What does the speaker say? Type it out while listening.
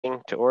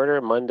to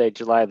order Monday,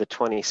 July the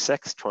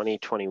 26th,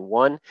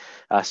 2021.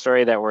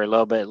 Sorry that we're a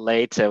little bit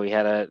late. We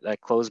had a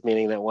closed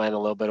meeting that went a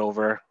little bit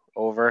over.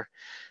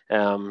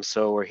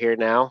 So we're here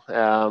now.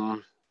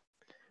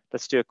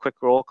 Let's do a quick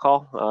roll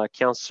call.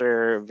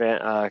 Councillor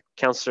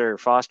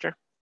Foster.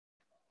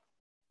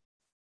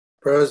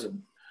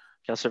 Present.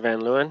 Councillor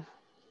Van Leeuwen.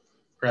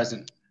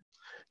 Present.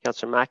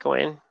 Councillor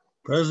McElwain.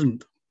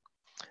 Present.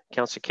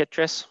 Councillor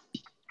Kittredge.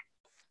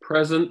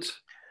 Present.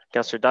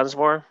 Councillor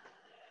Dunsmore.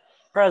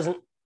 Present.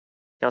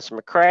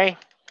 Councillor McCrae.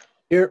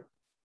 Here.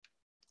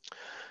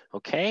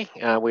 Okay,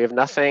 we have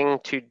nothing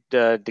to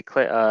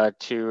declare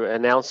to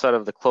announce out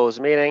of the closed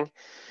meeting.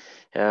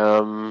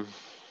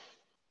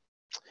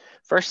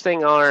 First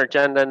thing on our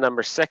agenda,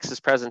 number 6, is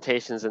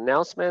presentations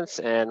announcements,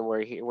 and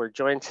we're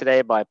joined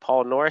today by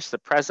Paul Norris, the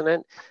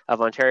president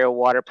of Ontario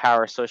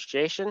Waterpower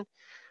Association.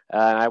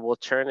 I will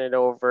turn it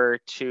over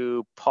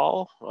to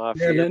Paul.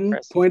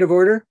 Point of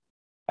order.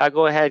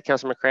 Go ahead,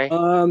 Councillor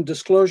McCrae.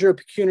 Disclosure of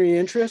pecuniary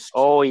interest.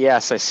 Oh,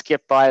 yes, I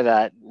skipped by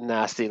that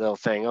nasty little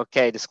thing.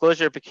 Okay,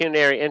 disclosure of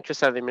pecuniary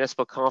interest under the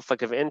Municipal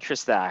Conflict of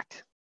Interest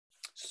Act.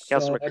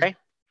 Councillor McCrae.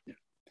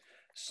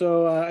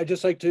 I'd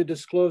just like to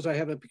disclose I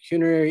have a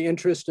pecuniary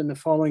interest in the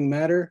following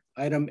matter.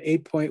 Item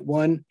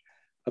 8.1,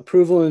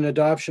 approval and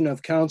adoption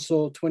of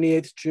Council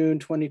 28th June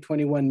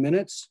 2021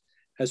 minutes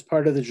as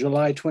part of the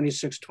July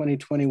 26,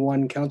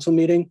 2021 Council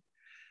meeting.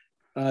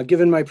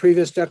 Given my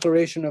previous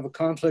declaration of a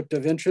conflict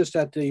of interest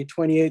at the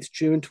 28th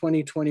June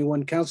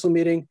 2021 Council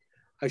meeting,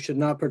 I should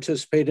not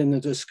participate in the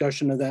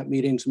discussion of that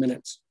meeting's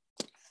minutes.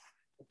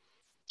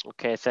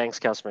 Okay, thanks,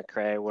 Councillor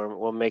McCrae.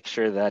 We'll make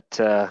sure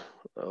that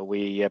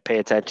we pay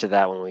attention to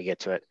that when we get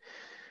to it.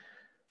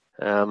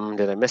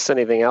 Did I miss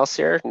anything else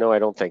here? No, I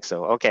don't think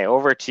so. Okay,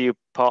 over to you,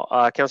 Paul.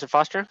 Councillor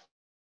Foster.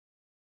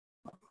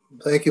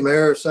 Thank you,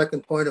 Mayor.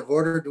 Second point of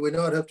order. Do we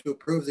not have to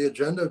approve the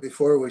agenda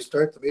before we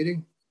start the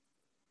meeting?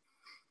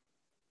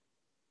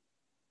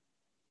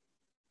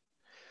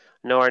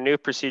 No, our new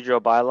procedural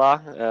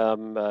bylaw,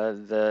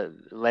 the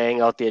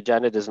laying out the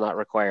agenda does not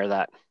require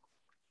that.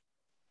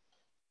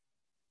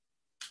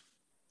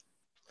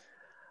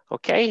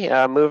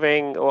 Okay,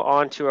 moving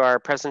on to our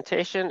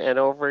presentation and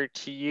over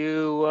to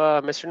you,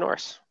 Mr.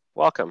 Norris.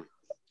 Welcome.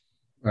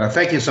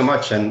 Thank you so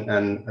much.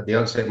 And at the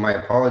outset, my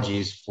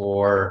apologies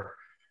for,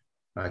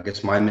 I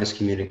guess, my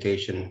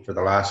miscommunication for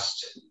the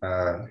last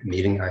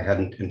meeting. I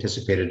hadn't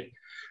anticipated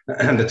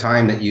the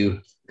time that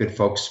you good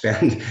folks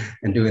spend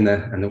in doing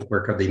the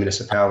work of the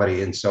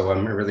municipality. And so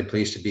I'm really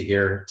pleased to be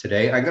here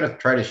today. I'm going to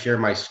try to share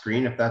my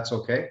screen if that's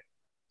okay.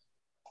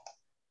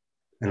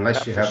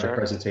 Unless you have the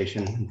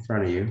presentation in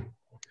front of you.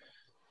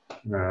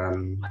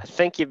 I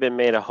think you've been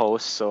made a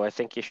host, so I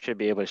think you should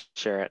be able to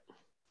share it.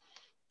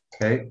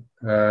 Okay.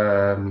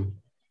 Does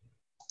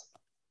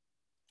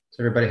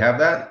everybody have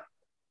that?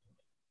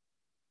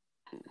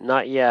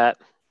 Not yet.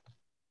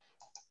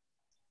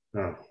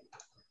 Oh.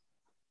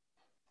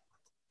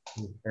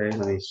 Okay,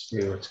 let me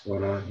see what's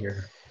going on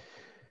here.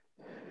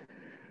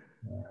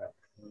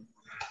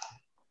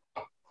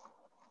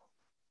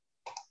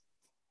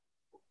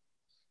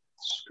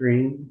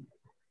 Screen.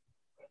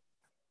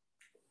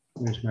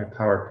 Here's my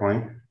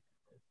PowerPoint.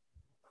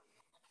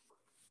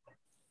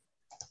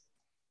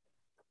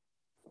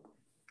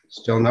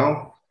 Still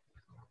no?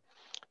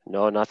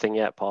 No, nothing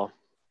yet, Paul.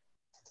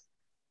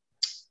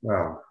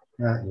 Wow,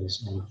 that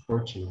is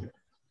unfortunate.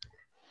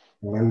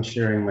 I'm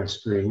sharing my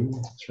screen.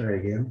 Let's try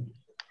again.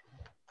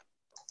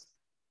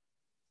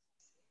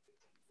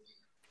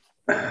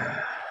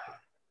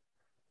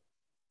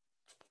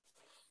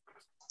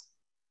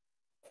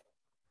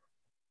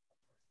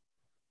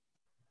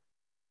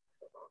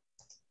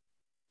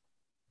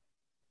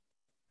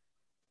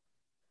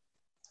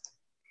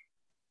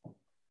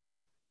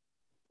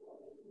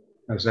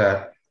 How's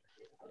that?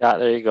 Yeah,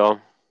 there you go.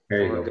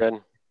 There you go.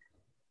 Good.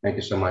 Thank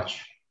you so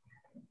much.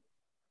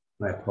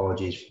 My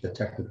apologies for the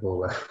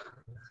technical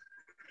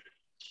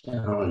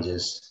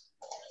challenges.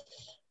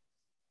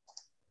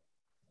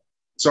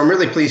 So I'm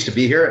really pleased to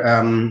be here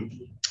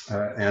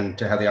and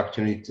to have the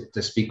opportunity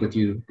to speak with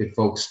you good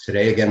folks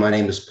today. Again, my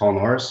name is Paul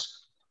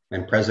Norris.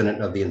 I'm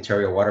president of the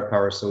Ontario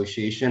Waterpower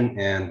Association,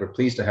 and we're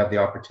pleased to have the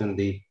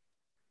opportunity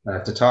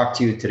to talk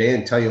to you today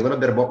and tell you a little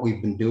bit about what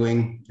we've been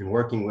doing and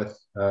working with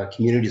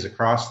communities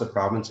across the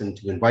province, and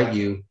to invite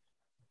you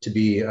to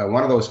be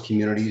one of those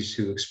communities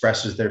who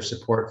expresses their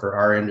support for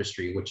our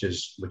industry, which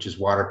is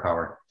water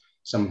power.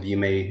 Some of you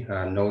may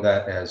know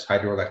that as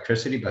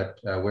hydroelectricity, but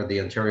we're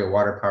the Ontario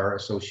Waterpower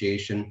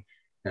Association,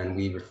 and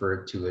we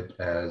refer to it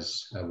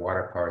as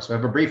water power. So I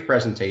have a brief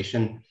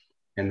presentation,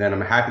 and then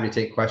I'm happy to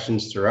take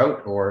questions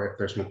throughout, or if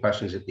there's some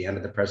questions at the end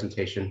of the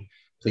presentation,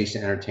 please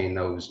entertain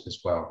those as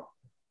well.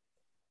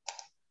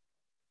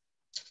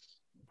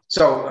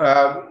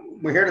 So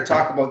we're here to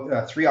talk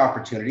about 3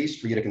 opportunities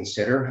for you to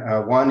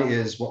consider. One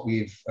is what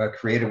we've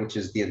created, which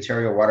is the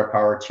Ontario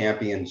Waterpower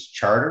Champions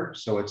Charter.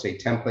 So it's a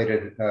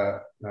templated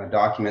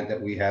document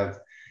that we have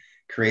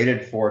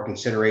created for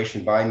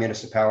consideration by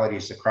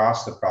municipalities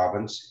across the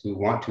province who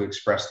want to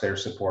express their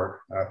support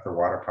for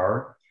water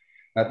power.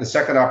 The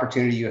second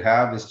opportunity you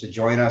have is to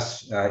join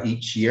us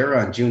each year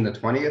on June the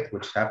 20th,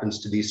 which happens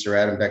to be Sir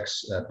Adam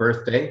Beck's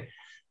birthday.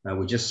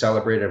 We just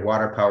celebrated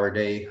Waterpower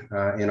Day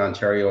in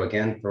Ontario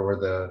again for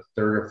the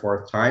third or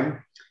fourth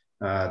time.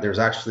 There's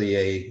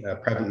actually a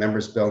private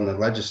member's bill in the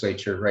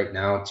legislature right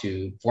now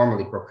to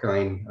formally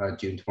proclaim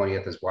June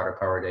 20th as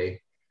Waterpower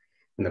Day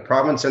in the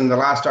province. And the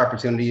last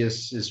opportunity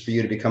is for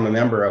you to become a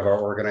member of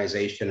our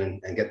organization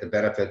and get the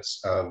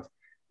benefits of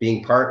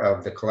being part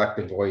of the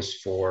collective voice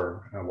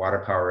for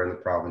water power in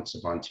the province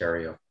of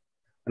Ontario.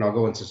 And I'll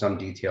go into some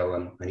detail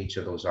on each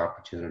of those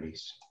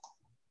opportunities.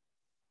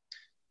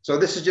 So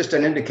this is just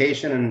an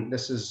indication, and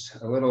this is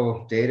a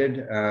little dated.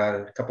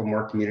 A couple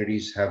more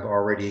communities have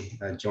already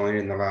joined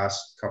in the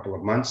last couple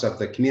of months of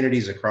the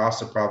communities across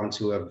the province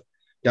who have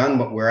done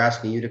what we're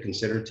asking you to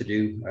consider to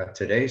do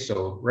today.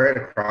 So right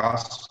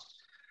across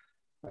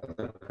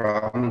the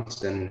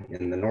province in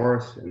the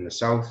north, in the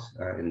south,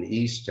 in the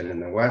east, and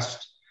in the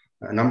west,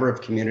 a number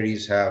of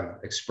communities have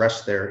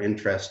expressed their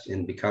interest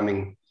in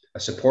becoming a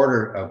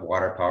supporter of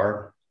water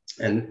power.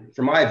 And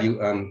from my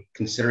view,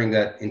 considering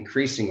that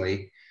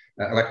increasingly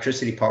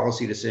electricity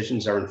policy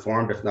decisions are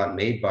informed, if not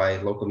made, by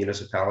local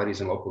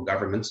municipalities and local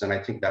governments, and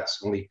I think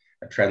that's only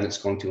a trend that's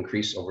going to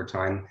increase over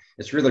time,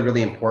 it's really,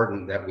 really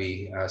important that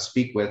we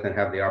speak with and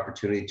have the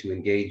opportunity to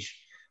engage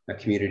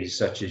communities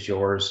such as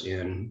yours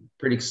in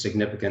pretty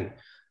significant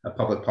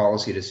public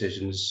policy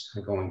decisions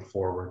going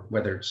forward,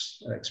 whether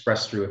it's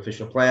expressed through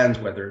official plans,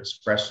 whether it's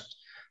expressed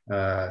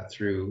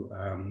through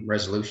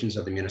resolutions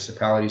of the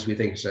municipalities. We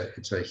think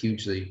it's a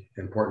hugely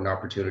important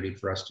opportunity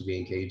for us to be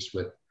engaged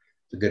with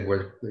the good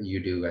work that you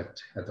do at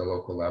the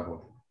local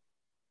level.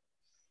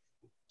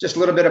 Just a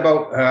little bit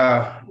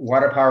about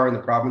water power in the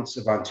province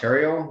of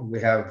Ontario.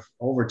 We have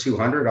over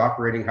 200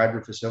 operating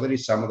hydro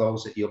facilities, some of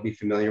those that you'll be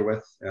familiar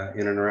with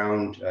in and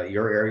around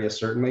your area,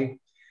 certainly.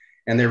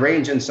 And they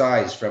range in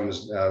size from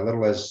as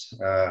little as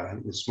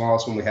the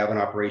smallest one we have in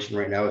operation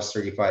right now is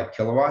 35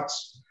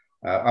 kilowatts,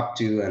 up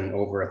to and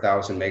over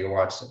 1,000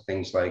 megawatts at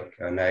things like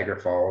Niagara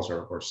Falls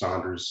or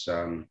Saunders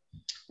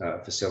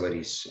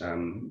facilities.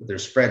 They're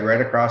spread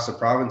right across the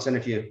province. And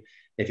if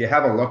you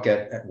have a look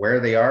at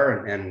where they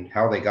are and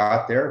how they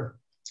got there,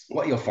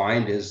 what you'll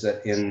find is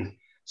that in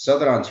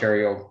Southern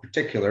Ontario in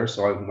particular,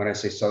 so when I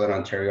say Southern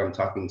Ontario, I'm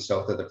talking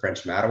south of the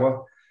French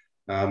Mattawa,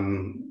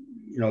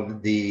 you know,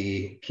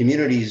 the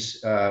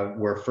communities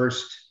were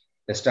first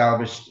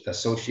established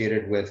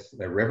associated with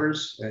the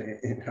rivers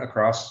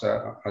across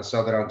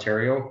Southern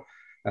Ontario,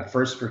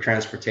 first for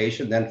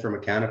transportation, then for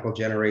mechanical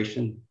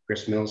generation,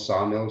 grist mills,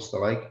 sawmills, the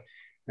like,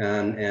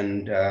 and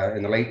in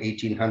the late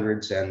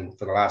 1800s and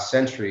for the last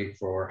century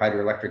for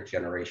hydroelectric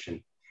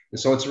generation. And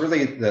so it's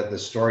really the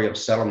story of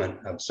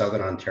settlement of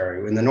Southern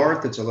Ontario. In the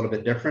north, it's a little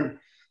bit different.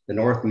 The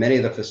north, many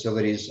of the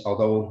facilities,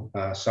 although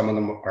some of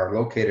them are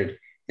located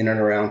in and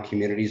around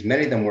communities,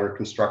 many of them were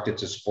constructed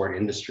to support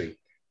industry.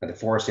 The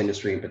forest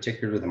industry in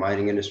particular, the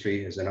mining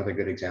industry is another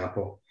good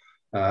example.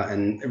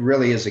 And it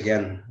really is,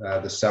 again,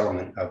 the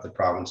settlement of the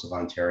province of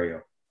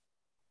Ontario.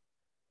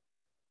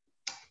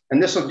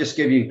 And this will just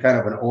give you kind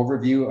of an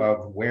overview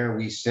of where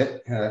we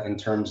sit in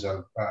terms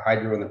of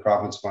hydro in the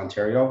province of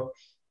Ontario.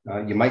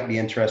 You might be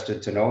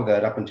interested to know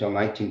that up until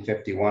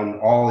 1951,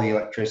 all the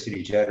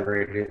electricity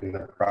generated in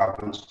the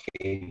province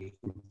came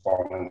from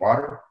falling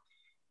water.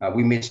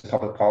 We made some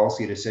public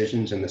policy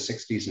decisions in the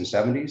 60s and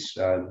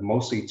 70s,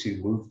 mostly to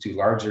move to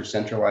larger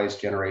centralized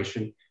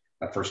generation,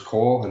 first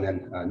coal and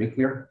then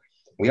nuclear.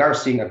 We are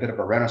seeing a bit of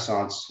a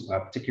renaissance,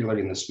 particularly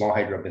in the small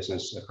hydro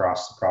business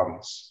across the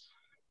province.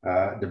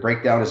 The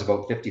breakdown is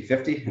about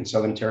 50-50 in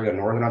Southern Ontario and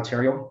Northern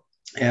Ontario.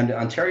 And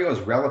Ontario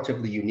is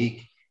relatively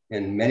unique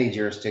in many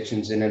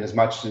jurisdictions, in as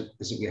much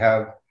as we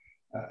have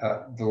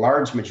the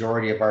large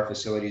majority of our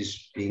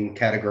facilities being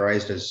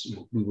categorized as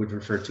we would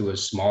refer to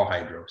as small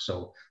hydro.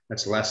 So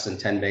that's less than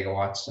 10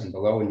 megawatts and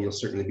below, and you'll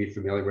certainly be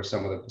familiar with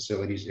some of the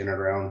facilities in and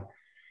around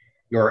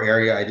your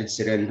area. I did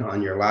sit in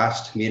on your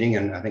last meeting,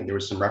 and I think there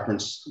was some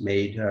reference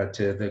made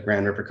to the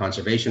Grand River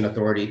Conservation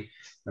Authority.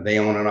 They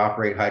own and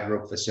operate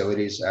hydro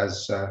facilities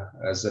as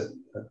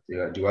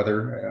do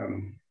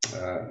other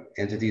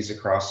entities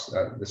across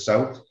the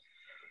south.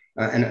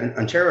 And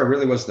Ontario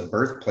really was the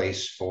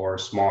birthplace for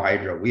small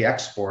hydro. We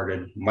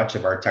exported much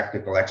of our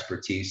technical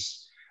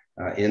expertise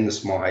in the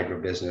small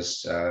hydro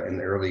business in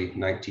the early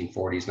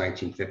 1940s,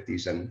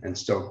 1950s, and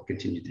still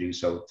continue to do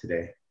so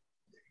today.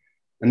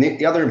 And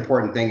the other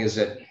important thing is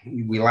that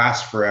we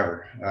last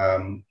forever.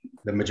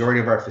 The majority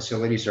of our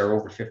facilities are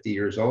over 50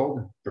 years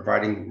old,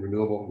 providing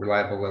renewable,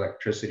 reliable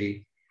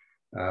electricity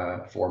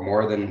for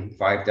more than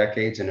 5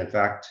 decades. And in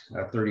fact,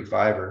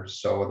 35 or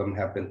so of them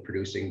have been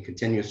producing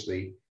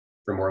continuously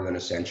for more than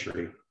a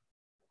century.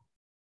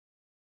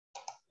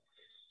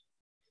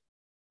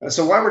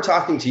 So why we're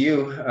talking to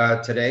you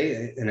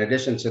today, in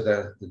addition to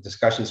the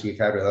discussions we've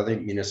had with other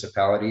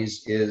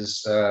municipalities,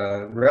 is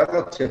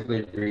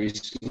relatively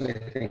recently,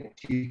 I think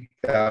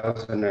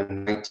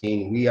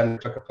 2019, we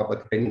undertook a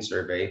public opinion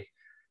survey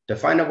to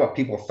find out what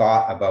people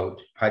thought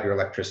about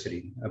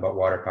hydroelectricity, about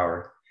water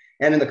power.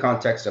 and in the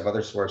context of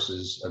other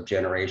sources of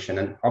generation.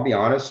 And I'll be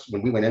honest,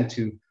 when we went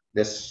into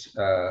this,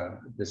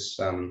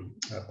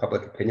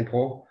 public opinion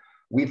poll,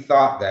 we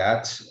thought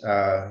that,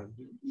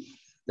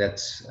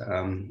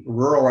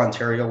 rural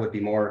Ontario would be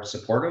more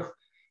supportive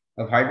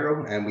of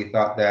hydro, and we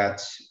thought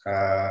that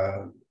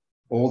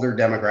older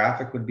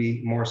demographic would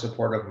be more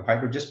supportive of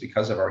hydro just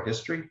because of our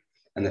history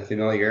and the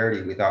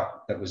familiarity we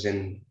thought that was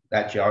in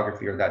that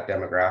geography or that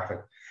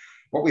demographic.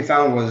 What we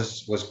found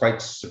was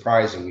quite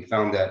surprising. We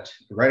found that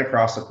right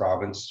across the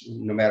province,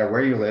 no matter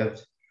where you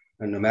lived,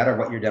 and no matter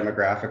what your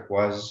demographic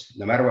was,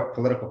 no matter what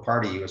political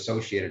party you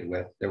associated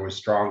with, there was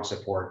strong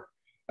support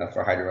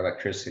for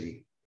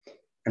hydroelectricity.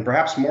 And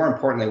perhaps more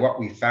importantly, what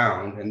we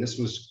found, and this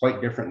was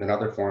quite different than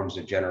other forms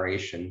of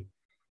generation,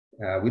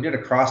 we did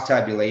a cross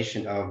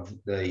tabulation of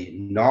the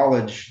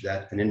knowledge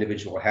that an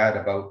individual had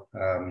about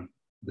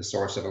the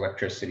source of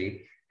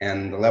electricity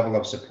and the level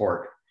of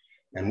support.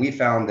 And we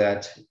found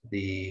that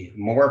the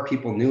more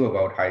people knew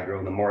about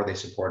hydro, the more they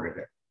supported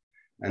it.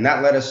 And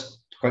that led us,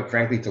 quite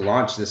frankly, to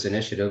launch this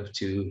initiative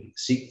to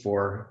seek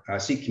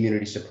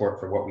community support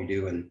for what we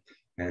do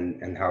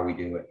and how we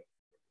do it.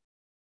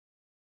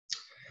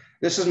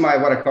 This is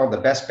what I call the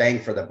best bang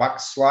for the buck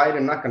slide.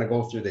 I'm not going to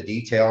go through the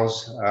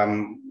details.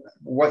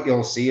 What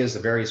you'll see is the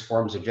various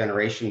forms of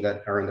generation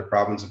that are in the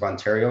province of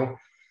Ontario.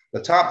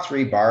 The top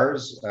three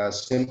bars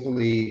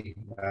simply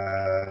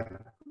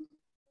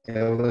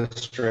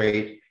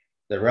illustrate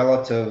the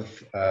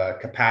relative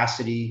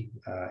capacity,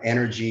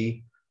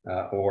 energy,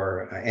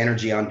 or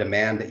energy on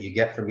demand that you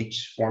get from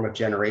each form of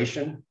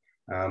generation.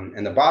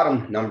 And the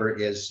bottom number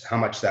is how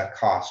much that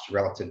costs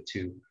relative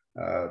to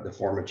the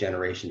form of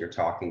generation you're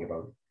talking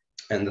about.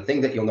 And the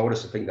thing that you'll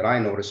notice, the thing that I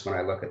notice when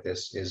I look at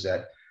this is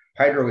that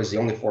hydro is the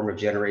only form of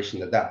generation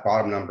that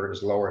bottom number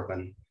is lower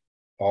than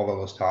all of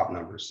those top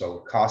numbers. So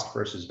cost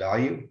versus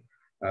value,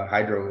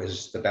 hydro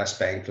is the best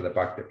bang for the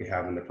buck that we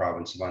have in the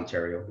province of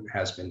Ontario and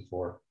has been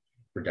for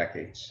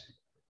decades.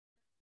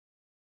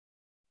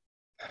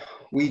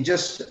 We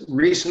just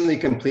recently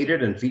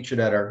completed and featured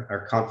at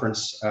our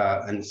conference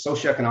a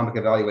socioeconomic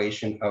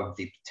evaluation of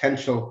the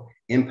potential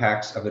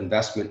impacts of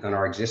investment on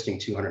our existing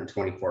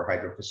 224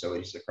 hydro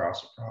facilities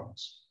across the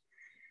province.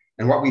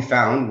 And what we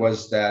found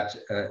was that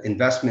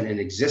investment in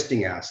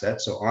existing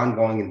assets, so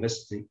ongoing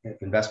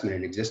investment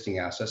in existing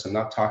assets, I'm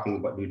not talking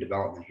about new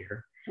development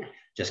here,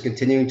 just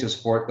continuing to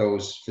support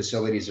those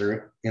facilities that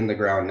are in the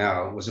ground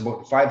now, was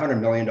about $500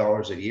 million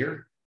a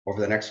year over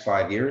the next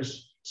 5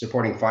 years,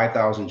 supporting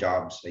 5,000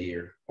 jobs a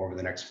year over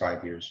the next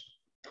 5 years.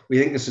 We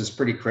think this is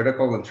pretty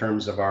critical in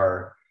terms of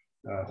our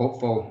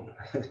hopeful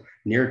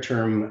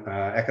near-term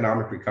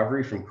economic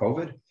recovery from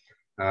COVID.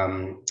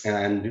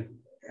 And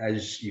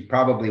as you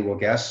probably will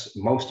guess,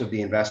 most of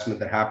the investment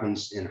that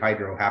happens in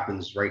hydro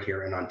happens right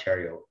here in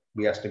Ontario.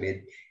 We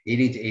estimate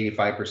 80 to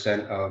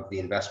 85% of the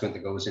investment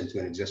that goes into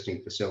an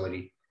existing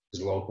facility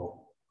is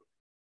local.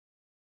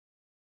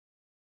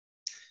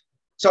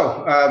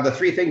 So the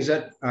three things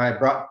that I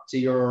brought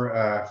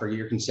to for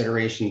your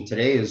consideration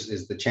today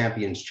is the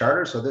Champions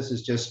Charter. So this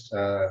is just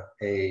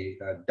a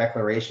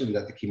declaration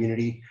that the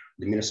community,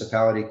 the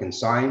municipality can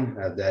sign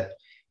that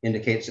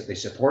indicates that they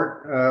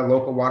support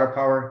local water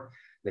power.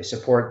 They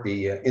support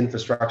the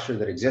infrastructure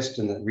that exists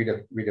and the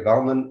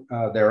redevelopment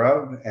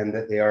thereof, and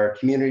that they are a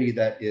community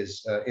that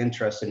is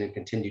interested in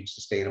continued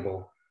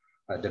sustainable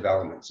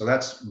development. So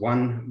that's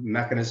one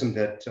mechanism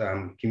that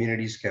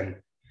communities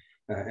can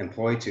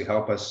employ to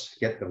help us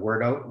get the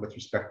word out with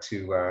respect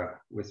to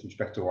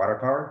water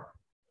power.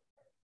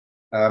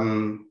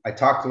 I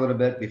talked a little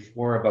bit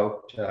before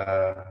about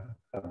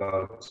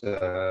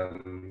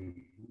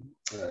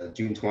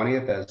June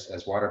 20th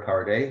as Water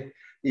Power Day.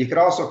 You could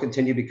also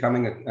continue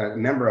becoming a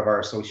member of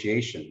our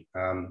association.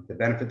 The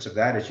benefits of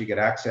that is you get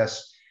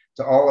access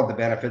to all of the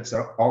benefits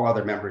that all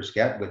other members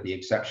get, with the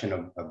exception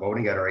of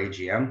voting at our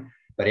AGM.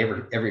 But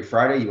every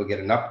Friday, you will get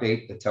an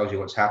update that tells you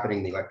what's happening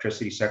in the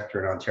electricity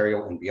sector in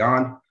Ontario and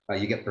beyond.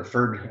 You get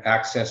preferred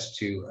access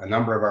to a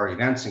number of our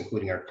events,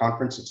 including our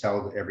conference that's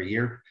held every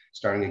year,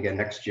 starting again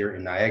next year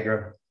in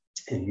Niagara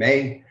in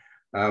May.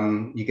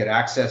 You get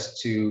access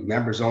to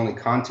members-only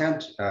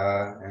content,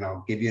 and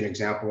I'll give you an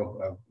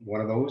example of one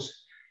of those.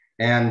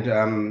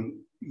 And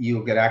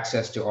you'll get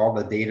access to all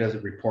the data,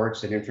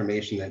 reports, and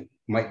information that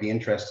might be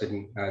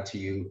interesting to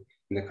you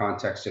in the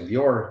context of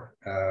your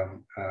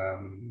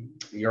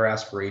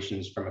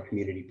aspirations from a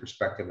community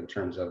perspective in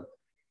terms of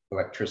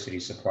electricity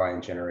supply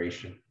and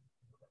generation.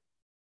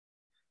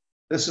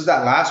 This is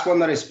that last one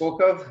that I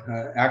spoke of,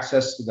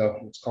 access to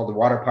what's called the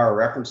Water Power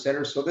Reference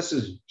Center. So this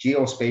is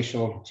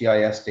geospatial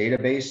GIS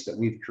database that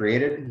we've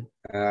created.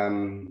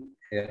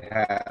 It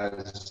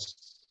has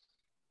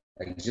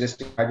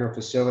existing hydro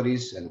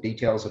facilities and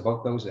details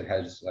about those. It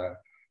has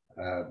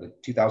the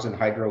 2,000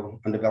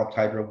 undeveloped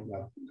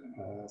hydro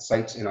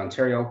sites in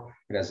Ontario.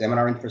 It has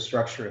M&R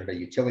infrastructure, it has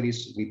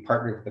utilities. We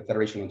partnered with the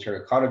Federation of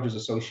Ontario Cottages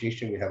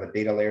Association. We have a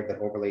data layer that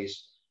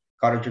overlays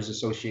cottages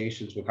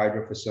associations with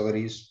hydro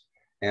facilities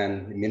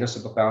and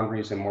municipal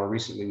boundaries. And more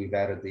recently, we've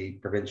added the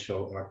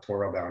provincial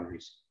electoral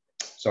boundaries.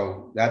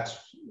 So that's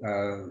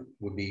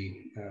would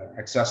be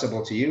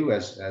accessible to you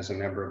as a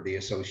member of the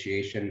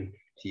association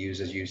to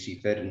use as you see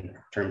fit in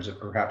terms of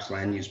perhaps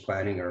land use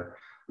planning or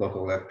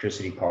local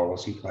electricity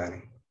policy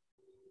planning.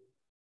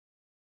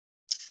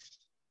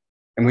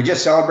 And we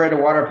just celebrated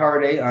Waterpower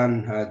Day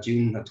on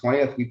June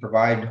 20th. We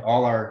provide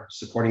all our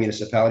supporting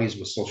municipalities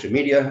with social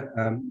media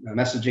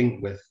messaging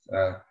with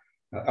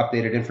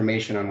updated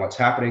information on what's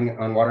happening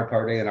on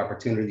Waterpower Day, an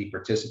opportunity to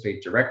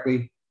participate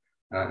directly.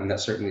 And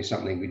that's certainly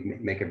something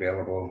we'd make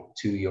available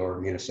to your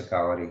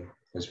municipality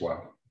as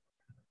well.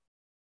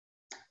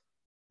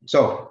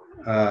 So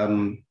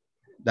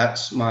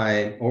that's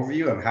my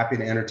overview. I'm happy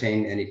to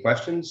entertain any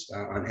questions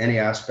on any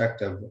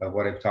aspect of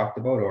what I've talked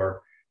about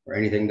or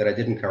anything that I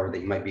didn't cover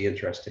that you might be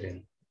interested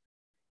in.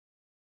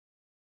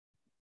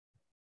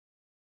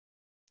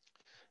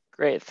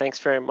 Great, thanks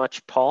very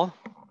much, Paul.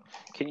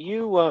 Can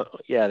you,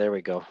 yeah, there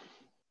we go.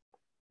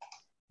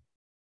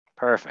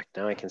 Perfect,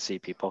 now I can see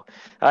people.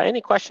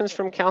 Any questions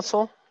from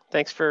council?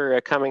 Thanks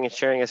for coming and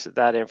sharing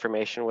that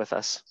information with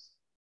us.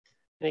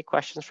 Any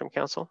questions from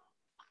council?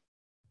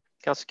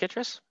 Councillor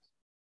Kittredge?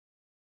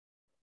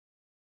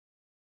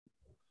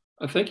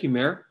 Thank you,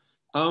 Mayor.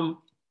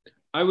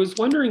 I was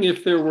wondering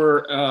if there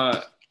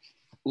were,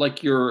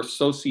 like your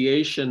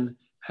association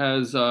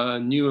has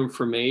new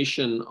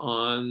information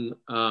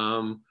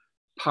on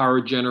power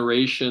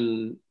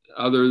generation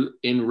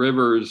in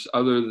rivers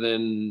other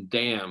than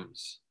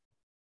dams.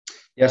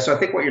 Yeah, so I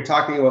think what you're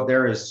talking about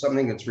there is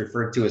something that's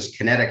referred to as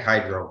kinetic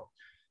hydro.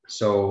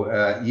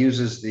 So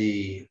uses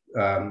the,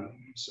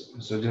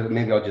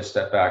 maybe I'll just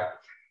step back.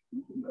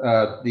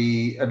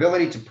 The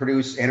ability to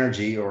produce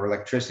energy or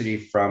electricity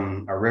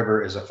from a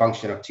river is a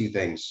function of two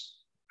things: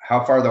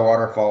 how far the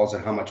water falls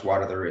and how much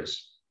water there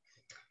is,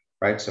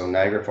 right? So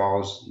Niagara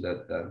Falls,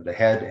 the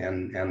head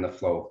and the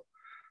flow.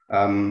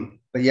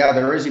 But yeah,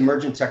 there is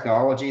emergent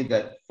technology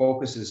that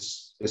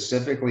focuses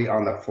specifically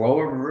on the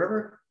flow of a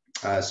river.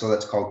 So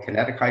that's called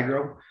kinetic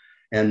hydro.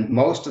 And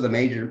most of the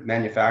major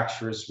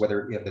manufacturers,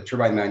 whether the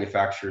turbine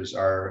manufacturers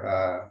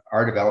are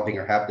developing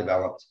or have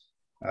developed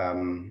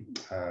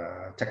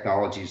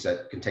technologies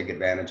that can take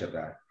advantage of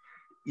that.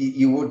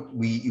 You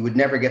would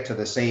never get to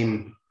the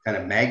same kind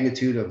of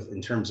magnitude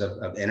in terms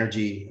of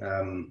energy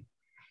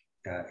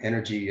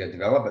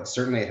development, but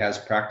certainly it has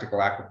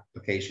practical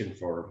application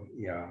for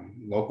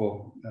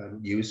local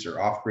use or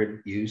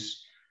off-grid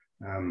use.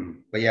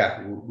 But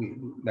yeah,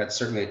 that's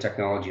certainly a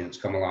technology that's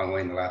come a long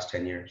way in the last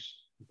 10 years.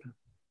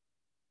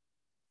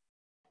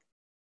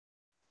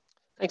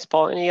 Thanks,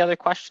 Paul. Any other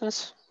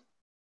questions?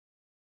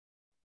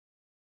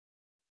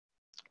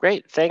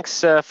 Great,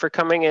 thanks for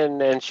coming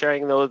in and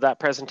sharing that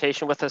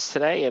presentation with us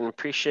today, and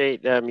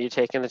appreciate you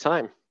taking the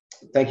time.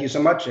 Thank you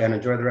so much, and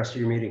enjoy the rest of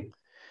your meeting.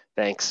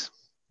 Thanks.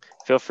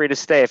 Feel free to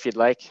stay if you'd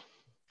like.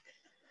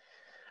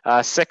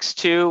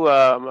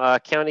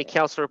 6.2, County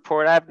Council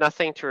report. I have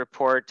nothing to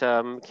report.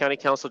 County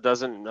Council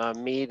doesn't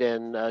meet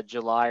in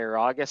July or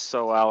August,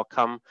 so I'll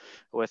come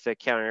with a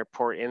county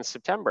report in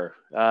September.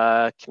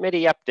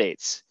 Committee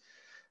updates.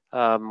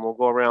 We'll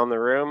go around the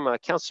room.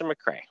 Councillor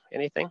McCrae,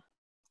 anything?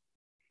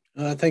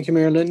 Thank you,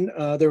 Marilyn.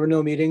 There were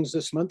no meetings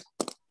this month.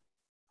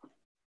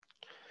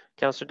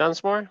 Councillor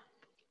Dunsmore?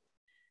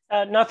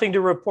 Nothing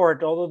to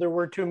report, although there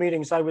were 2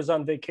 meetings. I was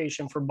on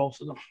vacation for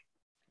both of them.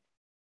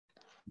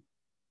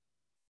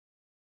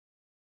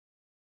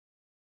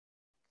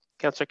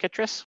 Councillor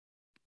Kittredge?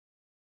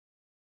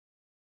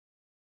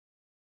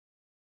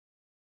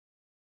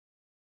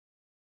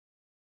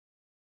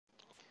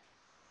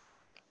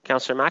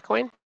 Councillor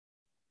McElwain?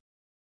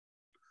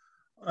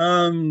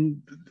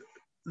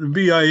 The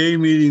BIA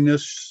meeting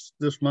this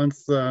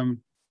month,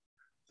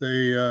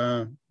 they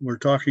were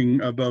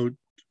talking about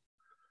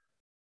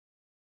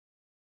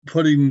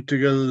putting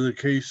together the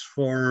case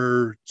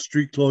for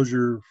street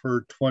closure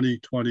for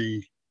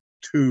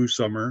 2022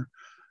 summer.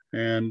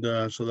 And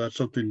so that's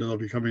something that'll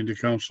be coming to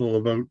council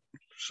about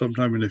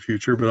sometime in the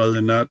future. But other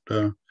than that,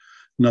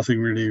 nothing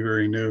really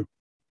very new.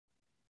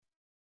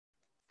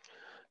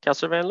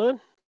 Councillor Van Leeuwen?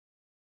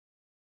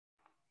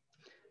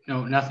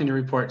 No, nothing to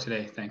report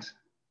today. Thanks.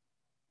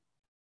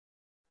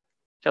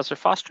 Councillor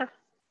Foster?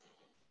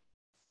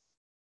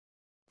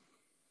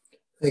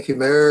 Thank you,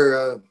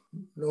 Mayor.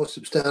 No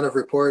substantive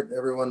report.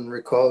 Everyone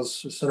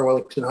recalls Centre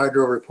Wellington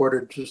Hydro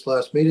reported just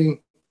last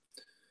meeting.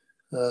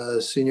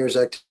 Seniors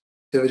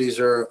activities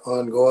are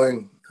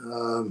ongoing.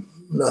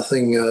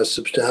 Nothing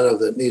substantive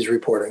that needs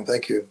reporting.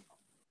 Thank you.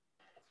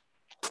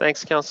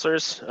 Thanks,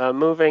 councillors.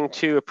 Moving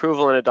to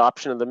approval and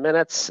adoption of the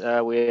minutes.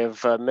 We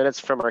have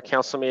minutes from our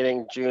council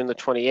meeting, June the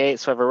 28th.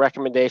 So I have a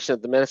recommendation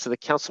that the minutes of the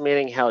council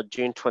meeting held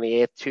June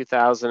 28th,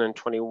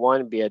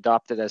 2021 be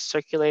adopted as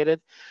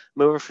circulated.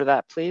 Mover for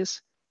that,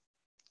 please.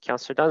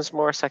 Councillor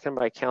Dunsmore, second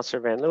by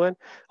Councillor Van Leeuwen.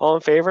 All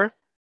in favor?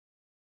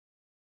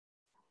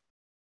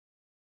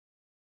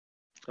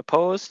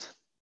 Opposed?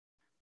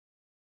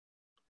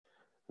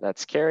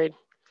 That's carried.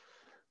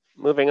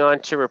 Moving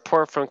on to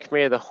report from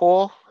Committee of the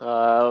Whole.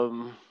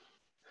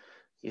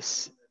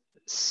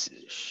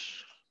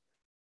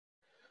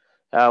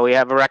 We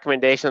have a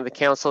recommendation of the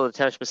Council of the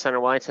Township of Centre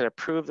Wellington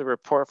approve the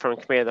report from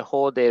Committee of the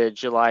Whole dated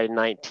July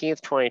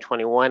 19th,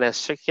 2021 as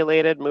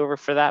circulated. Mover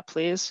for that,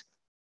 please.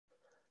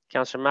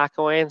 Councillor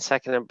McElwain,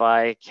 seconded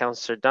by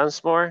Councillor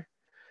Dunsmore.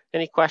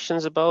 Any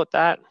questions about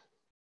that?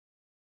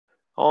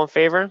 All in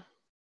favor?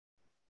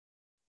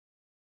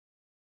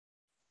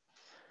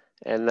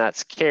 And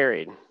that's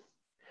carried.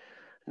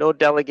 No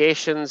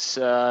delegations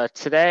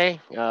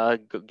today.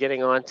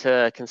 Getting on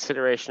to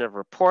consideration of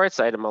reports.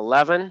 Item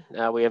 11,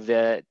 we have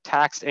the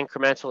tax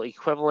incremental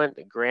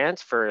equivalent grant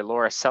for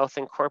Elora South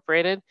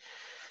Incorporated.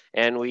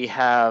 And we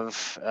have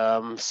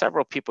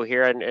several people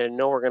here. And I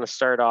know we're going to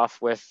start off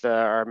with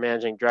our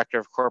Managing Director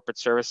of Corporate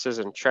Services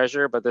and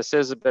Treasurer, but this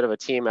is a bit of a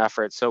team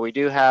effort. So we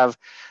do have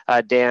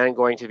Dan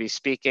going to be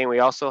speaking. We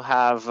also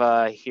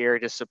have here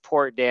to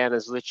support Dan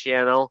is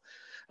Luciano,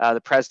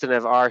 the president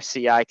of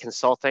RCI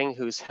Consulting,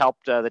 who's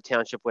helped the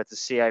township with the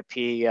CIP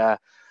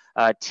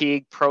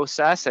TIG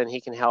process, and he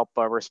can help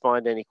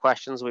respond to any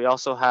questions. We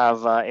also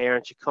have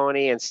Aaron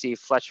Ciccone and Steve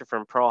Fletcher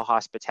from Pearl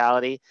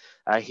Hospitality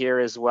here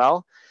as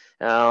well.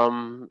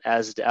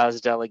 As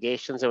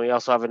delegations, and we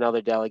also have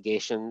another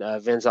delegation,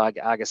 Vince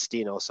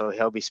Agostino, so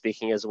he'll be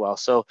speaking as well.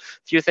 So a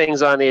few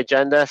things on the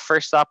agenda.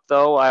 First up,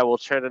 though, I will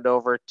turn it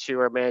over to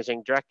our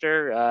Managing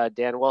Director,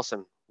 Dan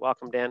Wilson.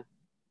 Welcome, Dan.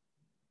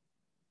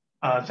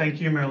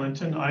 Thank you, Mayor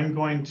Linton. I'm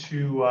going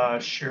to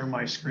share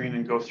my screen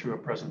and go through a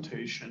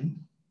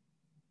presentation.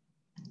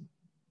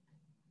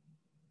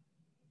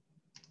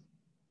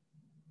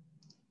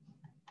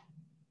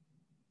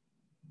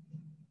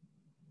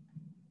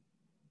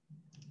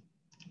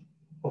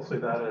 Hopefully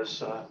that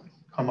has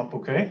come up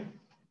okay.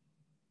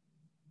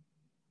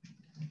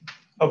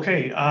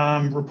 Okay,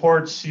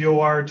 report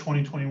COR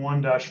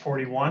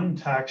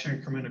 2021-41, tax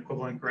increment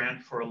equivalent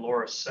grant for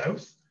Elora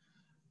South.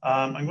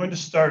 I'm going to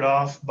start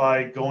off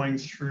by going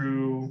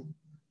through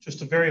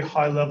just a very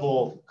high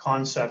level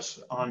concepts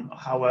on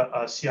how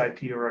a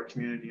CIP or a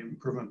community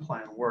improvement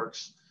plan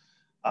works.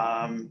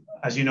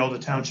 As you know, the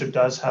township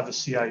does have a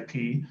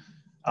CIP.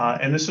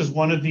 And this is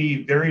one of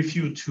the very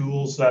few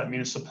tools that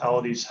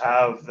municipalities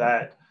have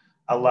that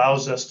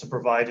allows us to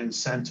provide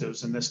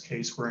incentives. In this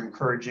case, we're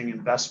encouraging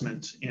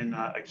investment in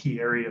a key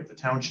area of the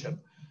township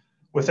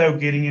without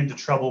getting into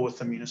trouble with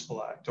the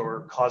Municipal Act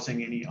or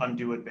causing any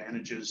undue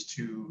advantages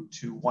to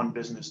one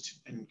business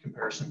in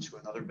comparison to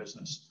another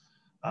business.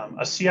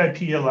 A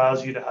CIP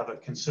allows you to have a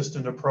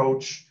consistent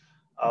approach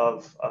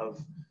of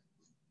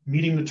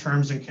meeting the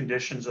terms and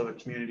conditions of a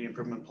community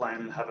improvement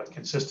plan and have a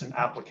consistent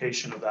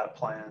application of that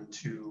plan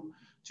to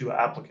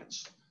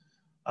applicants.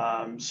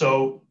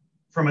 So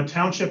from a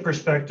township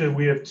perspective,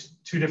 we have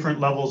two different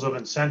levels of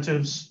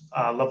incentives.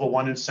 Level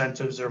 1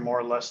 incentives are more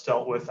or less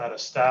dealt with at a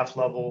staff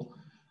level.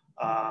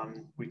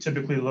 We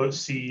typically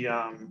see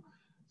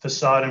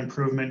facade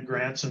improvement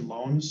grants and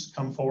loans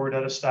come forward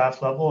at a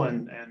staff level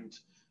and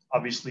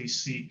obviously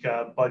seek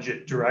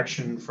budget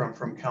direction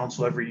from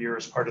council every year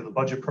as part of the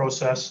budget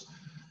process.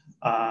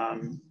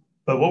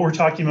 But what we're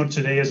talking about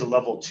today is a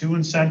level 2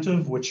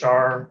 incentive, which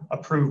are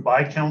approved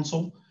by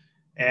council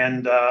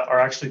and are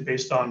actually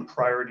based on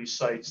priority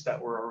sites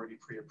that were already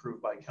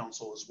pre-approved by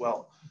council as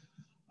well.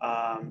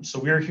 So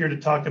we are here to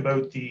talk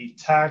about the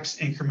tax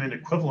increment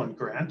equivalent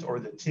grant, or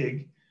the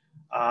TIG,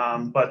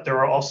 but there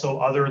are also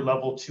other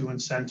level 2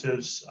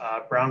 incentives,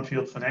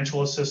 brownfield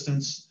financial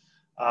assistance,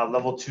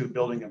 level 2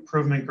 building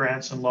improvement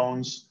grants and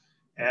loans.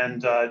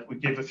 And we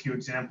gave a few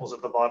examples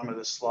at the bottom of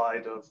this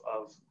slide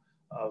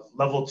of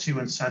level 2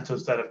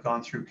 incentives that have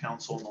gone through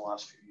council in the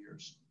last few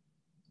years.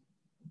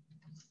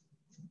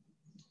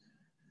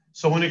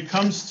 So when it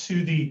comes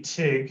to the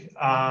TIG,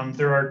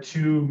 there are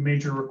two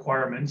major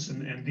requirements,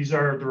 and these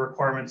are the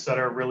requirements that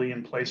are really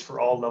in place for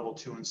all level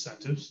 2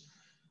 incentives.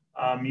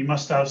 You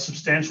must have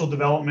substantial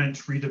development,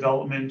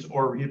 redevelopment,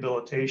 or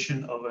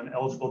rehabilitation of an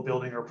eligible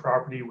building or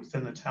property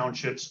within the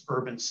township's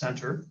urban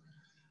center.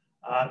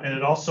 And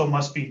it also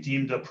must be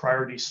deemed a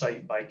priority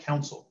site by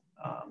council.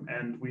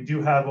 And we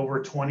do have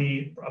over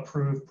 20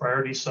 approved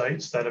priority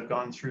sites that have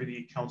gone through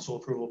the council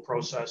approval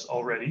process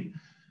already.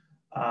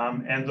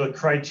 And the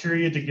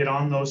criteria to get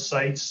on those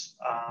sites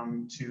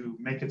to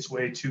make its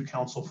way to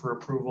council for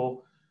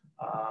approval,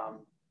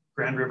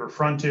 Grand River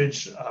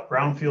frontage,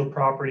 brownfield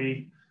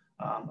property,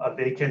 a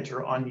vacant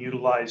or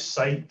unutilized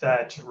site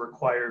that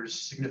requires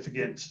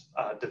significant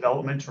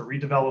development or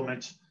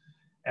redevelopment,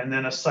 and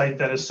then a site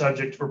that is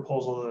subject to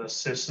proposal that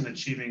assists in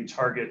achieving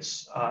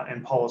targets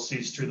and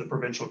policies through the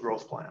provincial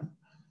growth plan.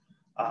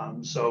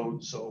 So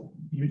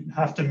you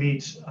have to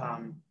meet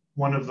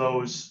one of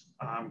those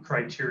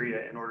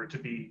criteria in order to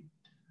be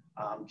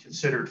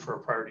considered for a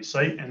priority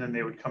site, and then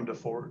they would come to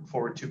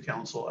forward to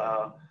council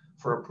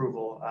for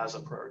approval as a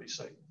priority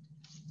site.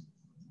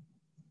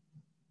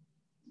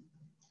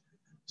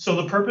 So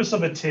the purpose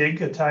of a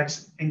TIG, a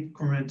tax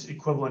increment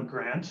equivalent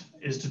grant,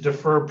 is to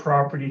defer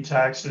property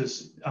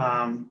taxes,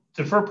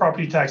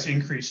 property tax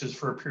increases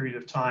for a period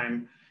of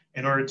time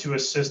in order to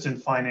assist in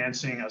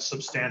financing a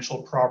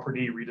substantial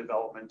property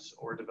redevelopment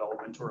or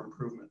development or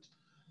improvement.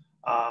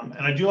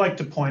 And I do like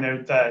to point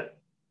out that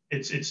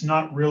it's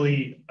not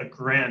really a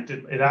grant.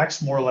 It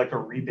acts more like a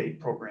rebate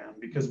program,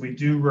 because we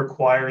do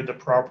require the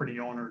property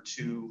owner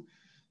to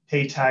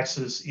pay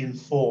taxes in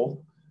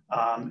full.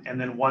 And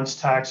then once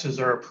taxes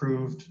are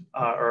approved,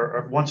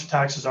 or once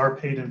taxes are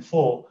paid in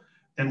full,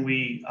 then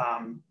we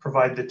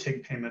provide the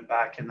TIG payment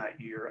back in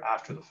that year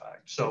after the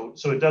fact. So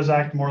it does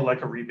act more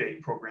like a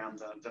rebate program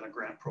than a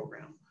grant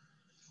program.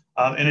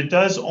 And it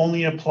does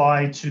only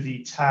apply to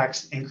the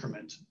tax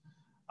increment.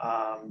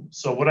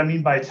 So what I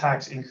mean by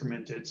tax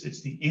increment,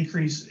 it's the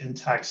increase in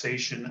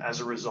taxation as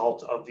a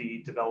result of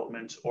the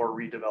development or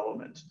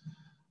redevelopment.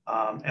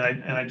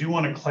 And I do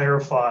want to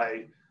clarify,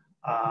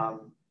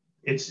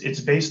 it's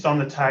based on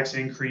the tax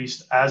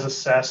increase as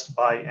assessed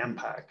by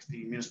MPAC,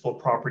 the Municipal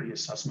Property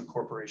Assessment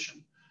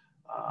Corporation.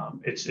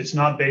 It's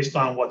not based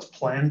on what's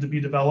planned to be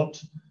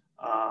developed.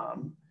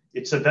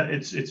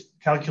 It's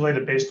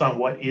calculated based on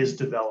what is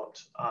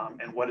developed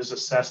and what is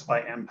assessed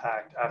by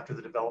MPAC after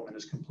the development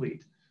is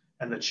complete,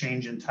 and the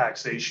change in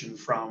taxation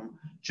from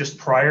just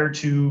prior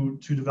to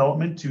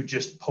development to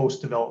just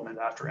post-development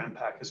after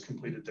MPAC has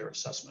completed their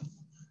assessment.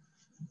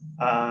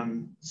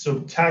 So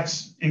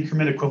tax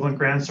increment equivalent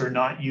grants are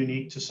not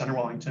unique to Centre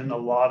Wellington. A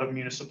lot of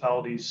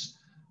municipalities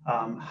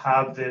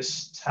have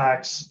this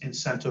tax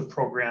incentive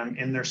program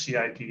in their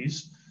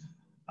CIPs.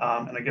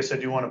 And I guess I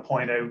do want to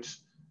point out,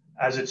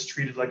 as it's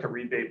treated like a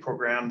rebate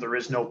program, there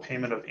is no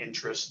payment of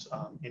interest.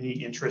 Any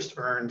interest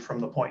earned from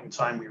the point in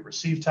time we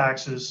receive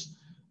taxes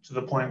to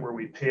the point where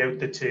we pay out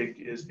the TIG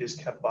is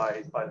kept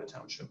by the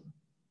township.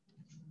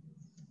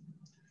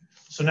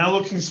 So now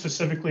looking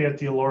specifically at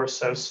the Elora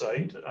South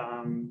site,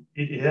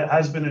 it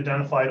has been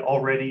identified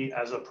already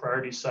as a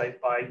priority site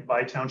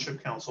by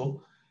Township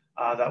Council.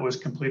 That was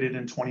completed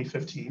in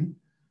 2015.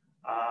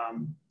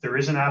 There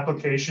is an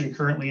application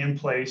currently in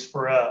place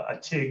for a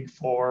TIG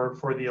for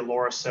the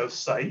Elora South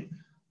site,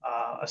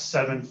 a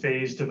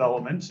 7-phase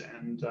development,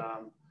 and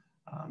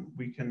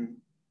we can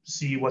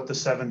see what the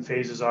 7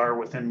 phases are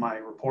within my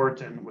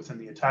report and within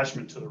the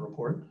attachment to the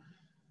report.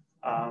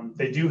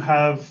 They do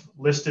have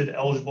listed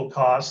eligible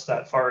costs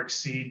that far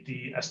exceed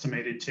the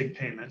estimated TIG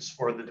payments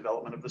for the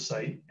development of the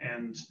site.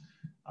 And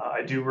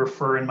I do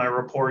refer in my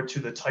report to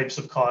the types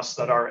of costs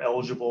that are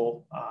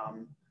eligible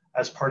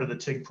as part of the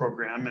TIG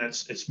program. And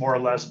it's more or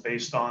less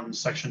based on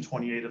Section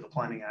 28 of the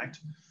Planning Act.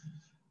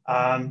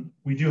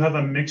 We do have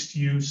a mixed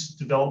use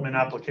development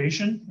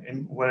application.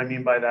 And what I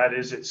mean by that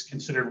is it's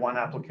considered one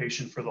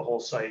application for the whole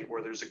site,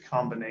 where there's a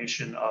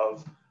combination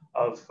of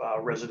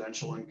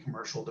residential and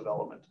commercial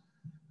development.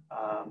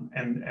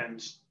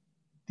 And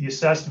the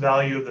assessed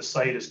value of the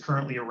site is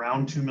currently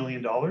around $2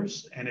 million,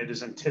 and it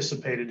is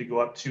anticipated to go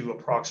up to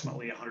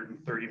approximately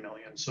 130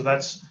 million. So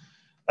that's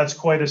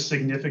quite a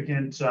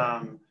significant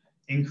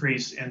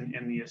increase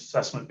in the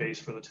assessment base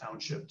for the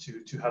township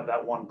to have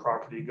that one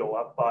property go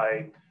up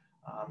by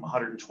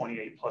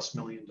 $128+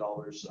 million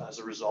as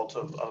a result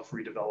of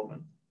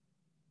redevelopment.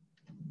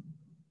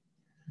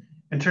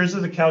 In terms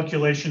of the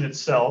calculation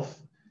itself,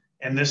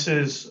 and this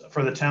is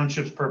for the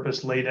township's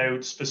purpose laid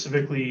out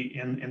specifically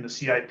in the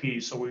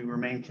CIP, so we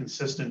remain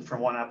consistent from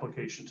one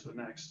application to the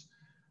next.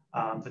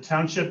 The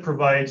township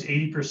provides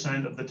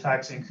 80% of the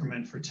tax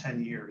increment for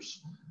 10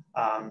 years.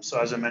 So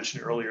as I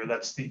mentioned earlier,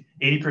 that's the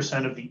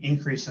 80% of the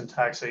increase in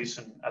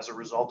taxation as a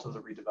result of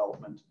the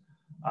redevelopment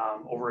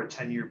over a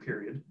 10-year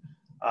period.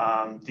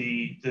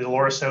 The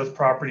Elora South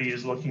property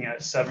is looking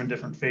at 7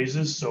 different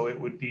phases, so it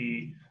would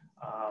be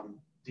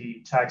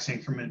the tax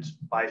increment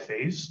by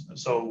phase.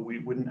 So we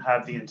wouldn't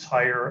have the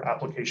entire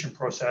application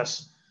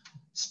process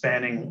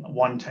spanning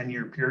one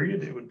 10-year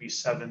period. It would be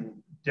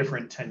 7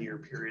 different 10-year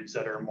periods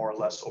that are more or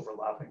less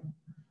overlapping.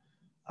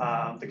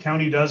 The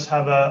county does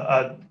have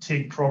a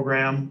TIG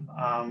program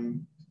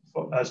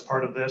as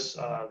part of this.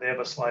 They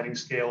have a sliding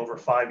scale over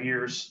 5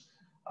 years,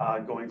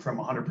 going from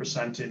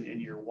 100%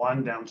 in year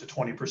 1 down to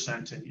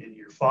 20% in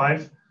year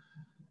 5.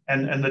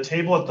 And the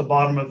table at the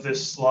bottom of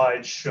this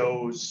slide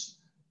shows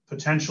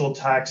potential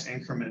tax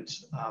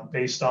increment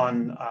based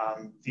on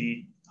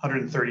the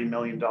 $130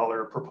 million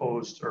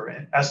proposed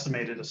or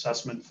estimated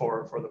assessment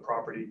for the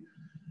property.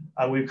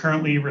 We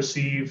currently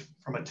receive,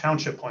 from a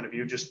township point of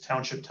view, just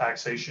township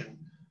taxation,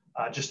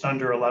 just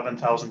under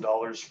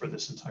 $11,000 for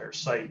this entire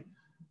site.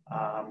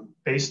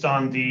 Based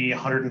on the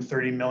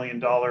 $130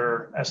 million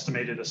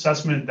estimated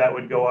assessment, that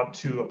would go up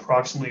to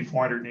approximately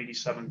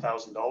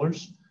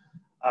 $487,000.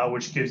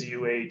 Which gives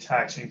you a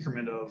tax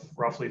increment of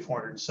roughly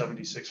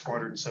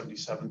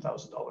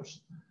 $477,000.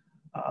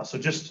 So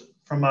just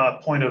from a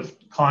point of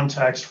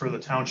context for the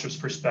township's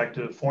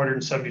perspective,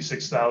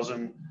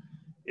 $476,000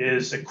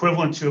 is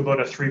equivalent to about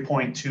a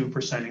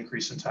 3.2%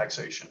 increase in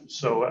taxation.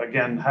 So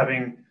again,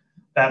 having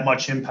that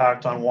much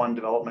impact on one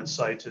development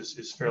site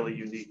is fairly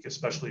unique,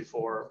 especially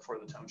for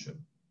the township.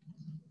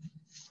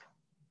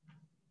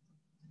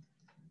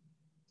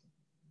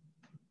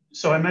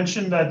 So I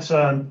mentioned that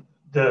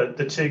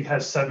the TIG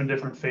has 7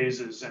 different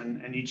phases,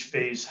 and each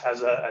phase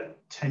has a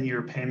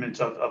 10-year payment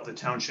of the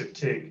township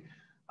TIG.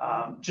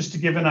 Just to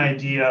give an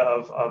idea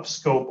of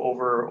scope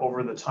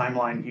over the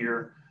timeline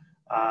here,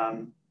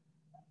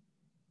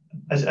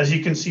 As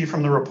you can see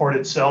from the report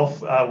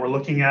itself, we're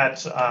looking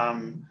at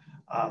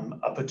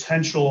a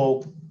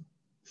potential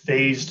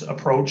phased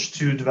approach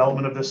to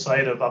development of this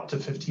site of up to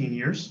 15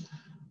 years.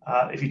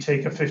 If you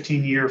take a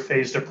 15-year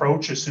phased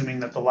approach, assuming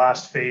that the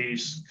last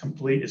phase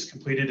is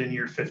completed in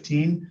year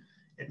 15,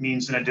 it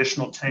means an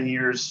additional 10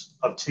 years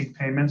of TIG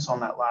payments on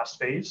that last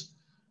phase.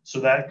 So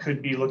that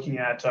could be looking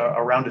at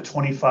around a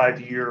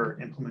 25-year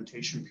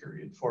implementation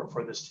period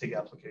for this TIG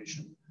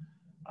application,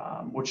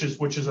 which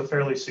is a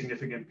fairly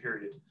significant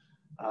period.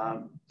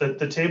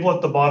 The table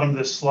at the bottom of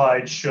this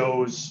slide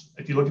shows,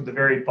 if you look at the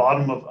very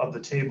bottom of the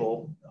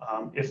table,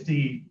 if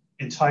the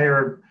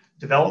entire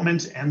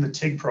development and the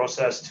TIG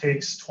process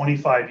takes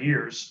 25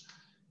 years,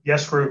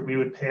 yes, we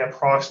would pay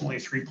approximately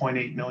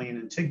 3.8 million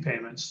in TIG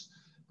payments,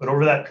 but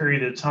over that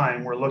period of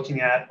time, we're looking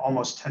at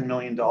almost $10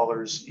 million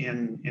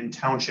in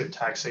township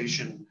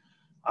taxation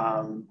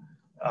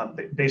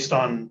based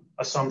on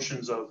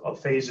assumptions of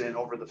phase-in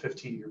over the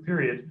 15-year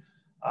period.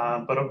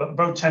 But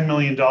about $10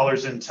 million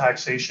in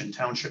taxation,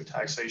 township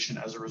taxation,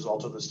 as a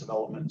result of this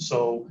development.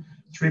 So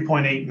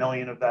 3.8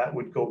 million of that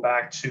would go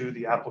back to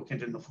the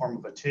applicant in the form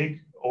of a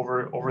TIG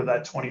over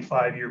that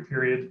 25-year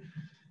period,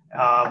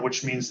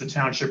 which means the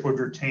township would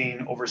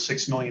retain over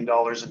 $6 million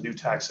in new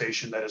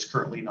taxation that is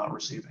currently not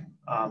receiving.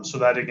 So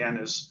that again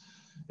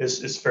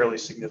is fairly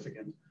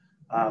significant.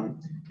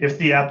 If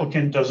the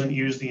applicant doesn't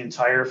use the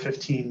entire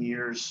 15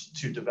 years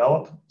to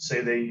develop,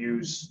 say they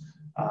use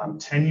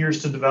 10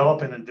 years to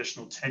develop and an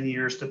additional 10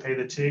 years to pay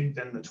the TIG,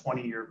 then the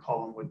 20-year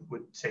column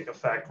would take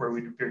effect, where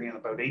we'd bring in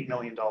about $8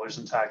 million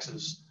in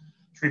taxes,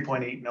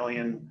 3.8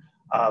 million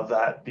of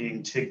that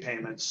being TIG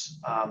payments,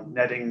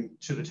 netting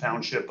to the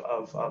township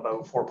of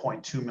about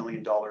 $4.2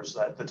 million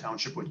that the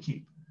township would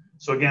keep.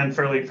 So again,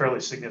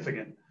 fairly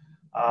significant.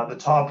 The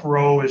top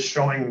row is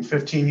showing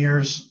 15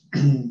 years.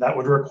 That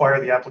would require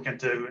the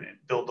applicant to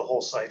build the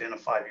whole site in a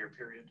 5-year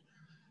period,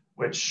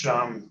 which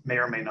may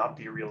or may not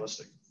be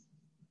realistic.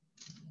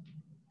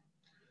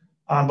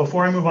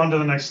 Before I move on to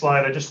the next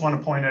slide, I just want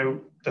to point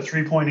out the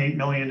 3.8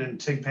 million in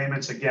TIG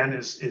payments, again,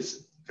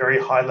 is very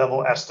high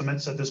level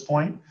estimates at this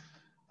point.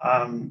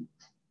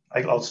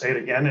 I'll say it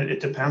again, it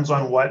depends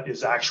on what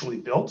is actually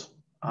built,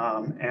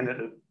 and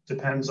it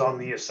depends on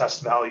the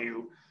assessed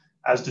value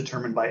as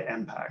determined by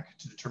MPAC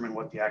to determine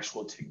what the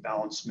actual TIG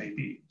balance may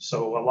be.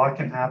 So a lot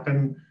can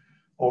happen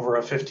over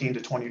a 15 to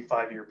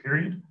 25-year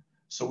period.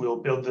 So we'll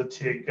build the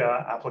TIG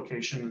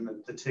application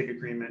and the TIG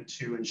agreement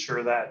to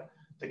ensure that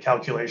the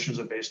calculations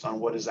are based on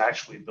what is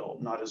actually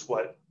built, not as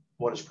what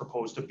is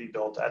proposed to be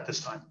built at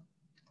this time.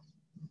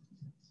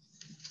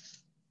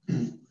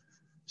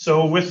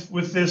 So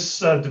with this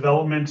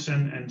development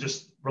and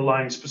just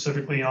relying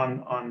specifically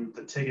on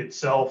the TIG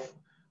itself,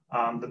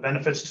 the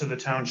benefits to the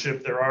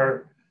township, there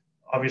are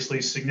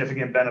obviously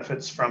significant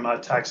benefits from a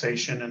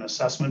taxation and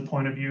assessment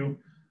point of view,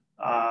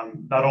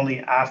 not only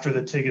after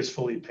the TIG is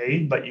fully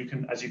paid, but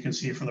as you can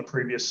see from the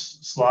previous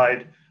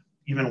slide,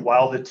 even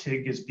while the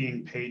TIG is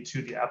being paid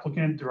to the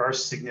applicant, there are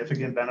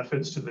significant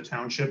benefits to the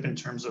township in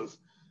terms of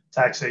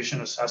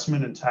taxation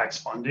assessment and tax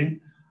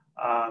funding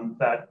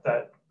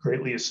that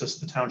greatly assists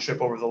the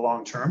township over the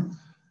long term.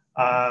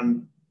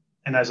 And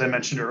as I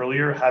mentioned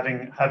earlier,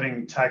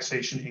 having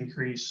taxation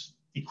increase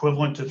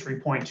equivalent to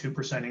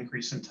 3.2%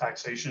 increase in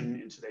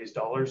taxation in today's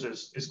dollars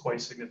is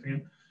quite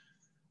significant.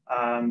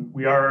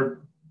 We are,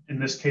 in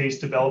this case,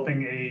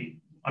 developing a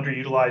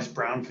underutilized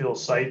brownfield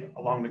site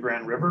along the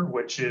Grand River,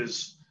 which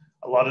is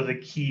a lot of the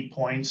key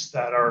points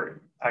that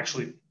are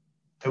actually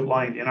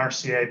outlined in our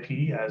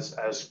CIP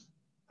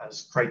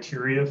as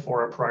criteria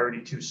for a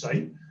priority 2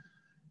 site.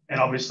 And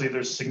obviously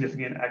there's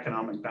significant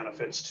economic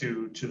benefits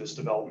to this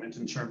development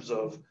in terms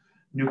of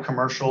new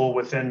commercial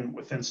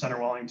within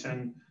Centre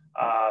Wellington,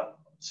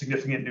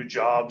 significant new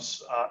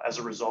jobs as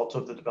a result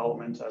of the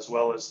development, as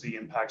well as the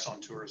impacts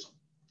on tourism.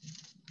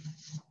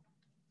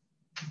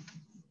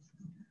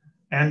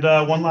 And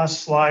one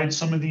last slide,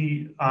 some of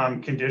the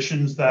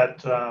conditions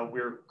that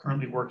we're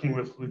currently working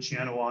with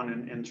Luciano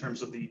on in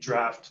terms of the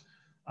draft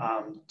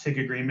TIG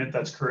agreement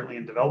that's currently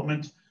in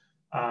development.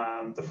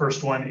 The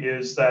first one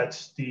is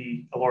that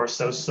the Elora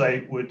South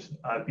site would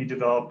be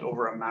developed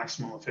over a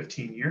maximum of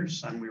 15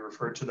 years, and we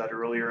referred to that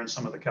earlier in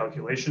some of the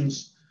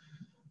calculations.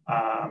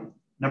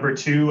 Number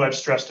 2, I've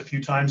stressed a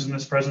few times in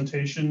this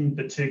presentation,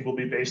 the TIG will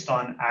be based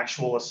on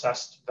actual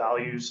assessed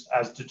values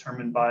as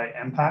determined by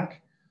MPAC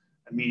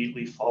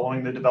immediately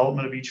following the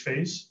development of each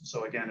phase.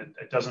 So again,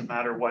 it doesn't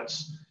matter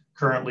what's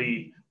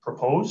currently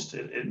proposed.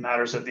 It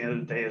matters at the end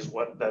of the day is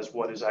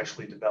what is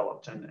actually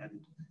developed and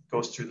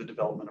goes through the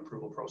development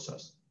approval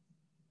process.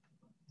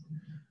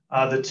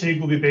 The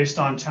TIG will be based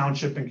on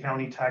township and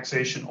county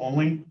taxation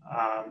only.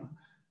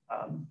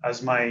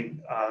 As my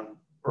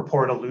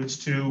report alludes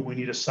to, we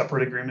need a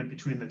separate agreement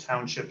between the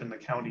township and the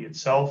county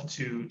itself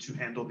to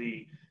handle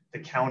the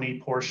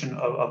county portion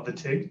of the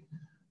TIG.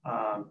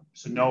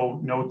 So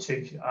no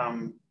TIG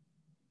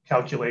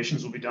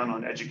calculations will be done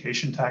on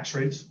education tax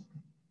rates.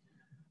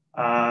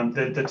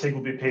 The TIG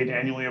will be paid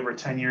annually over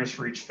 10 years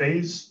for each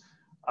phase.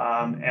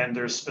 And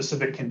there's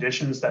specific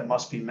conditions that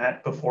must be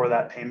met before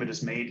that payment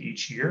is made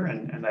each year.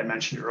 And I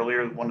mentioned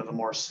earlier, one of the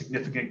more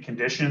significant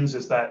conditions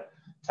is that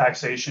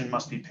taxation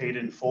must be paid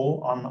in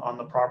full on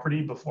the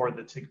property before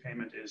the TIG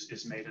payment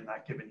is made in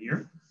that given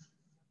year.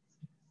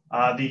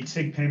 The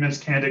TIG payments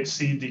can't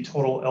exceed the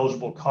total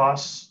eligible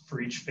costs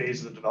for each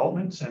phase of the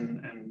development.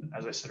 And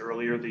as I said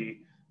earlier, the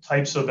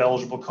types of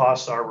eligible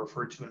costs are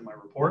referred to in my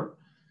report.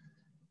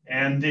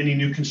 And any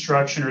new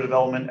construction or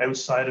development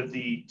outside of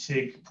the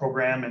TIG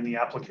program and the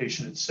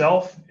application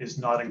itself is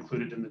not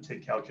included in the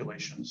TIG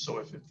calculation. So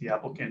if the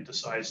applicant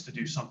decides to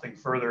do something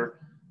further,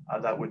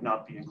 that would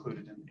not be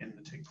included in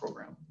the TIG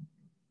program.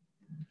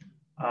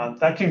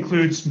 That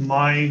concludes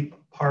my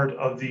part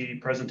of the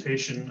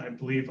presentation. I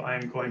believe I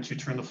am going to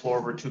turn the floor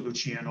over to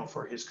Luciano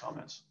for his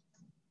comments.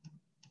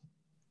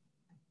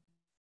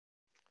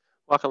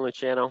 Welcome,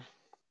 Luciano.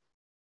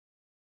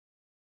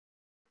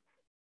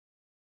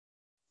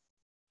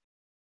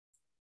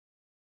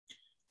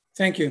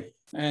 Thank you.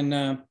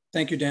 And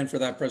thank you, Dan, for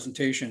that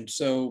presentation.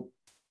 So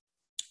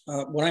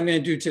what I'm going to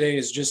do today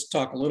is just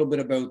talk a little bit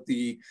about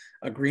the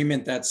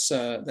agreement that's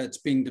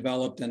being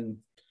developed and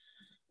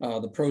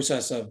the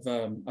process of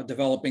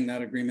developing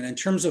that agreement. In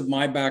terms of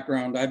my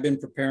background, I've been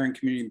preparing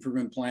community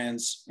improvement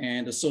plans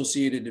and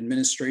associated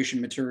administration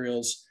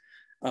materials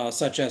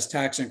such as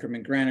tax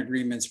increment grant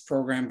agreements,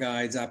 program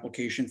guides,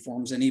 application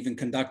forms, and even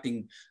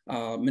conducting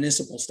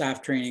municipal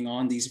staff training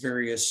on these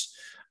various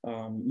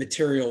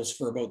materials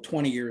for about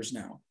 20 years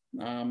now.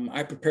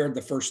 I prepared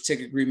the first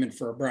TIG agreement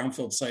for a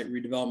brownfield site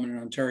redevelopment in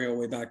Ontario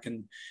way back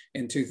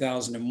in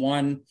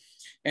 2001.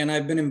 And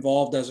I've been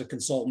involved as a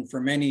consultant for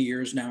many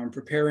years now in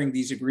preparing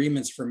these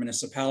agreements for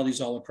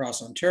municipalities all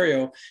across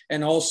Ontario,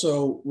 and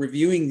also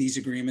reviewing these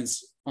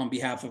agreements on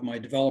behalf of my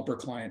developer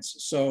clients.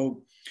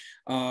 So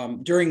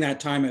during that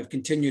time, I've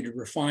continued to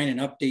refine and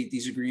update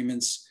these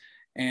agreements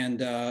and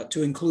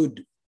to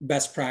include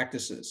best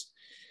practices.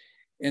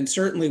 And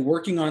certainly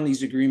working on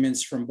these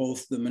agreements from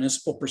both the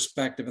municipal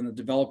perspective and the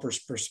developer's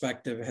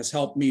perspective has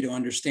helped me to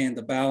understand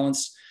the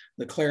balance,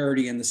 the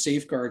clarity, and the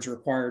safeguards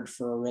required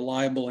for a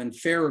reliable and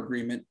fair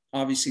agreement.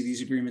 Obviously,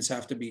 these agreements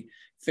have to be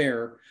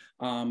fair,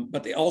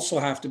 but they also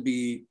have to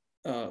be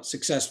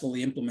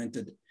successfully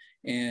implemented.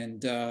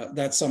 And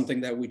that's something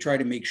that we try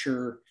to make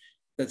sure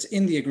that's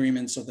in the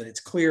agreement so that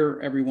it's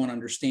clear, everyone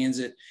understands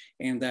it,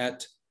 and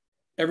that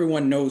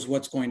everyone knows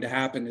what's going to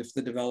happen if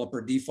the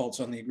developer defaults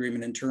on the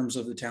agreement in terms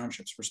of the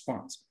township's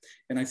response.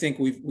 And I think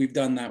we've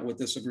done that with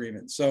this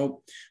agreement.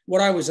 So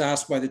what I was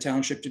asked by the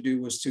township to do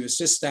was to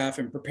assist staff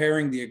in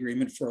preparing the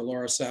agreement for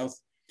Elora South,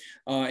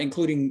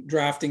 including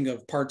drafting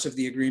of parts of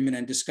the agreement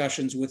and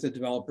discussions with the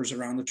developers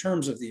around the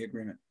terms of the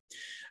agreement.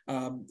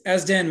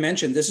 As Dan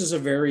mentioned, this is a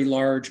very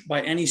large,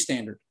 by any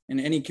standard in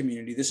any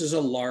community, this is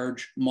a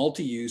large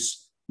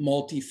multi-use,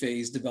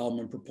 multi-phase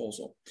development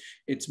proposal.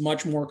 It's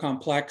much more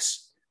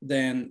complex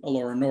than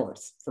Elora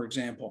North, for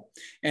example.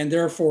 And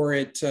therefore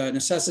it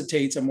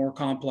necessitates a more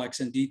complex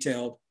and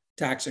detailed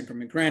tax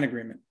increment grant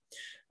agreement.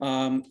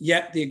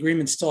 Yet the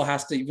agreement still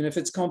has to, even if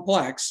it's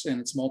complex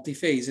and it's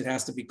multi-phase, it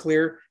has to be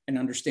clear and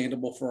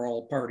understandable for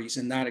all parties.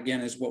 And that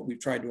again is what we've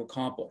tried to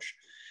accomplish.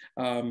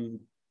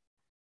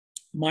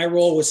 My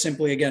role was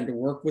simply, again, to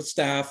work with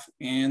staff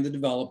and the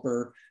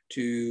developer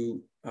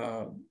to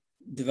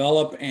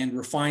develop and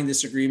refine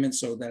this agreement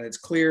so that it's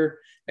clear,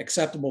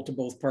 acceptable to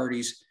both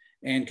parties,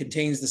 and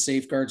contains the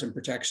safeguards and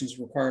protections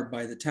required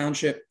by the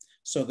township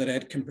so that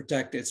it can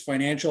protect its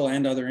financial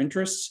and other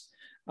interests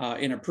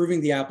in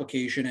approving the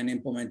application and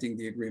implementing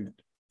the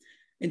agreement.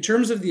 In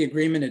terms of the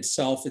agreement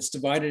itself, it's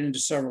divided into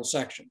several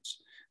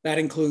sections. That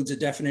includes a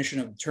definition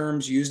of the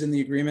terms used in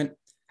the agreement,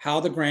 how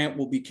the grant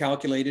will be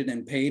calculated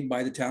and paid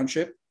by the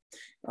township.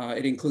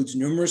 It includes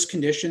numerous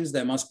conditions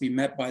that must be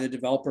met by the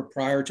developer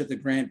prior to the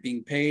grant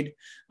being paid,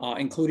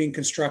 including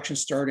construction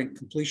start and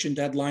completion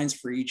deadlines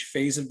for each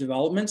phase of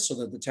development so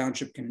that the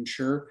township can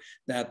ensure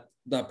that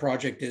the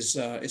project is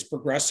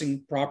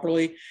progressing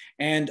properly,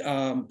 and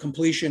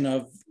completion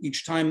of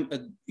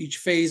each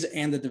phase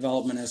and the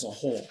development as a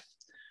whole.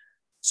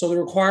 So the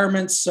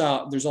requirements,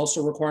 there's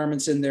also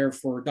requirements in there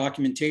for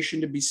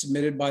documentation to be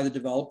submitted by the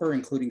developer,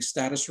 including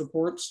status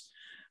reports.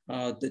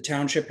 The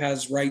township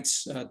has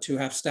rights to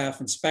have staff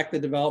inspect the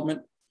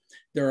development.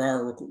 There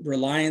are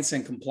reliance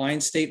and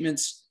compliance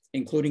statements,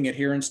 including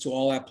adherence to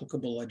all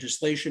applicable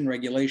legislation,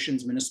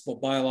 regulations, municipal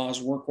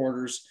bylaws, work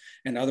orders,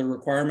 and other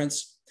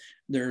requirements.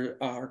 There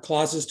are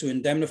clauses to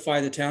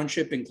indemnify the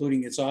township,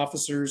 including its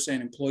officers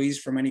and employees,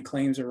 from any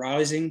claims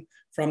arising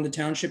from the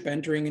township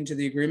entering into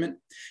the agreement.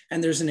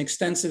 And there's an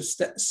extensive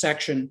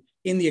section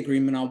in the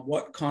agreement on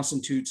what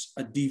constitutes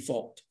a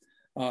default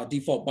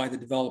by the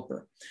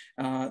developer.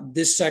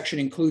 This section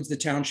includes the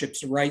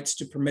township's rights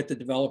to permit the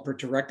developer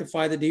to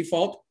rectify the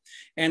default,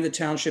 and the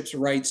township's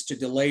rights to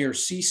delay or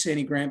cease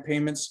any grant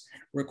payments,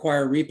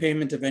 require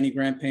repayment of any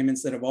grant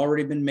payments that have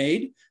already been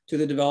made to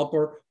the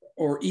developer,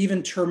 or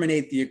even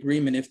terminate the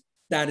agreement if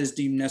that is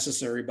deemed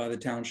necessary by the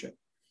township.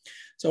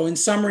 So in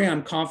summary,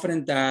 I'm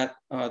confident that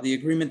the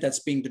agreement that's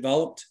being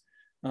developed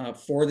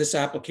for this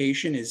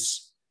application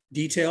is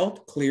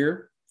detailed,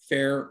 clear,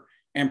 fair,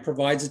 and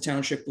provides the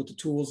township with the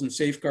tools and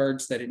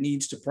safeguards that it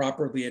needs to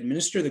properly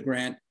administer the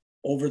grant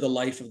over the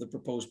life of the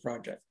proposed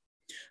project.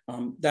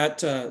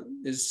 That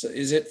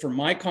is it for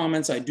my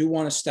comments. I do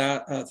want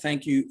to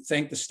thank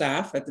the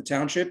staff at the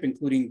township,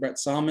 including Brett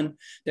Salmon,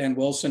 Dan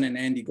Wilson, and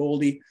Andy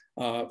Goldie,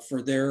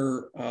 for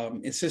their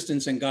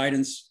assistance and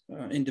guidance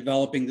in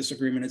developing this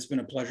agreement. It's been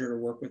a pleasure to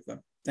work with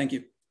them. Thank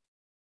you.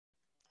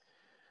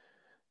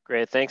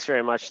 Great, thanks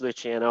very much,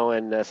 Luciano,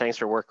 and thanks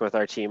for working with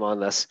our team on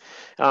this.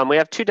 We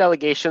have two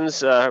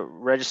delegations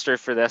registered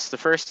for this. The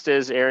first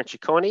is Aaron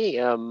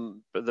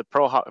Ciccone,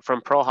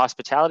 from Pro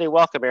Hospitality.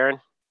 Welcome, Aaron.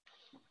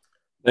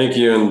 Thank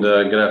you, and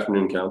good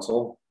afternoon,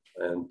 Council.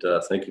 And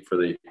thank you for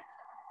the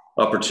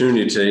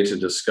opportunity today to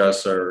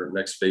discuss our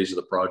next phase of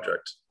the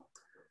project.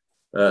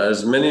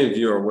 As many of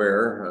you are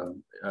aware,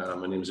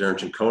 my name is Aaron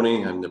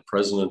Ciccone. I'm the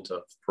president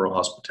of Pro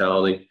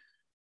Hospitality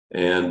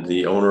and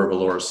the owner of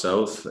Elora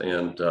South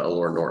and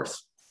Elora North.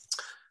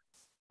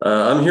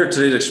 I'm here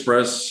today to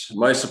express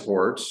my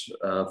support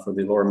for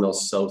the Elora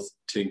Mills South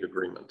TIG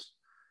agreement.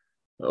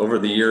 Over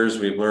the years,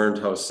 we've learned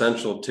how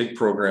essential TIG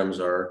programs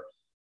are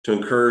to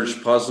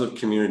encourage positive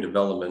community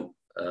development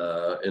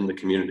in the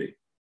community.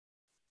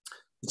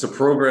 It's a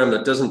program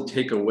that doesn't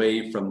take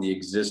away from the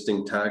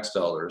existing tax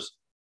dollars,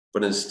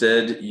 but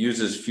instead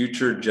uses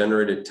future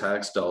generated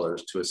tax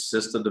dollars to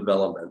assist the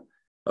development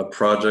of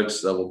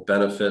projects that will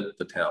benefit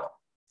the town.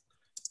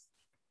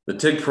 The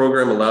TIG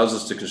program allows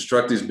us to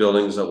construct these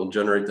buildings that will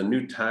generate the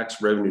new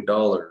tax revenue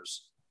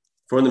dollars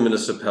for the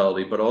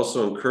municipality, but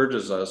also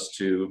encourages us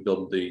to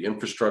build the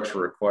infrastructure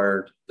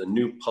required, the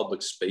new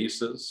public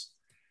spaces,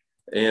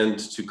 and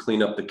to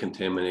clean up the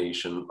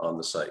contamination on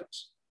the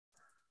sites.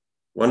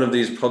 One of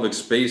these public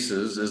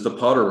spaces is the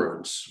Potter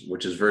Ruins,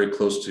 which is very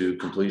close to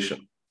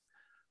completion,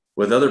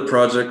 with other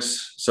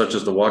projects such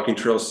as the walking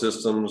trail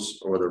systems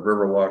or the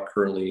Riverwalk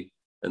currently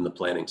in the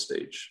planning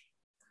stage.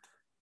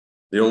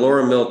 The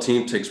Elora Mill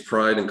team takes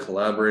pride in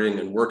collaborating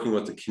and working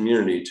with the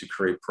community to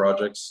create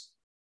projects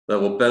that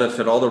will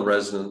benefit all the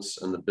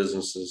residents and the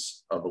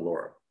businesses of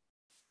Elora.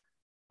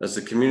 As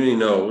the community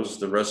knows,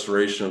 the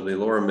restoration of the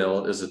Elora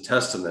Mill is a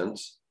testament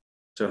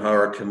to how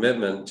our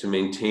commitment to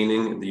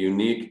maintaining the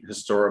unique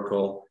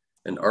historical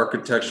and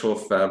architectural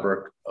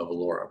fabric of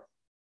Elora.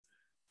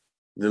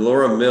 The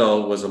Elora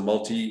Mill was a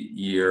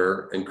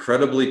multi-year,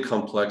 incredibly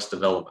complex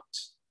development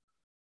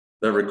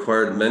that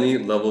required many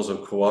levels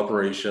of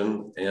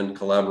cooperation and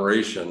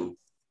collaboration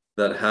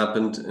that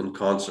happened in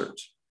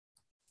concert.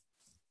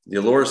 The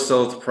Elora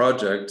South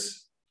project,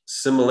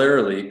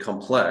 similarly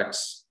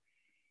complex,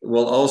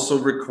 will also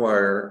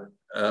require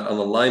an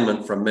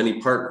alignment from many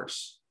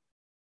partners,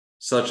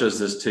 such as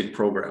this TIG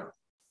program.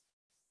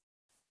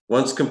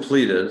 Once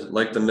completed,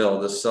 like the mill,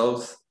 the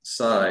south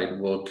side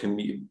will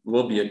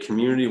be a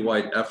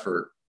community-wide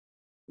effort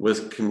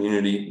with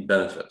community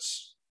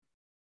benefits.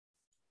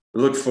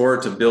 We look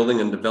forward to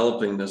building and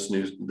developing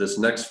this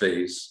next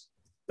phase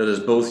that is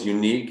both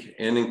unique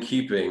and in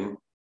keeping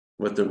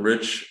with the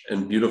rich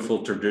and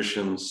beautiful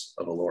traditions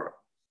of Elora.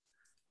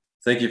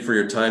 Thank you for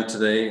your time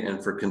today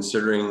and for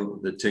considering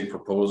the TIG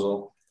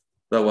proposal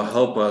that will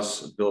help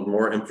us build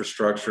more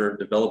infrastructure,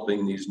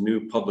 developing these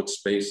new public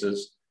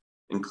spaces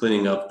and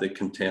cleaning up the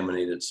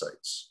contaminated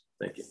sites.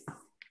 Thank you.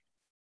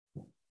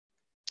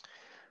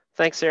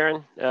 Thanks,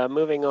 Aaron.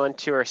 Moving on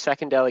to our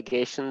second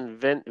delegation,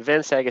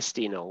 Vince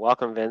Agostino.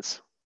 Welcome,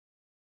 Vince.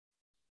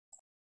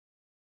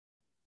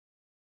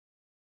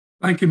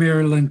 Thank you,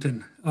 Mayor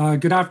Linton.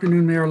 Good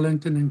afternoon, Mayor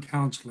Linton and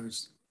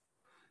councillors.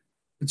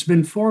 It's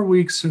been 4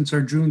 weeks since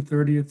our June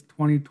 30th,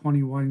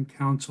 2021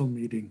 council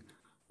meeting,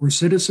 where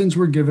citizens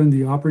were given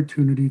the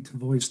opportunity to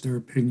voice their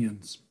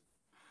opinions.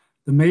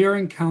 The mayor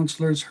and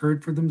councillors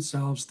heard for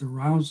themselves the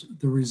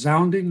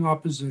resounding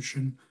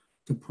opposition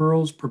to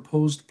Pearl's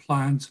proposed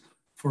plans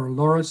for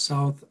Elora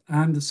South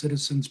and the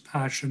citizens'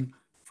 passion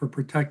for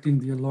protecting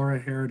the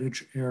Elora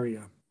heritage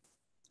area.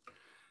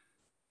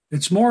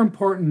 It's more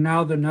important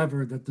now than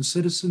ever that the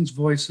citizens'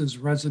 voices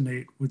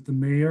resonate with the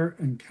mayor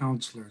and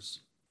councillors.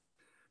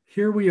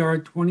 Here we are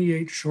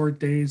 28 short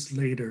days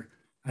later,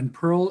 and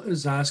Pearl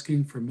is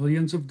asking for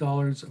millions of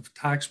dollars of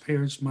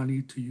taxpayers'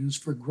 money to use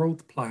for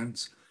growth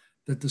plans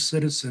that the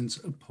citizens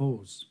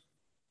oppose.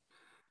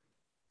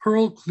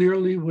 Pearl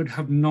clearly would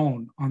have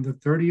known on the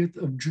 30th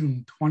of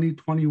June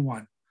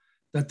 2021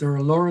 that their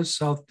Elora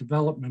South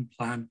development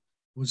plan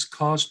was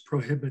cost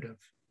prohibitive.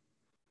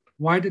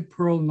 Why did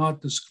Pearl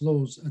not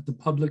disclose at the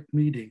public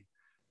meeting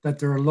that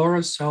their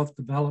Elora South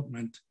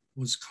development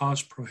was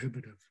cost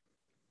prohibitive?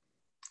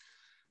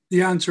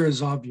 The answer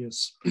is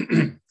obvious.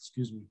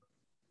 Excuse me.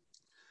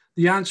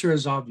 The answer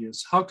is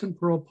obvious. How can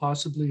Pearl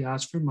possibly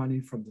ask for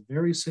money from the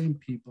very same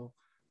people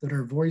that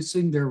are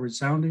voicing their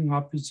resounding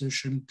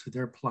opposition to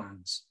their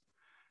plans?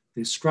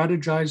 They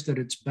strategize that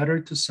it's better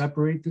to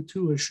separate the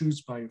two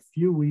issues by a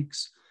few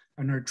weeks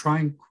and are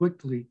trying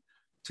quickly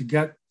to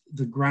get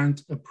the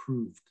grant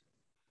approved.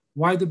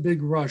 Why the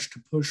big rush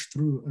to push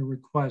through a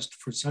request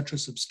for such a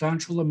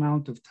substantial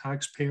amount of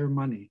taxpayer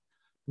money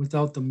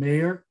without the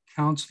mayor,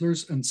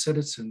 councillors, and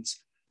citizens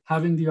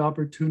having the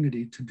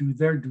opportunity to do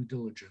their due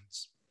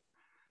diligence?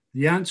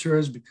 The answer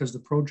is because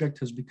the project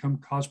has become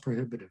cost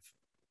prohibitive.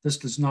 This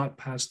does not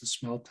pass the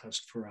smell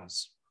test for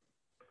us.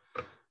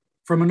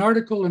 From an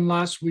article in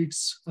last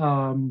week's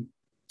Elora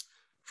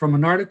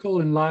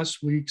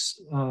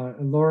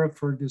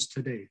Fergus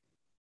Today,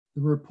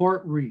 the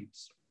report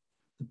reads,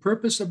 the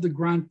purpose of the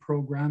grant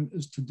program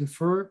is to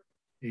defer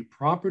a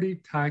property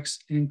tax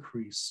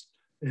increase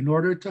in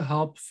order to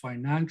help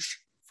finance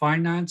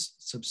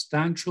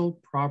substantial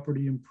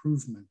property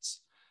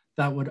improvements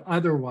that would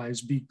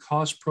otherwise be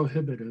cost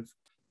prohibitive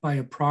by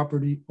a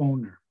property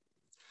owner.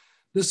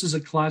 This is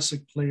a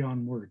classic play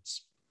on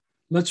words.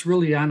 Let's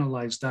really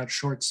analyze that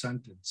short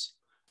sentence.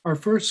 Our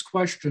first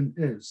question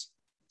is,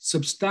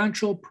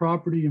 substantial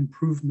property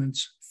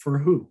improvements for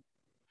who?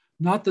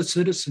 Not the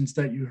citizens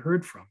that you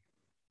heard from,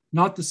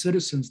 not the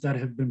citizens that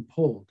have been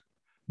polled,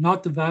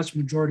 not the vast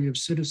majority of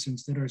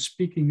citizens that are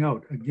speaking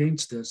out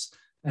against this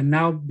and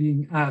now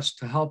being asked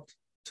to help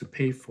to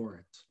pay for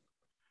it.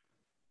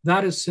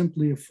 That is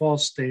simply a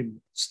false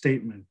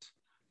statement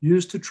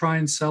used to try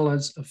and sell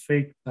us a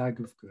fake bag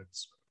of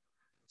goods.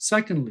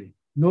 Secondly,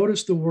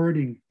 notice the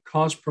wording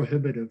cost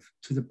prohibitive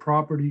to the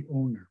property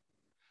owner.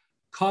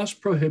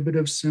 Cost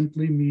prohibitive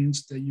simply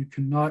means that you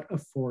cannot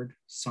afford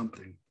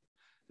something.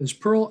 Is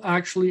Pearl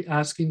actually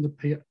asking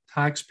the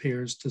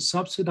taxpayers to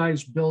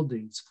subsidize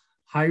buildings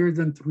higher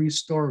than 3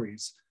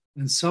 stories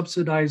and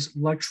subsidize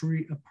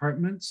luxury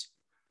apartments?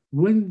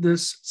 Wouldn't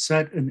this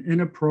set an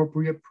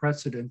inappropriate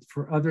precedent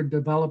for other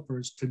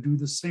developers to do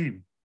the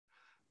same?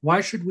 Why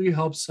should we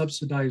help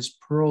subsidize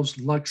Pearl's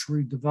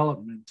luxury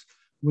development,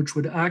 which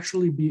would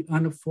actually be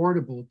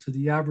unaffordable to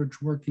the average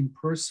working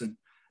person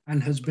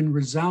and has been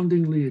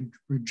resoundingly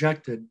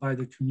rejected by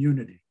the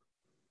community?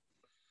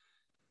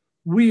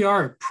 We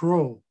are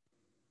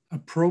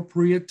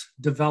pro-appropriate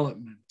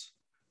development.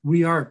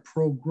 We are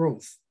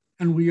pro-growth,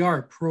 and we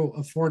are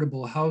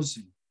pro-affordable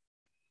housing.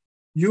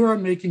 You are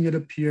making it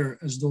appear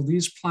as though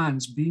these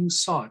plans being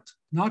sought,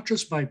 not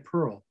just by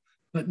Pearl,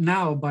 but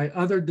now by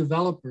other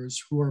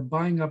developers who are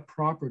buying up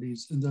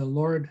properties in the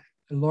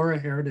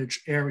Elora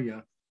Heritage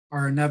area,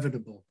 are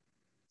inevitable.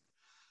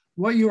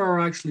 What you are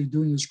actually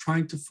doing is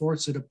trying to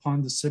force it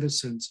upon the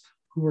citizens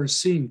who are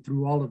seeing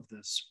through all of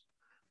this.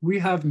 We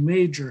have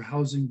major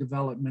housing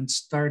developments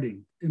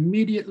starting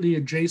immediately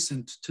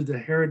adjacent to the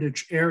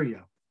heritage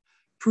area,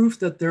 proof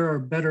that there are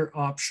better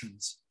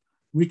options.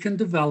 We can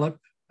develop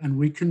and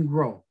we can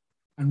grow,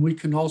 and we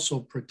can also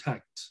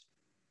protect.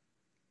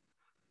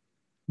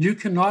 You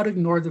cannot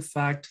ignore the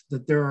fact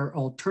that there are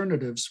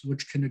alternatives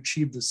which can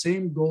achieve the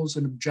same goals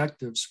and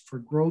objectives for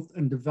growth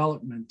and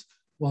development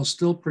while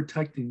still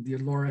protecting the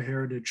Elora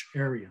Heritage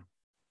area.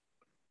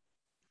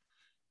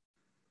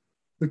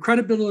 The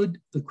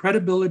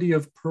credibility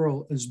of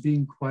Pearl is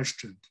being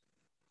questioned.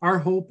 Our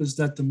hope is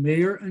that the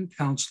mayor and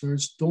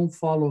councillors don't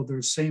follow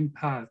their same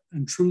path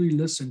and truly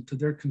listen to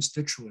their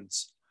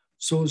constituents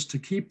so as to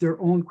keep their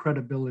own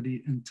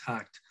credibility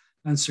intact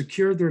and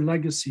secure their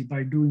legacy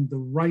by doing the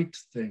right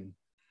thing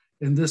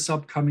in this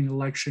upcoming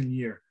election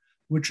year,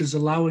 which is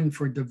allowing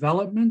for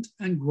development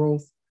and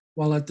growth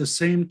while at the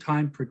same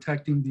time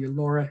protecting the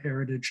Elora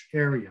Heritage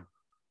area.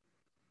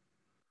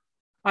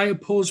 I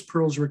oppose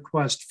Pearl's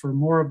request for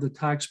more of the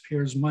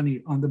taxpayers'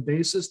 money on the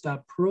basis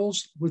that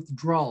Pearl's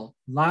withdrawal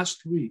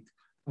last week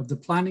of the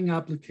planning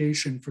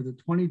application for the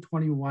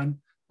 2021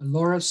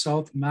 Elora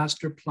South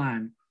Master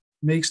Plan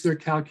makes their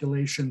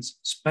calculations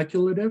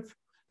speculative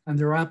and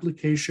their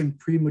application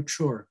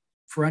premature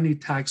for any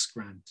tax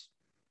grant.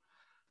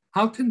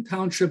 How can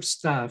township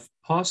staff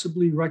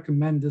possibly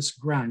recommend this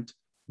grant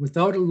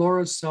without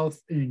Elora South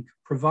Inc.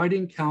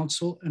 providing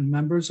council and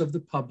members of the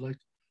public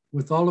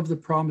with all of the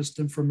promised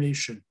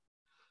information?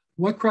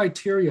 What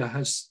criteria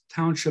has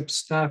township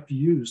staff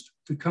used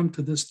to come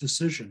to this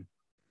decision?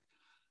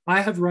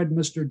 I have read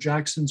Mr.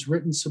 Jackson's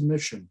written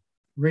submission,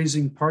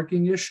 raising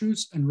parking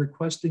issues and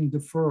requesting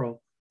deferral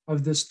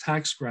of this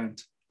tax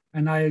grant,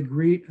 and I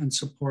agree and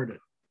support it.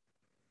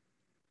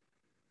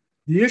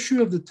 The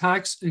issue of the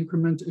tax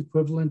increment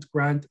equivalent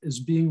grant is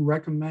being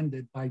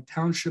recommended by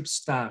township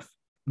staff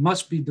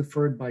must be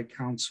deferred by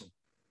council.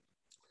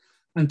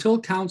 Until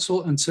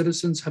council and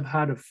citizens have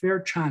had a fair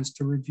chance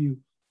to review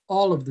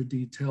all of the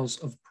details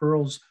of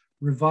Pearl's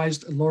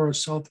revised Elora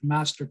South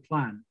Master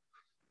Plan,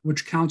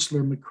 which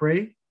Councillor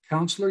McCrae,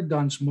 Councillor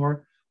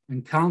Dunsmore,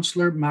 and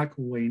Councillor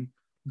McElwain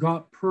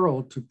got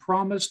Pearl to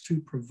promise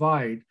to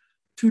provide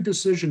to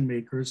decision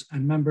makers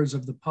and members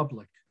of the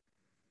public.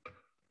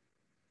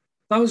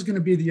 That was going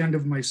to be the end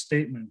of my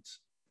statement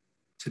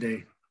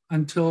today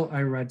until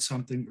I read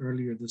something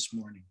earlier this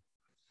morning.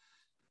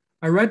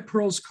 I read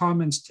Pearl's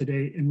comments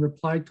today in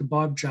reply to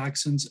Bob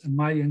Jackson's and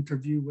my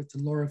interview with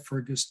Elora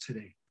Fergus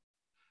today.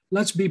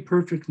 Let's be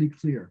perfectly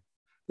clear.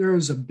 There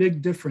is a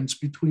big difference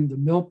between the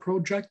mill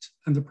project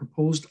and the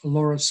proposed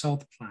Elora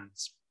South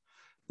plans.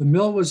 The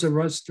mill was a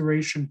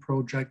restoration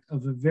project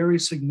of a very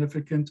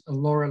significant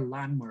Elora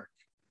landmark,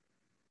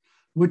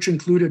 which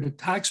included a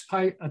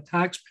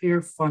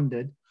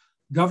taxpayer-funded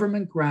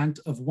government grant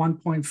of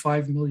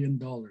 $1.5 million.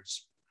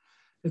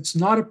 It's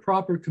not a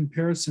proper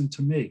comparison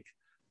to make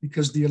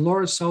because the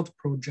Elora South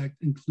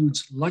project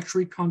includes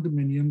luxury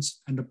condominiums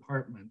and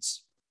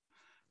apartments.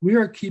 We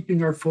are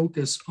keeping our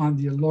focus on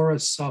the Elora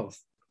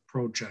South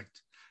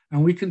project,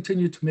 and we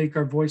continue to make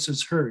our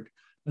voices heard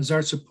as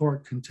our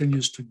support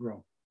continues to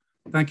grow.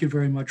 Thank you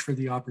very much for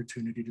the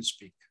opportunity to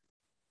speak.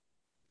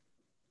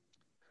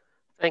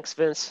 Thanks,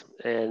 Vince,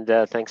 and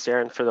thanks,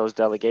 Aaron, for those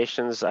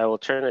delegations. I will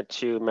turn it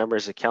to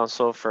members of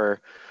council for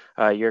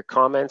your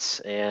comments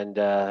and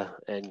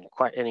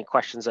any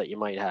questions that you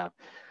might have.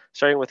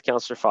 Starting with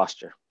Councillor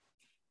Foster.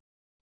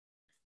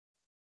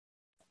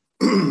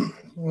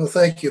 Well,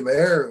 thank you,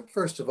 Mayor.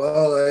 First of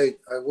all, I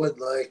would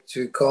like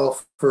to call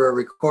for a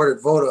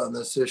recorded vote on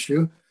this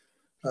issue.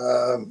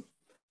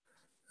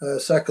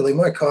 Secondly,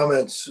 my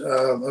comments,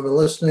 I've been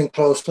listening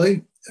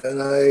closely,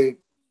 and I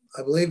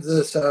believe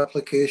this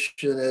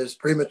application is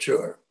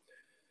premature.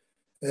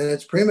 And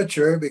it's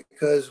premature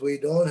because we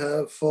don't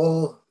have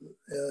full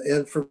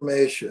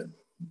information.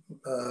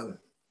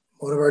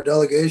 One of our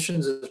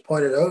delegations has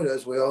pointed out,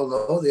 as we all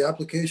know, the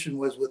application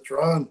was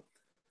withdrawn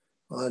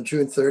on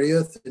June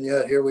 30th, and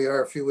yet here we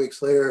are a few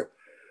weeks later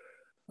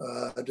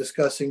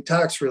discussing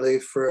tax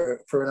relief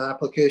for an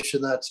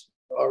application that's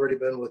already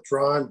been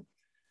withdrawn.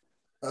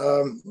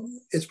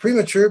 It's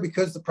premature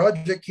because the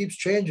project keeps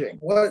changing.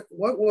 What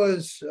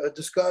was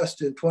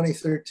discussed in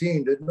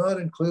 2013 did not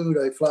include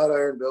a flat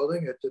iron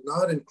building. It did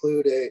not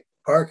include a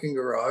parking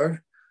garage.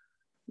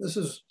 This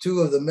is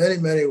two of the many,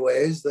 many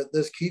ways that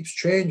this keeps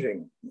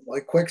changing,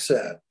 like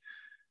quicksand.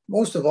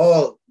 Most of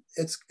all,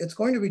 it's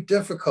going to be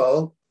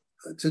difficult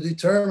to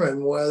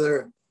determine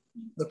whether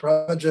the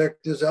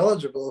project is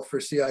eligible for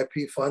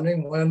CIP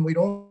funding when we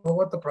don't know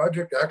what the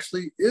project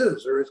actually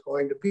is or is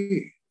going to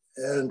be.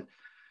 And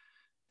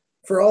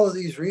for all of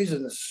these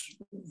reasons,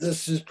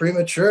 this is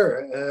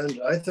premature, and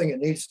I think it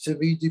needs to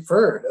be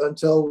deferred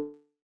until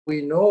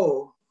we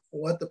know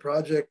what the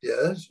project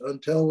is,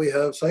 until we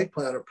have site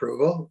plan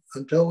approval,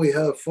 until we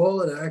have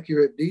full and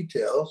accurate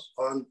details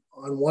on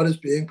what is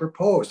being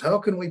proposed. How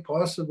can we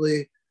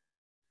possibly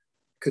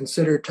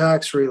consider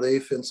tax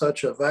relief in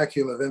such a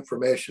vacuum of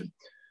information?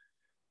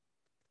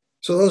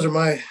 So those are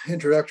my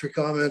introductory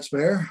comments,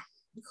 Mayor.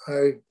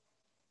 I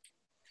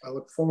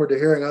look forward to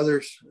hearing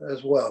others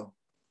as well.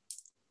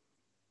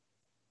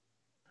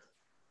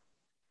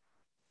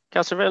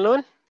 Councillor Van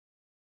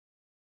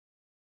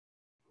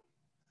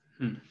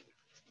Leeuwen.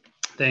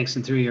 Thanks,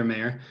 and through your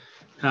Mayor.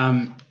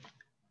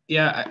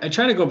 Yeah, I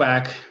try to go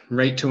back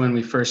right to when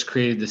we first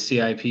created the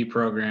CIP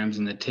programs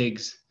and the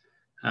TIGs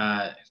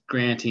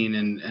granting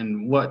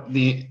and what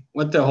the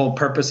whole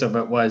purpose of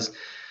it was.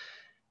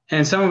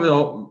 And some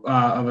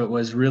of it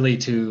was really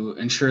to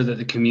ensure that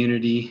the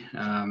community,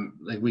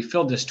 like we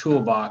filled this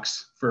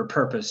toolbox for a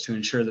purpose to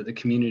ensure that the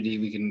community,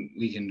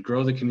 we can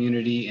grow the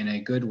community in a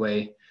good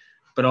way,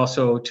 but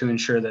also to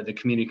ensure that the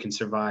community can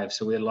survive.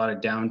 So we had a lot of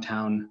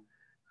downtown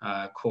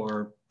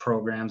core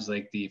programs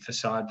like the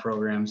facade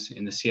programs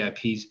in the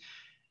CIPs.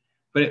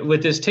 But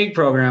with this TIG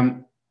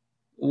program,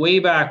 way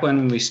back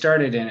when we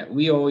started in it,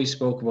 we always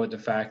spoke about the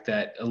fact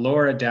that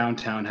Elora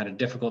downtown had a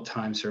difficult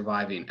time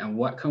surviving. And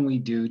what can we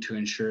do to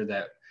ensure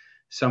that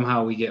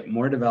somehow we get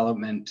more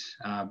development,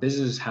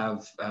 businesses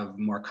have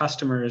more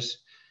customers,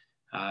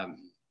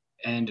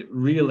 and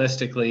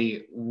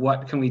realistically,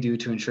 what can we do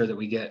to ensure that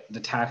we get the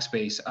tax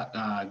base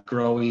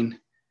growing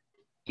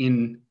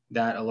in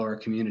that Elora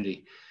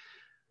community?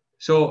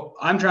 So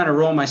I'm trying to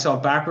roll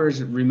myself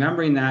backwards,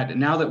 remembering that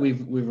now that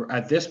we've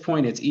at this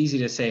point, it's easy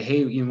to say,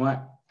 hey, you know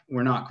what?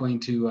 We're not going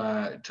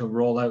to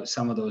roll out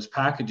some of those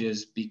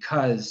packages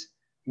because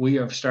we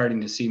are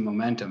starting to see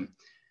momentum.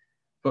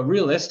 But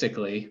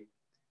realistically,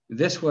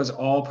 this was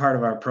all part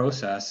of our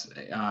process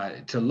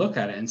to look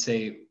at it and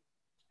say,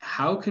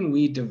 how can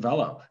we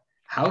develop?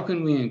 How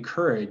can we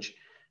encourage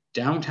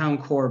downtown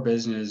core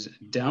business,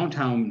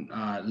 downtown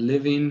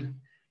living,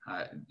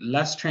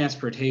 less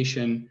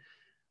transportation,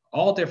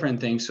 all different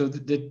things. So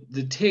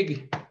the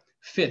TIG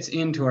fits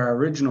into our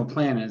original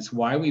plan, and it's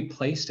why we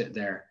placed it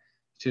there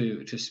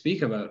to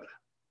speak about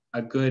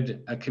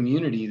a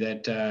community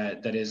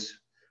that is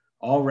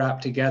all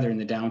wrapped together in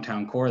the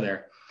downtown core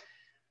there.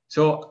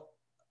 So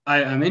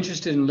I'm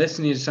interested in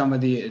listening to some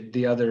of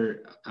the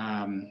other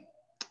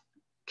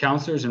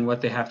councillors and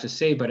what they have to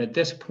say, but at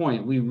this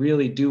point, we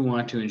really do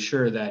want to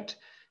ensure that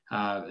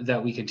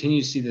that we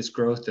continue to see this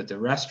growth, that the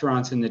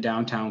restaurants in the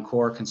downtown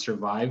core can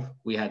survive.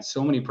 We had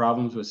so many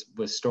problems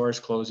with stores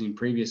closing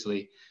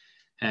previously,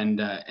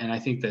 and I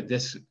think that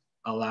this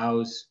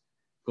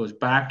goes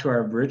back to our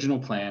original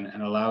plan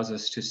and allows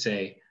us to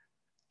say,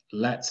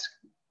 let's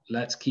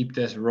keep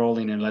this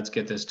rolling and let's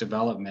get this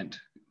development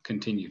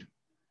continued.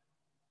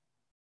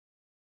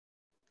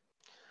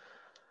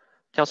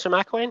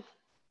 Councillor McElwain.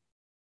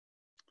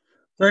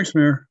 Thanks,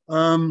 Mayor.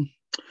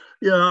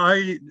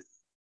 Yeah,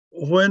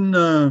 when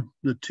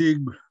the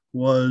TIG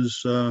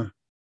was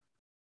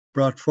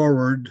brought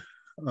forward,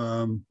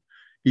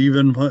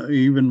 even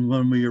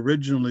when we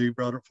originally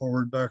brought it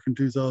forward back in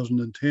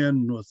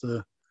 2010 with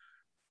the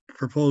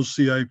proposed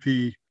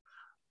CIP,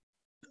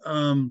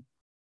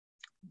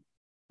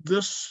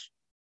 this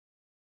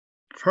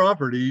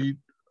property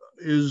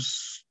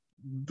is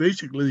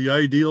basically the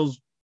ideal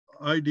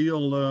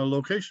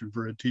location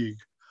for a Teague.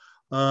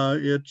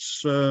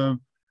 It's a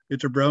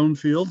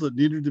brownfield that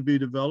needed to be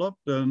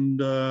developed, and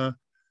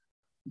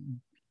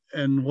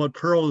what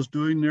Pearl is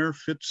doing there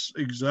fits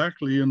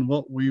exactly in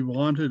what we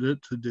wanted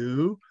it to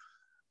do.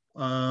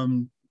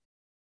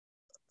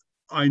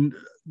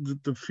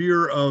 The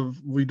fear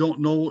of we don't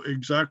know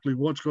exactly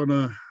what's going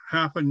to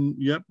happen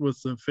yet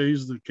with the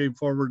phase that came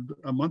forward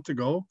a month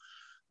ago.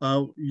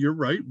 You're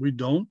right, we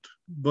don't.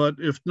 But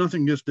if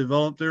nothing gets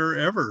developed there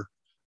ever,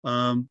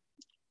 then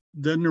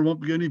there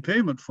won't be any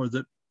payment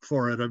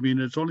for it. I mean,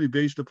 it's only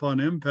based upon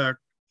impact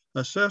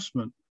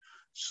assessment.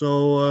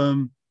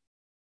 So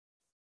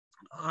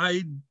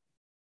I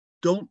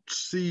don't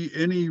see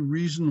any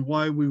reason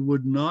why we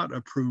would not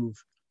approve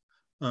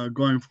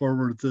going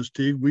forward with this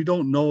Teague. We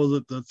don't know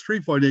that the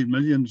 3.8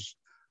 million is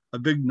a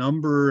big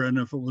number, and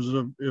if it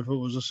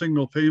was a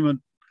single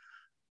payment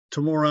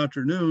tomorrow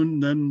afternoon,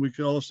 then we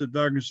could all sit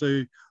back and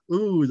say,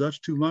 "Ooh, that's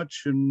too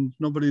much, and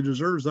nobody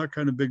deserves that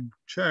kind of big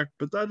check."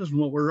 But that isn't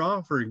what we're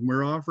offering.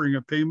 We're offering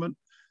a payment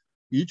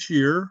each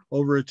year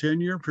over a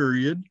 10-year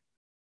period,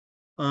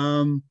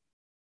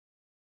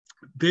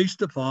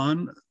 based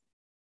upon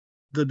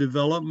the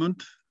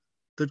development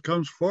that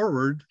comes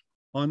forward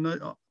on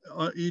the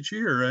each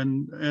year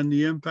and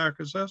the impact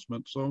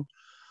assessment. So,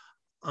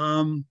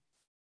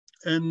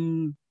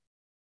 and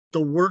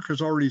the work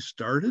has already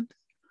started.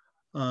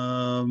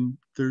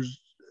 There's,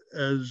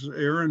 as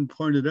Aaron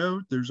pointed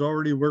out, there's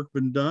already work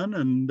been done,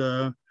 and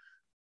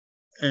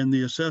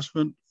the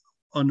assessment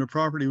on the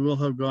property will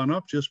have gone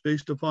up just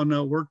based upon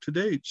that work to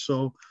date.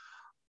 So,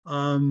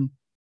 I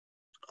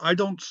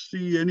don't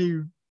see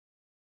any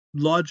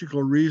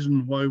logical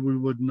reason why we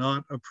would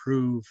not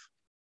approve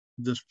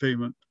this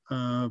payment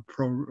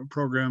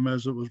program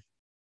as it was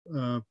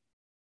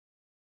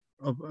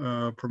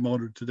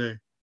promoted today.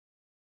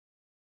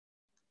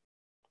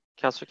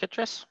 Councillor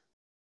Kittredge.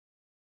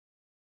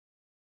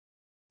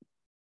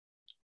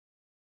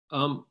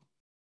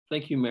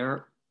 Thank you,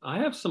 Mayor. I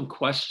have some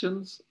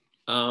questions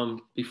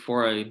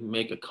before I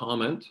make a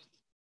comment.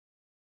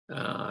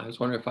 I was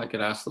wondering if I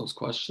could ask those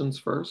questions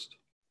first.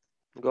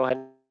 Go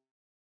ahead.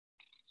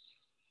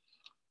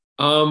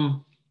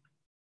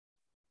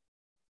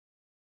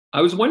 I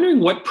was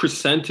wondering what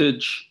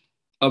percentage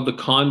of the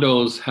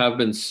condos have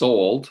been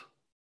sold,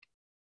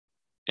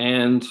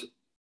 and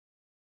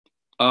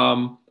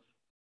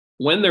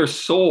when they're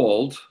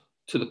sold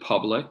to the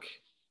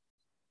public,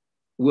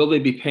 will they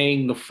be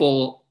paying the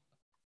full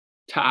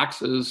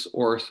taxes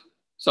or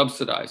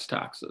subsidized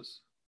taxes?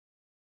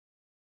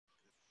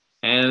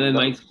 And then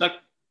I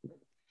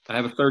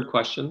have a third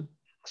question.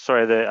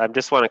 Sorry, I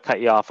just want to cut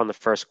you off on the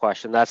first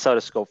question. That's out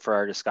of scope for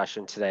our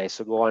discussion today.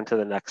 So go on to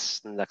the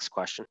next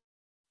question.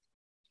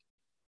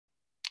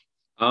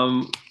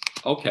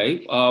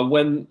 Okay.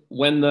 When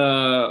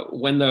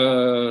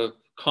the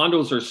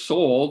condos are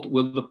sold,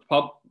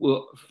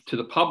 to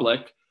the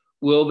public,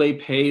 will they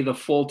pay the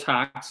full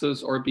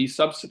taxes or be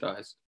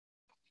subsidized,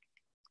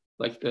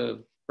 like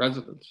the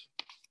residents?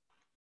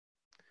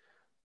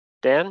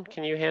 Dan,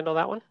 can you handle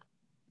that one?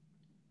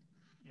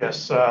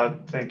 Yes,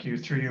 thank you.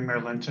 Through you, Mayor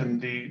Linton.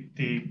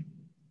 The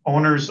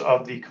owners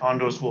of the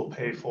condos will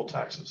pay full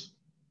taxes.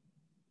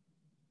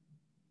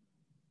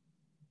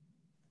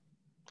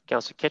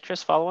 Councillor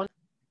Kittredge, follow on.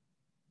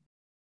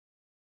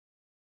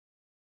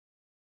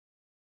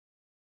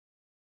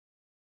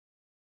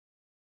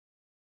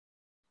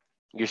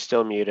 You're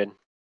still muted.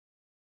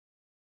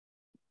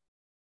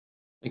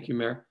 Thank you,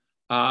 Mayor.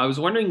 I was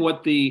wondering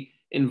what the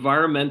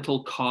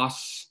environmental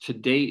costs to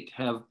date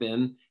have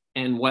been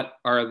and what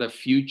are the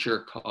future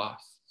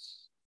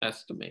costs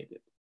estimated?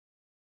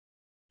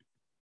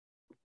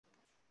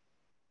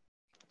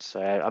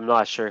 So I'm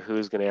not sure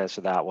who's going to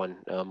answer that one.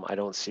 I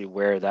don't see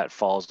where that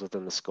falls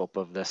within the scope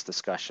of this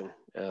discussion.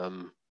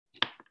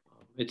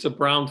 It's a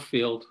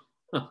brownfield.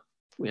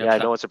 Yeah, I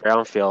know it's a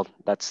brownfield.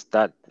 That's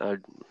that.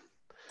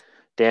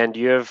 Dan, do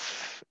you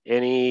have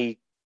any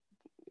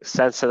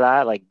sense of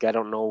that? Like, I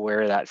don't know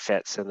where that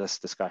fits in this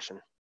discussion.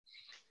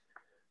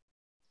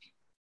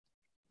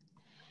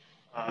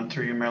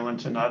 Through you, Mayor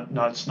Linton,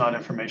 that's not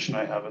information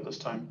I have at this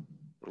time.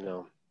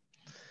 No.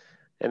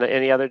 And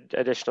any other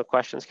additional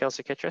questions,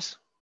 Councillor Kittredge?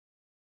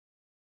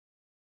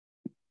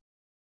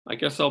 I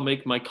guess I'll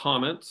make my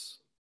comments.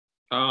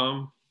 My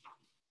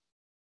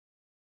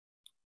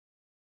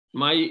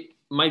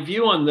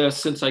view on this,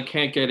 since I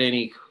can't get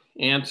any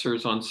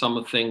answers on some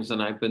of the things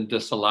and I've been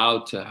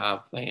disallowed to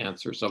have the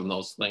answers on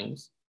those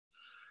things,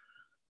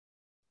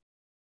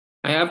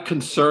 I have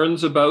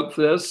concerns about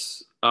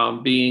this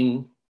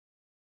being,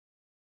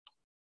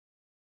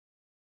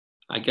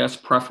 I guess,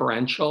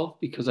 preferential,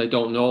 because I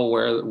don't know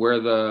where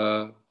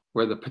the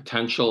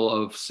potential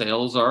of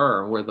sales are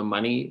or where the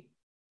money.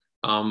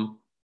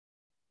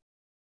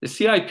 The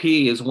CIP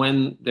is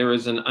when there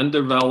is an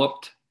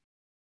undeveloped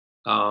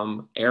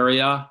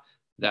area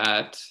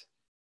that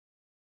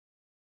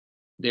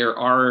there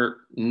are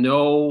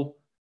no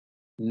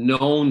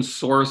known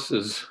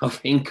sources of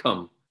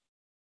income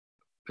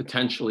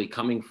potentially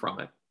coming from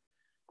it.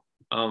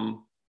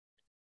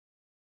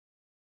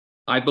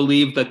 I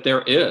believe that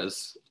there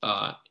is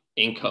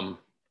income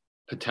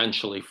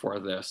potentially for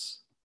this.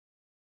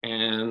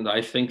 And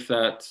I think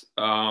that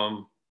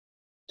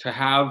to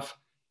have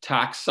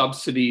tax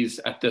subsidies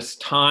at this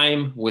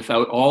time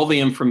without all the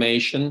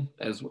information,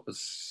 as was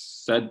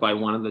said by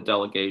one of the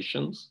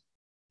delegations.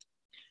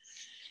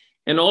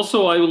 And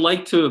also I would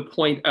like to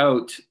point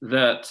out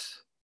that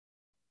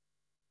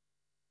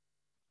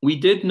we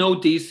did no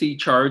DC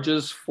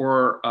charges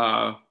for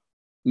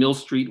Mill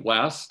Street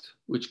West,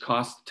 which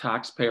cost the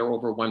taxpayer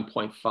over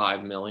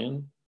 1.5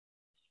 million.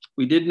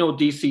 We did no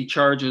DC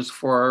charges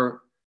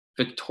for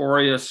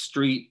Victoria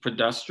Street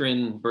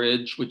pedestrian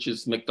bridge, which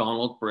is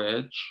McDonald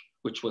Bridge,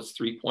 which was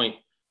 3.2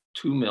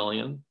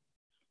 million.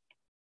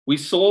 We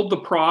sold the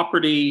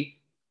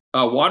property,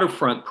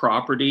 waterfront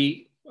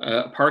property,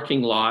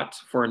 parking lot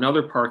for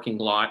another parking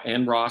lot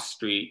and Ross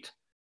Street.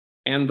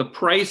 And the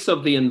price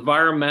of the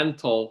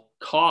environmental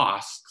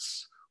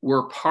costs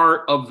were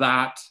part of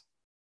that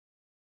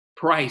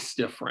price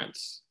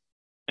difference.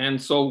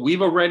 And so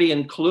we've already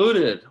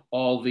included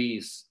all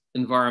these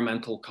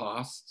environmental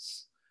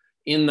costs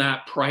in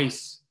that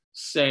price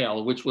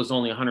sale, which was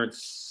only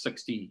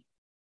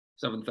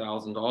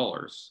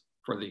 $167,000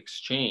 for the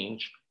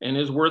exchange and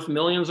is worth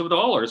millions of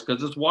dollars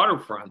because it's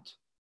waterfront.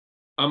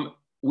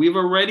 We've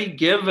already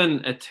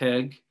given a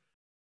TIG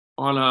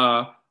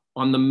on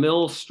the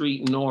Mill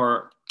Street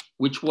North,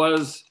 which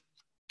was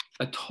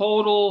a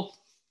total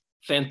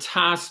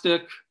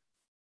fantastic,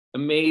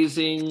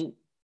 amazing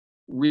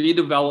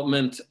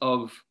redevelopment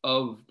of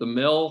the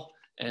mill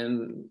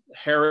and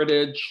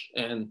heritage.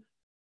 And,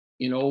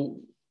 you know,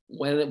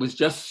 when it was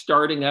just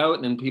starting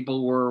out and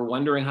people were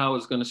wondering how it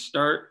was going to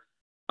start,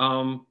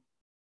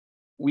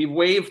 we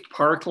waived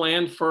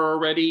parkland for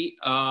already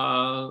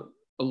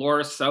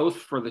Elora South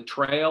for the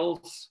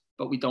trails,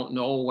 but we don't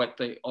know what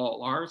they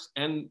all are.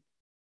 And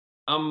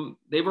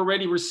they've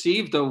already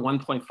received a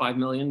 1.5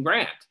 million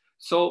grant.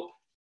 So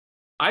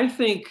I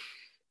think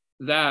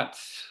that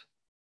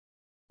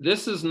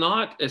this is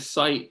not a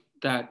site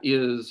that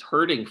is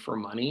hurting for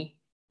money.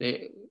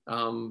 They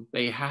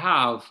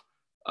have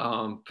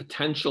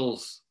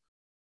potentials,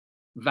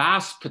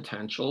 vast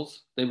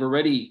potentials. They've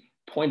already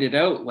pointed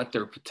out what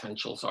their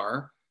potentials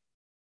are.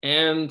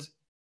 And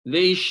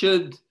they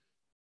should,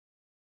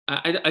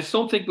 I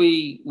still think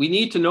we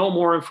need to know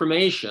more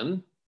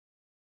information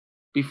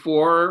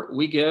before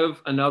we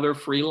give another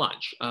free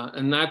lunch.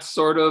 And that's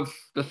sort of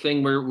the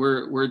thing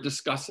we're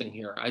discussing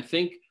here. I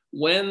think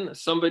when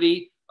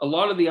somebody, a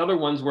lot of the other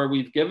ones where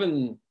we've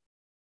given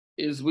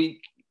is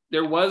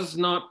there was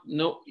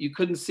you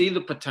couldn't see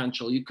the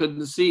potential. You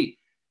couldn't see.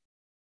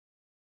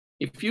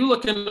 If you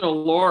look in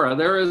Elora,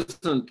 there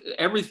isn't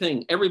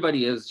everything,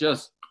 everybody is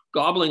just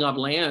gobbling up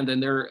land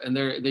and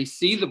they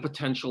see the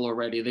potential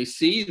already. They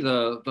see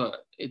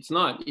it's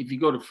not, if you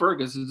go to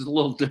Fergus, it's a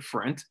little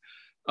different.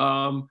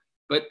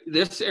 But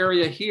this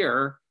area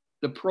here,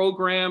 the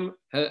program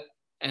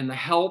and the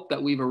help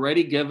that we've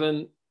already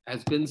given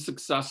has been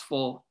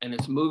successful and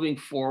it's moving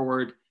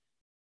forward.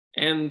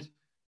 And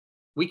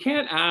we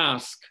can't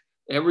ask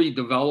every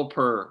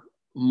developer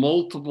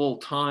multiple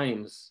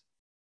times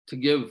to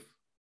give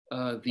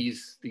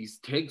these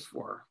TIGs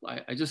for.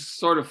 I just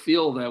sort of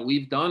feel that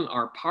we've done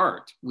our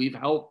part. We've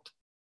helped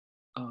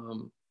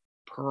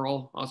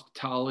Pearl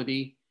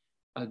Hospitality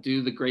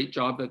do the great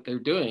job that they're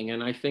doing.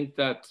 And I think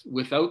that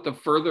without the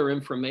further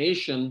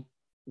information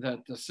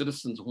that the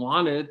citizens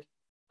wanted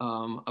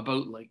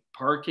about like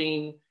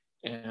parking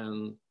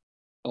and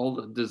all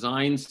the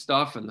design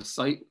stuff and the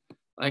site,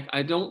 like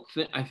I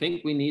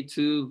think we need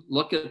to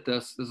look at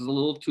this. This is a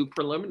little too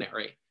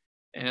preliminary.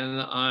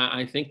 And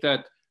I think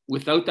that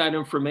without that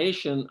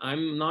information,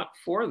 I'm not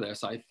for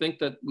this. I think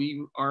that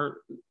we are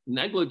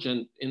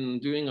negligent in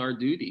doing our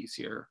duties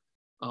here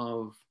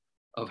of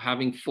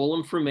having full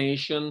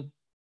information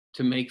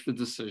to make the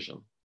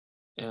decision.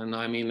 And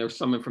I mean, there's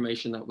some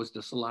information that was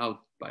disallowed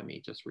by me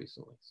just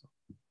recently. So.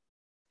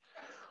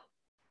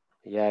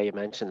 Yeah, you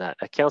mentioned that.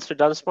 Councillor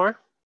Dunsmore?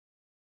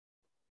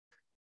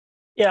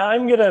 Yeah,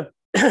 I'm going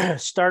to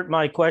start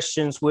my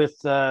questions with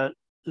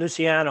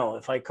Luciano,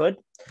 if I could,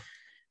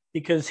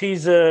 because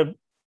he's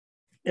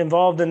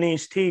involved in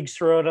these TIGs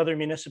throughout other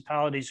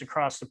municipalities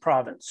across the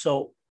province.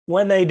 So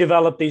when they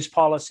develop these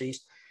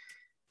policies,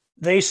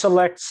 they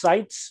select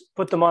sites,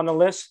 put them on a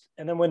list,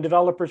 and then when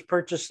developers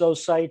purchase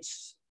those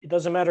sites, it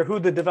doesn't matter who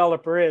the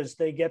developer is,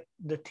 they get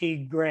the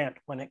TIG grant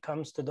when it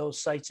comes to those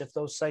sites, if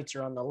those sites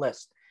are on the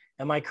list.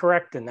 Am I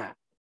correct in that?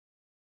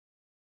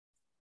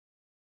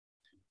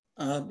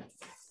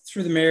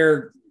 Through the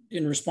mayor,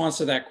 in response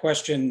to that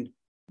question,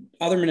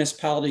 other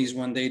municipalities,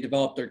 when they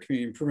develop their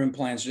community improvement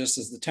plans, just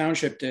as the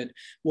township did,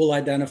 will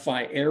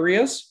identify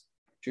areas,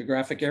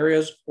 geographic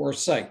areas, or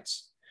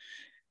sites.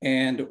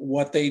 And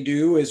what they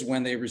do is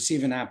when they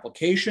receive an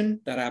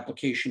application, that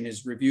application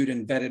is reviewed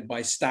and vetted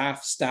by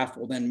staff. Staff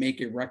will then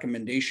make a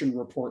recommendation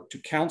report to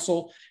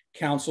council.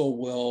 Council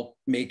will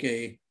make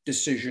a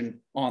decision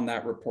on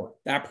that report.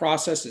 That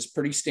process is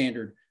pretty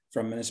standard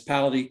from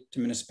municipality to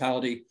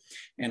municipality.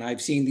 And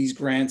I've seen these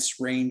grants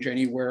range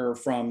anywhere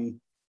from,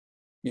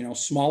 you know,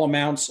 small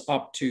amounts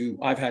up to,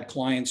 I've had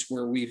clients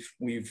where we've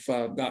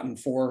gotten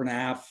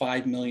 4.5,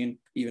 5 million,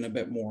 even a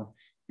bit more.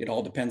 It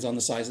all depends on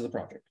the size of the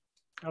project.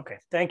 Okay,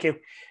 thank you.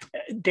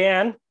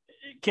 Dan,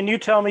 can you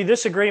tell me,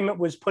 this agreement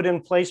was put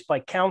in place by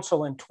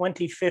council in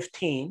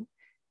 2015,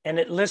 and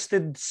it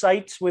listed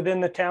sites within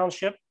the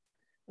township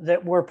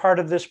that were part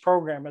of this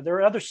program. Are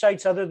there other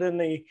sites other than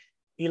the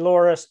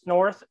Elora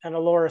North and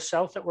Elora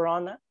South that were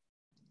on that?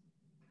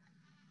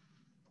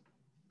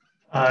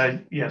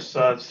 Yes,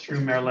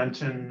 through Mayor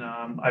Linton,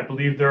 I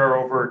believe there are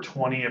over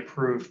 20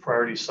 approved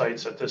priority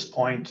sites at this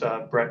point.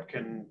 Brett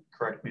can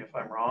correct me if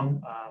I'm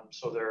wrong.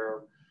 So there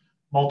are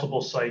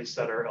multiple sites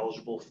that are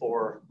eligible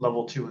for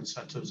level 2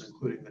 incentives,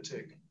 including the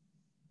TIG.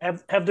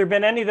 Have there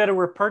been any that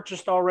were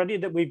purchased already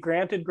that we've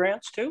granted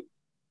grants to?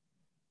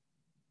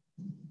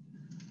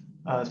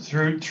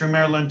 Through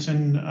Mayor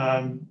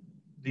Linton,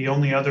 the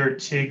only other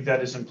TIG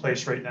that is in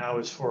place right now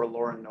is for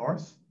Elora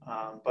North,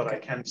 but okay. I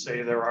can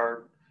say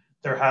there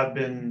have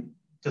been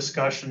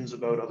discussions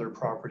about other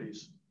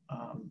properties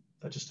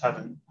that just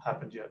haven't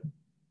happened yet.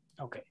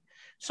 Okay,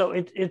 so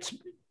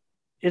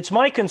it's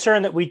my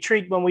concern that we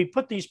treat, when we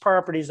put these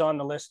properties on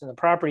the list and the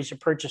properties are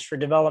purchased for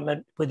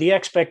development with the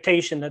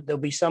expectation that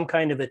there'll be some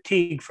kind of a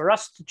TIG, for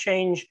us to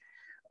change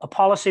a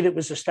policy that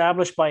was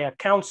established by a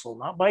council,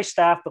 not by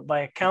staff, but by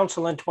a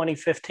council in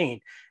 2015,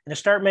 and to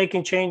start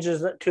making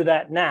changes to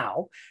that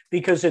now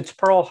because it's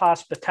Pearl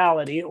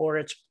Hospitality or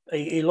it's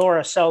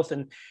Elora South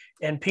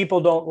and people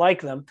don't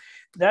like them,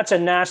 that's a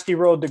nasty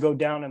road to go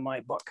down in my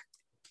book.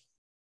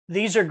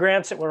 These are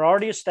grants that were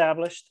already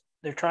established.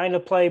 They're trying to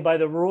play by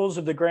the rules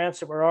of the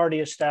grants that were already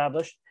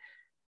established.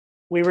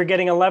 We were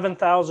getting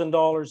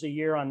 $11,000 a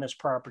year on this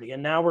property,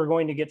 and now we're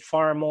going to get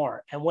far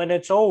more. And when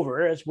it's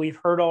over, as we've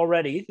heard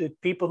already, the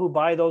people who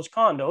buy those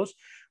condos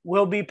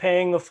will be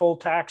paying the full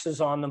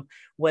taxes on them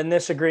when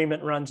this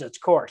agreement runs its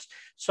course.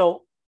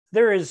 So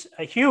there is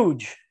a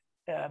huge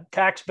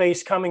tax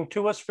base coming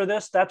to us for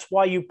this. That's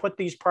why you put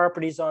these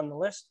properties on the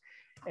list.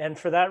 And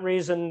for that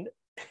reason,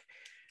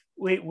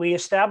 we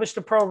established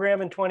a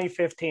program in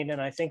 2015,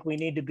 and I think we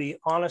need to be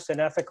honest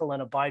and ethical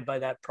and abide by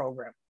that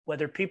program,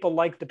 whether people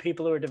like the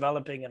people who are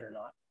developing it or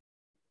not.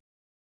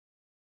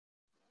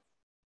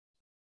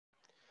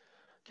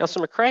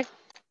 Councillor McCrae.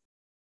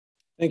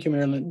 Thank you,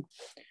 Marilyn.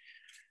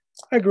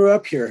 I grew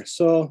up here,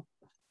 so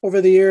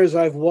over the years,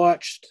 I've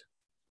watched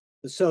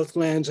the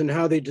Southlands and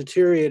how they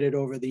deteriorated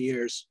over the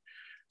years.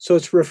 So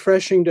it's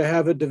refreshing to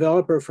have a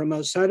developer from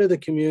outside of the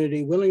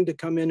community willing to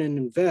come in and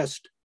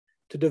invest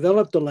to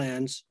develop the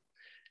lands,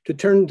 to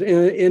turn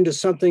into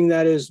something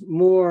that is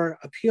more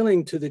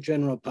appealing to the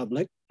general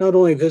public, not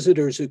only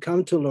visitors who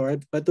come to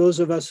Elora, but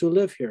those of us who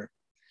live here.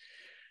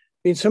 I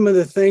mean, some of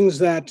the things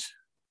that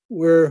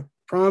we're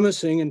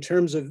promising in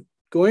terms of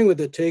going with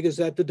the TIG is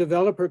that the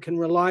developer can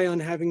rely on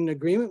having an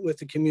agreement with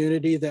the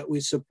community that we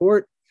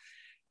support,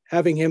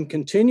 having him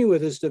continue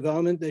with his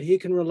development, that he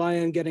can rely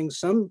on getting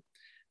some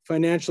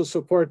financial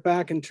support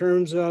back in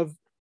terms of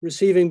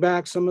receiving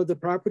back some of the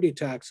property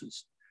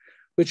taxes,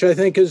 which I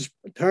think is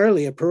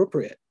entirely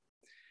appropriate.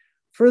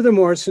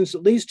 Furthermore, since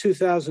at least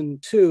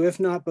 2002, if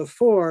not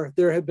before,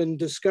 there have been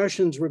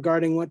discussions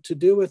regarding what to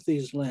do with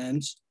these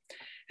lands.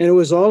 And it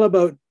was all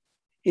about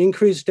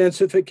increased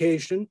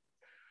densification,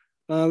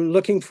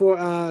 looking for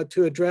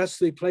to address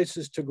the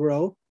places to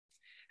grow,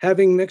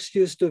 having mixed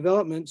use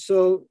development.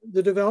 So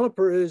the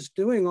developer is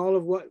doing all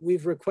of what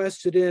we've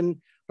requested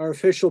in our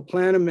official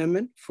plan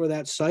amendment for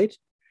that site,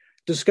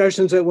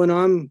 discussions that went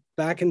on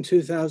back in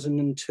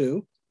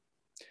 2002.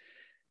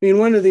 I mean,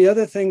 one of the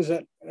other things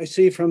that I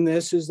see from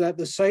this is that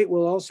the site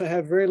will also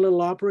have very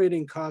little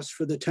operating costs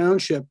for the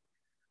township,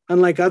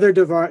 unlike other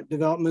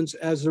developments,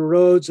 as the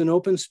roads and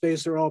open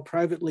space are all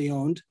privately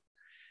owned,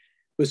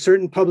 with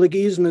certain public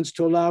easements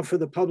to allow for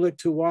the public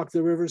to walk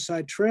the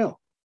Riverside Trail.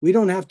 We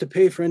don't have to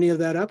pay for any of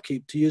that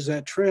upkeep to use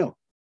that trail.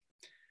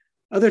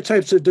 Other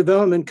types of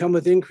development come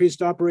with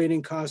increased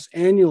operating costs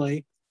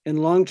annually and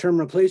long-term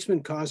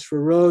replacement costs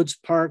for roads,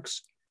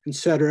 parks,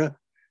 etc.,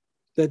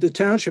 that the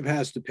township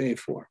has to pay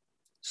for.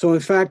 So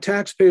in fact,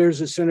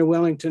 taxpayers at Centre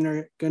Wellington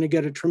are going to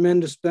get a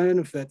tremendous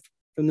benefit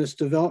from this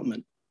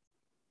development.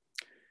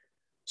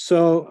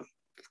 So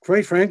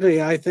quite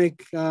frankly, I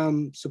think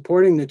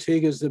supporting the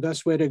TIG is the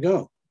best way to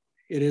go.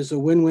 It is a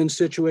win-win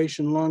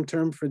situation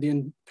long-term for the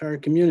entire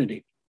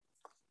community.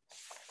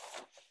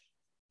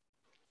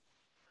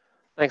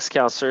 Thanks,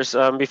 councillors.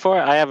 Before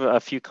I have a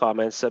few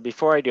comments.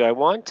 Before I do, I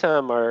want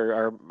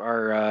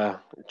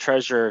our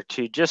treasurer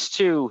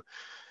to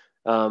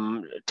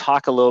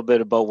talk a little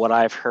bit about what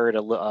I've heard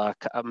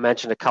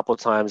mentioned a couple of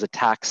times, a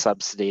tax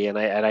subsidy, and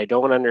I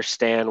don't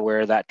understand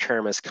where that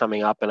term is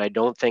coming up, and I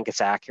don't think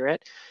it's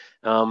accurate.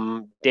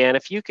 Dan,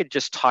 if you could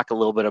just talk a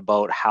little bit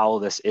about how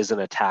this isn't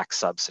a tax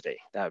subsidy,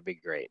 that would be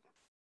great.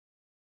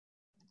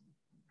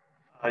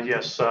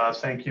 Yes,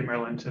 thank you, Mayor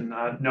Linton.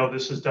 No,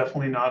 this is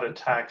definitely not a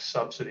tax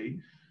subsidy.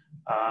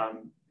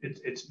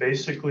 It's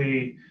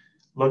basically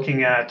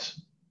looking at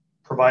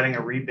providing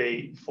a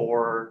rebate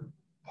for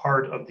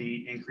part of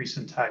the increase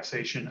in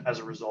taxation as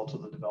a result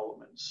of the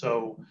development.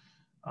 So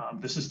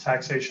this is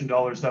taxation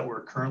dollars that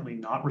we're currently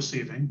not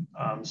receiving.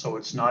 So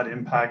it's not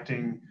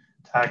impacting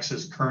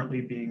taxes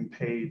currently being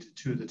paid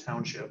to the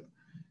township.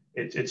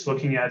 It's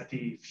looking at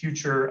the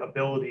future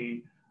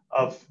ability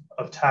of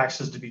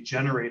taxes to be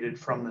generated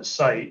from the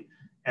site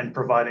and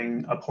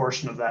providing a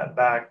portion of that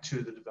back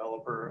to the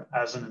developer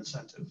as an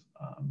incentive.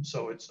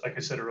 So it's, like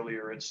I said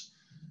earlier, it's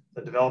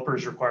the developer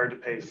is required to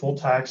pay full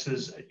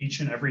taxes each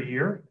and every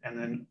year, and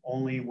then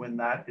only when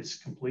that is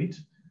complete,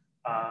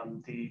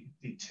 the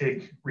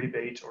TIG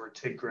rebate or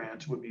TIG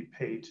grant would be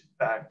paid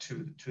back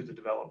to the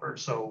developer.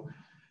 So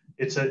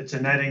it's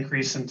a net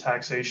increase in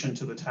taxation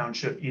to the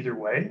township either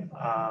way,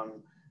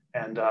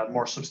 and a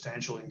more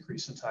substantial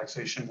increase in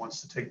taxation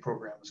once the TIG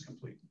program is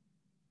complete.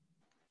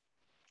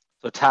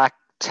 So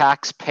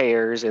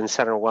taxpayers in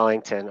Centre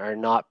Wellington are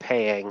not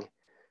paying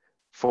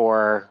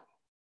for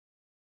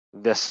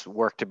this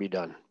work to be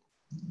done.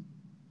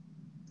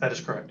 That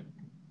is correct.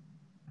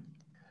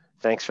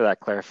 Thanks for that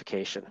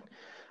clarification.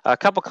 A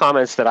couple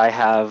comments that I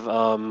have.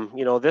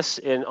 You know,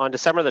 on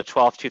December the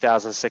 12th,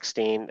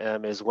 2016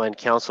 is when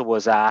council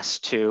was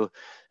asked to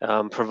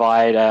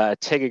provide a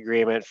TIG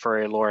agreement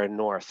for Elora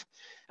North.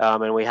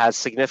 And we had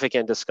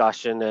significant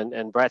discussion,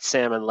 and Brett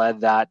Salmon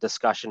led that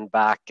discussion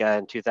back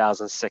in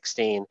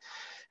 2016.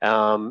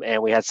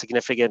 And we had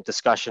significant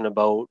discussion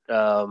about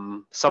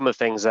some of the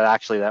things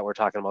that we're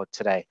talking about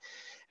today.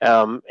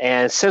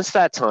 And since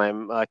that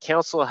time,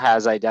 council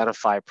has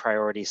identified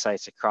priority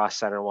sites across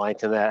Centre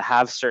Wellington that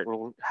have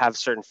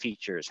certain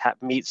features,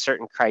 meet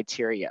certain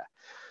criteria.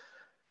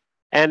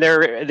 And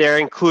they're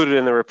included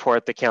in the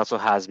report the council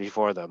has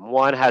before them.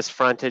 One has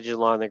frontage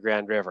along the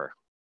Grand River.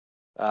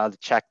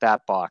 Check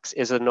that box.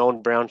 Is a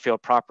known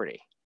brownfield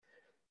property.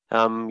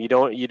 You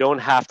don't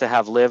have to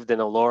have lived in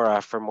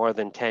Elora for more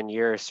than 10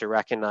 years to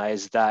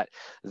recognize that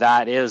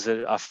that is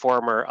a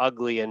former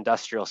ugly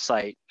industrial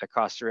site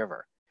across the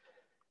river.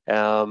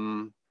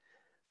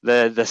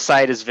 The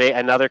site is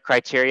another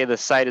criteria. The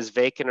site is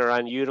vacant or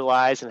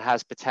unutilized and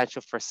has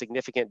potential for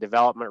significant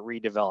development,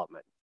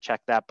 redevelopment.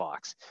 Check that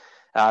box.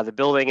 The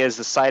building is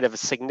the site of a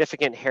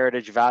significant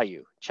heritage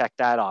value. Check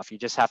that off. You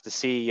just have to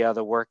see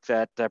the work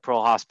that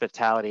Pearl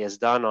Hospitality has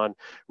done on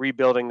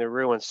rebuilding the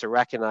ruins to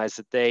recognize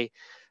that they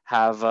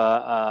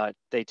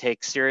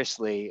take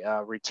seriously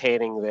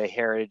retaining the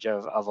heritage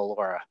of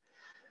Elora.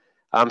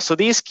 So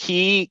these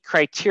key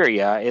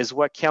criteria is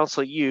what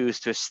council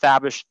used to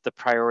establish the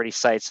priority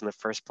sites in the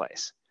first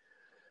place.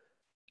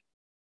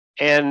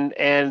 And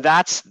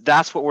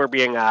that's what we're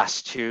being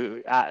asked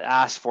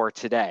for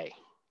today.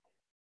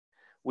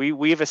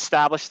 We've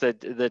established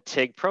the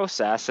TIG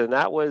process, and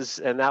that was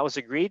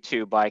agreed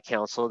to by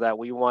council that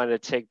we wanted a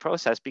TIG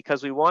process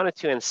because we wanted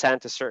to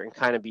incent a certain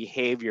kind of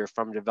behavior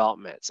from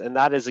developments, and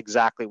that is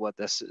exactly what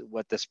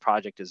this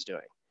project is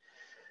doing.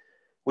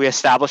 We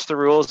establish the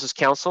rules as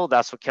council.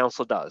 That's what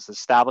council does.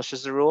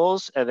 Establishes the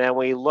rules, and then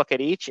we look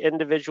at each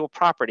individual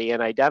property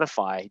and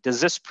identify, does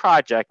this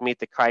project meet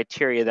the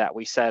criteria that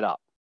we set up?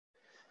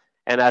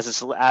 And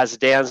as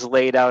Dan's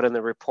laid out in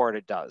the report,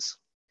 it does.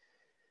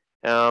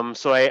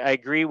 So I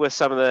agree with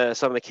some of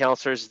the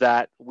councillors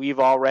that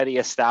we've already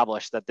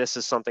established that this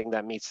is something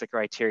that meets the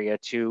criteria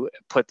to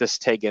put this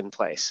TIG in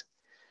place.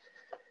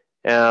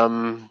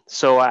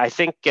 So I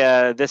think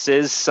this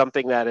is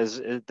something that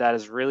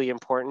is really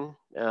important.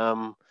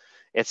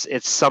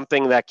 It's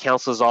something that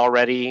council has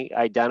already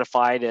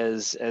identified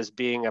as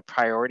being a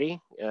priority.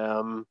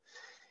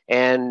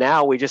 And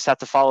now we just have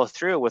to follow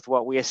through with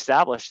what we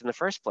established in the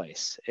first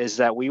place, is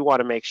that we want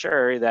to make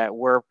sure that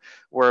we're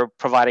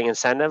providing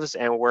incentives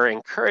and we're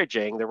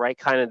encouraging the right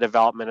kind of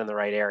development in the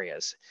right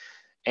areas.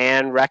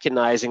 And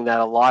recognizing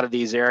that a lot of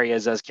these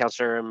areas, as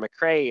Councillor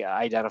McCrae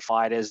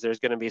identified, is there's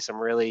going to be some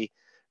really,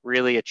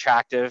 really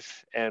attractive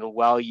and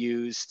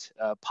well-used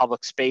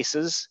public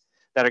spaces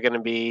that are going to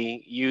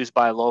be used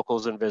by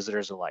locals and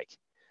visitors alike.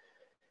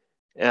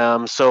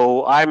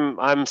 So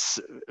I'm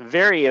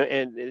very,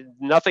 and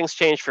nothing's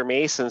changed for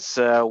me since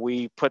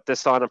we put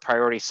this on a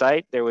priority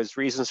site. There was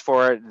reasons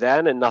for it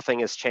then, and nothing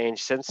has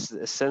changed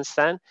since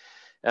then.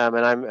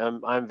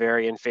 And I'm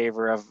very in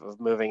favor of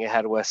moving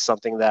ahead with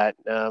something that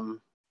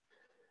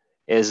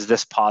is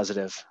this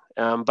positive.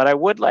 But I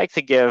would like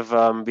to give,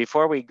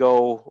 before we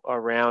go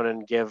around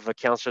and give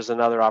councillors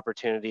another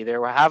opportunity,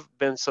 there have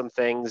been some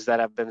things that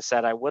have been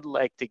said. I would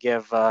like to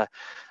give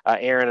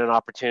Aaron an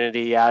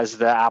opportunity as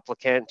the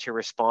applicant to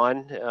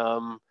respond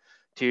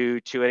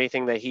to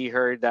anything that he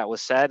heard that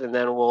was said, and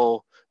then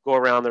we'll go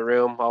around the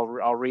room.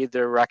 I'll read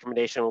the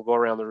recommendation. We'll go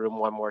around the room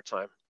one more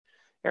time.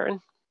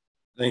 Aaron?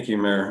 Thank you,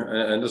 Mayor.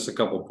 And just a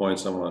couple of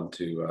points I want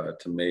to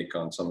make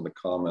on some of the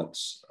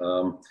comments.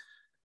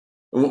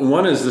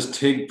 One is this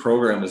TIG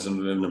program has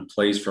been in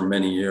place for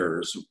many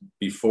years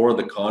before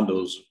the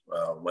condos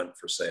went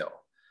for sale.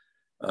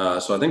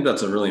 So I think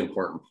that's a really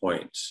important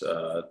point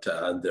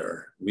to add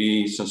there.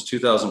 Since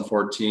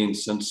 2014,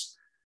 since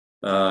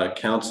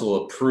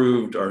council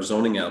approved our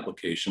zoning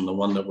application, the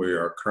one that we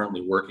are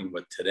currently working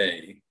with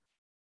today,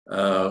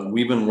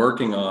 we've been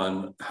working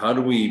on how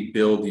do we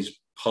build these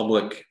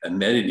public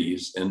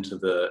amenities into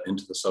the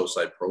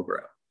Southside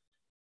program.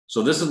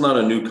 So this is not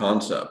a new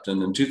concept.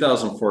 And in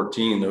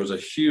 2014, there was a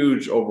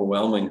huge,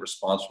 overwhelming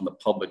response from the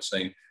public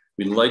saying,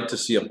 we'd like to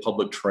see a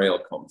public trail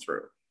come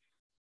through.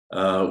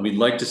 We'd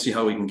like to see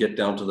how we can get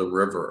down to the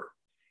river.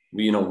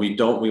 We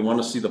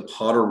want to see the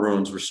Potter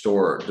ruins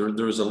restored.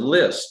 There was a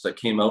list that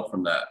came out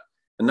from that.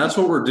 And that's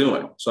what we're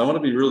doing. So I want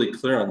to be really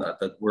clear on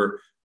that we're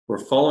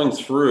following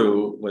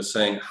through with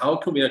saying, how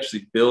can we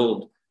actually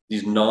build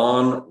these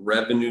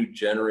non-revenue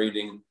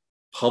generating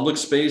public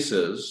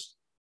spaces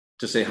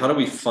to say, how do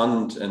we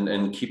fund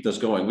and keep this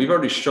going? We've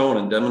already shown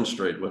and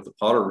demonstrated with the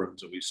Potter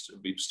rooms that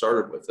we've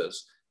started with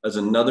this as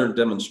another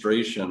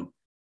demonstration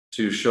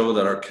to show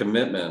that our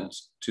commitment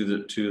to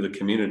the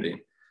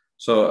community.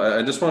 So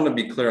I just want to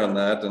be clear on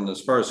that. And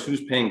as far as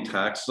who's paying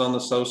taxes on the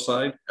south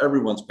side,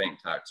 everyone's paying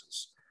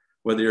taxes.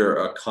 Whether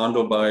you're a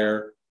condo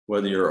buyer,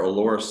 whether you're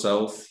Elora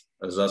South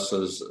as us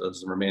as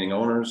the remaining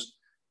owners,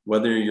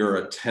 whether you're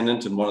a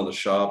tenant in one of the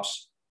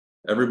shops,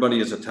 everybody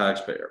is a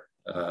taxpayer.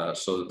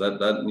 So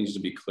that needs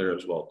to be clear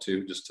as well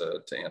too, just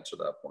to answer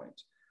that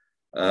point.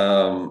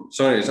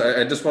 So anyways,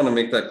 I just want to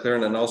make that clear.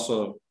 And then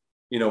also,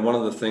 one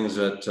of the things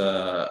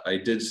that I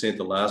did say at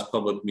the last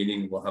public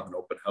meeting, we'll have an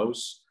open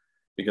house,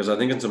 because I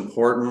think it's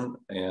important.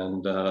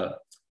 And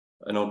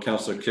I know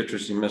Councillor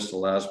Kittredge, you missed the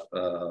last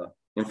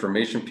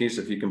information piece.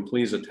 If you can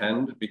please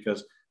attend,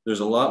 because there's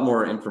a lot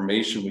more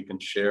information we can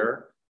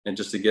share, and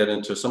just to get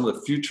into some of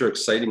the future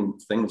exciting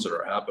things that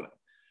are happening.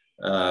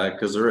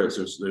 Because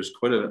there's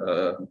quite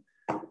a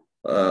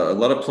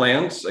lot of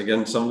plans.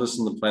 Again, some of this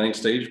in the planning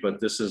stage, but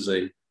this is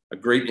a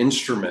great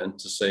instrument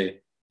to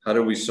say, how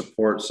do we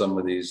support some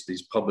of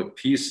these public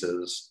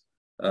pieces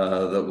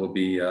that will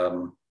be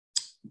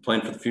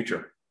planned for the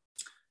future?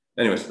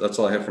 Anyways, that's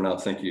all I have for now.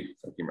 Thank you.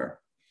 Thank you, Mayor.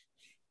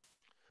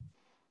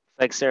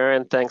 Thanks,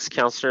 Aaron. Thanks,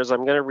 councillors.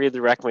 I'm going to read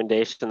the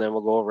recommendation, and then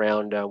we'll go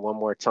around one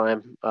more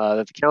time.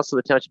 That the Council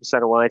of the Township of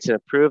Centre Wellington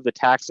approve the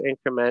tax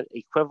increment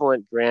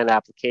equivalent grant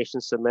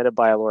application submitted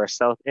by Elora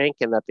South Inc.,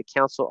 and that the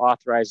Council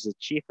authorizes the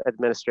Chief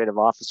Administrative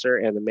Officer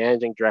and the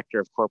Managing Director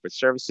of Corporate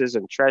Services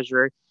and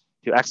Treasurer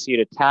to execute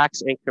a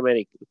tax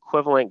increment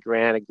equivalent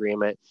grant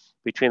agreement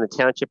between the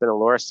Township and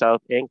Elora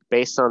South Inc.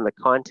 based on the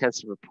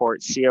contents of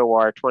report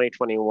COR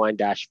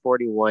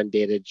 2021-41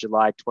 dated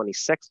July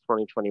 26,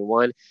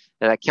 2021,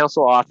 and that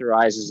Council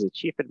authorizes the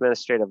Chief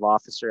Administrative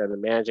Officer and the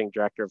Managing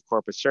Director of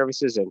Corporate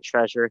Services and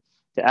Treasurer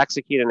to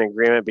execute an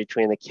agreement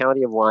between the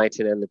County of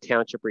Wellington and the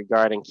Township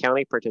regarding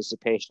county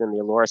participation in the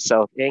Elora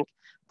South Inc.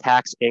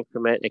 tax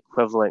increment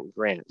equivalent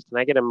grant. Can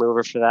I get a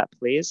mover for that,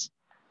 please?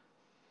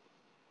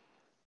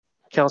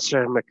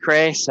 Councillor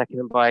McCray,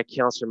 seconded by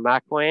Councillor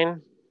McWayne.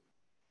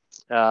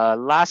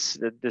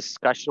 Last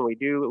discussion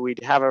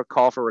we'd have a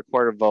call for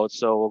recorded vote.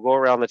 So we'll go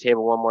around the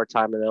table one more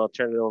time, and then I'll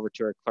turn it over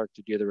to our clerk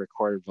to do the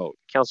recorded vote.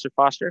 Councillor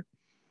Foster.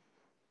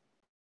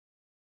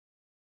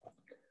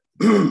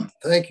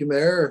 Thank you,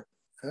 Mayor.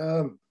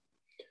 And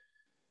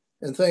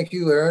thank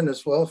you, Aaron,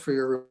 as well, for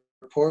your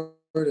report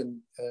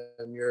and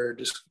your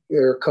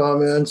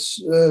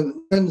comments.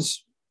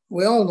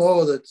 We all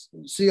know that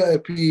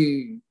CIP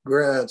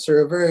grants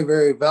are a very,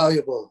 very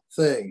valuable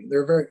thing.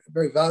 They're a very,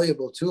 very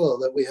valuable tool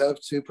that we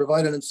have to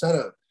provide an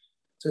incentive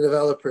to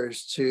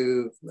developers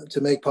to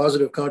make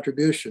positive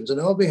contributions. And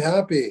I'll be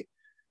happy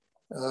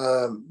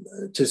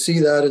to see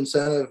that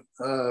incentive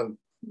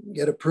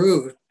get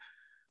approved,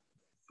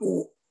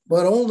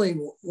 but only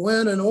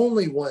when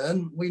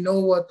we know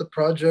what the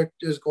project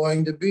is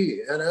going to be.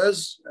 And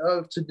as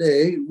of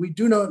today, we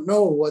do not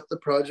know what the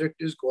project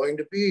is going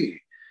to be.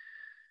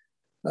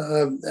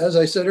 As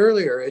I said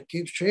earlier, it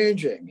keeps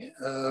changing.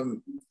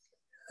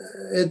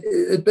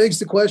 It begs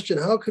the question,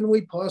 how can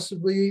we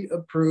possibly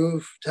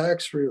approve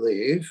tax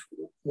relief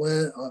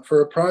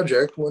for a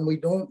project when we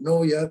don't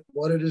know yet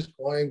what it is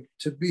going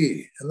to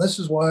be? And this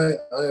is why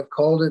I have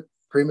called it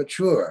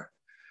premature.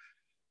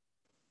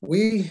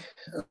 We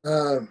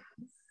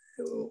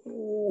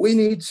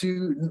need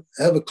to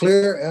have a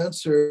clear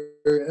answer,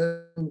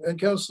 and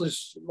Councillor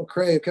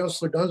McCray,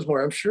 Councillor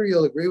Dunsmore, I'm sure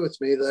you'll agree with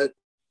me that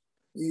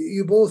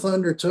you both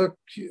undertook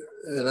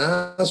and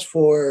asked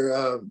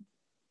for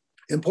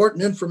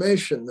important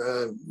information.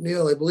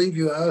 Neil, I believe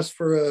you asked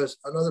for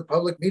another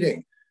public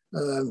meeting.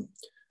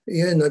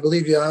 Ian, I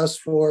believe you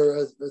asked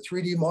for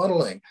 3D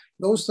modeling.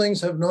 Those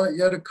things have not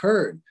yet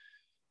occurred.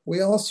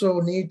 We also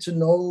need to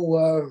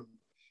know,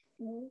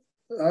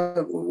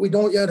 we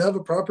don't yet have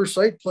a proper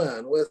site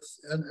plan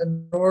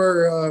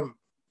nor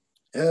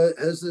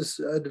has this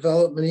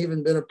development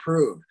even been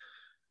approved.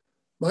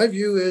 My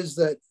view is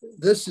that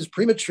this is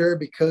premature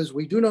because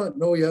we do not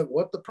know yet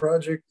what the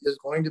project is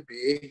going to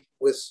be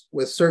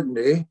with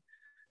certainty.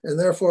 And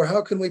therefore,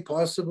 how can we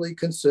possibly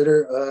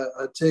consider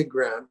a TIG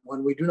grant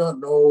when we do not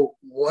know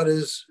what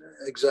is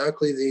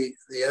exactly the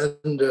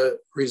end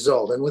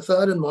result? And with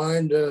that in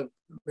mind,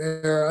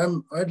 Mayor,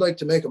 I'd like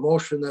to make a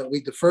motion that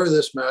we defer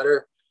this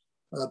matter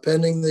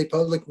pending the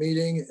public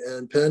meeting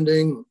and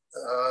pending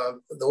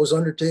those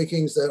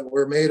undertakings that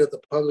were made at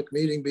the public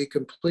meeting be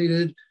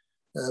completed,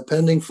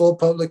 pending full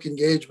public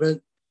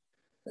engagement,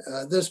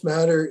 This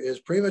matter is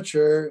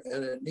premature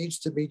and it needs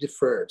to be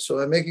deferred. So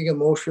I'm making a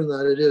motion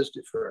that it is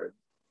deferred.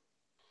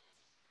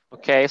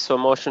 Okay, so a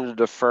motion to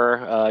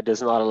defer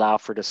does not allow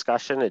for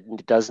discussion.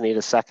 It does need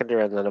a seconder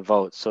and then a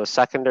vote. So a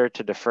seconder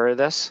to defer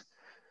this.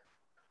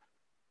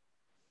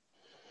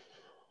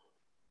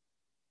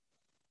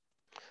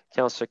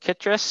 Councillor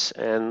Kittredge,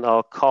 and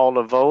I'll call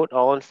the vote.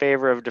 All in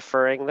favor of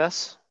deferring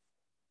this?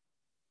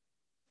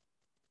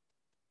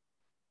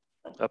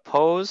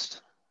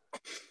 Opposed?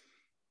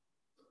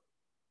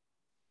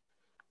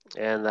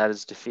 And that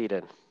is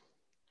defeated.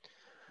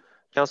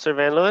 Councillor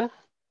Van Leeuwen?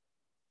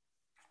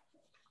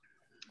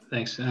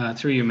 Thanks.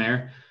 Through you,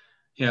 Mayor.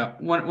 Yeah,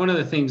 one of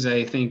the things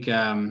I think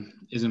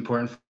is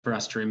important for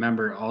us to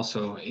remember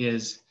also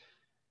is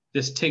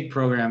this TIG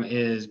program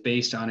is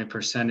based on a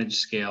percentage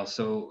scale.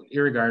 So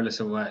regardless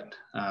of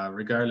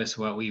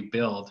what we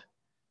build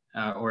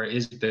or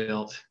is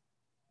built,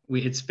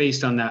 it's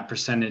based on that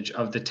percentage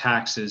of the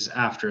taxes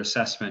after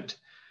assessment.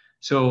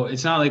 So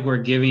it's not like we're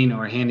giving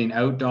or handing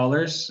out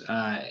dollars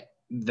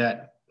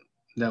that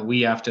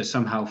we have to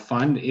somehow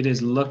fund. It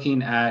is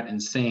looking at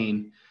and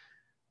saying,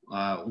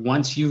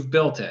 once you've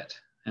built it,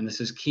 and this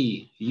is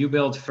key, you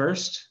build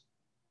first,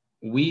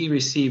 we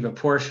receive a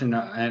portion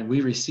and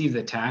we receive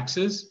the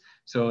taxes.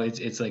 So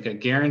it's like a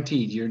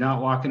guaranteed, you're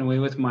not walking away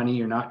with money,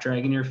 you're not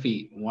dragging your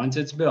feet. Once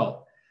it's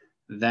built,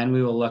 then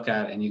we will look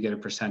at it and you get a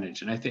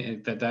percentage. And I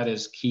think that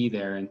is key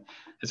there. And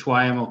that's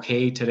why I'm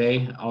okay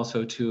today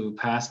also to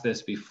pass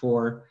this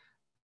before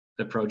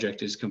the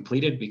project is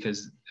completed,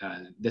 because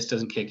this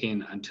doesn't kick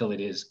in until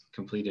it is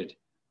completed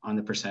on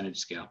the percentage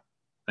scale.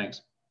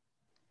 Thanks.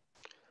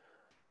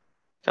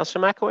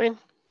 Councillor McElwain?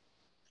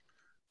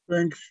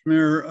 Thanks,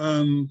 Mayor.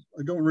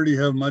 I don't really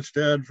have much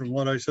to add from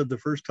what I said the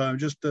first time.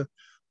 Just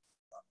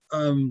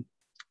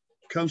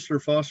Councillor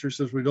Foster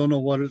says we don't know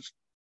what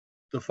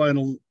the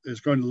final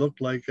is going to look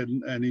like,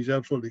 and he's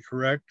absolutely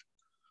correct.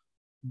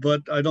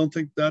 But I don't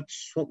think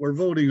that's what we're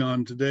voting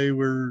on today.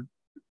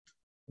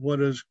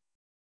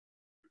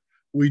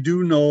 We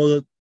do know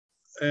that,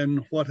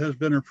 and what has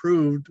been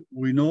approved,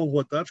 we know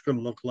what that's going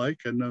to look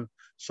like, and the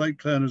site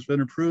plan has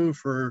been approved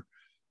for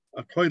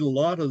quite a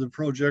lot of the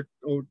project,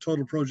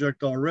 total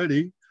project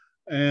already,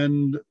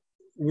 and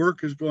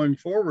work is going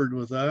forward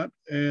with that.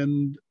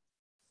 And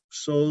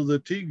so the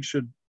TIG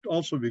should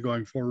also be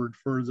going forward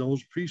for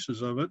those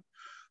pieces of it.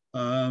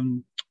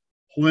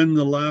 When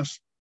the last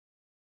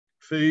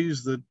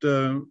phase that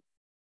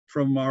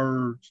from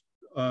our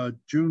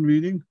June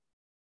meeting,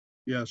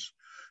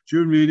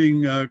 June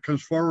meeting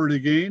comes forward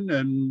again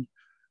and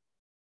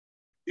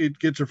it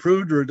gets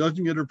approved or it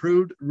doesn't get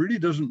approved, it really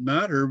doesn't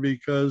matter,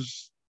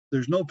 because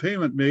there's no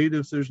payment made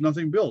if there's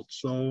nothing built.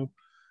 So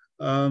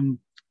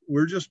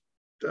we're just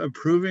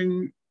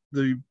approving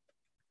the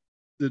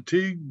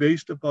TIG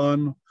based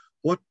upon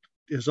what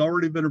has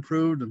already been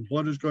approved and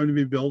what is going to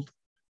be built.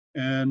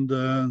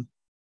 And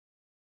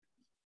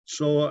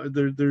so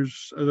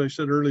there's, as I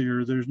said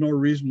earlier, there's no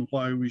reason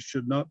why we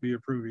should not be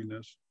approving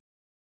this.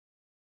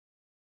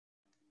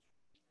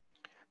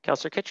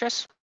 Councillor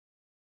Kittredge?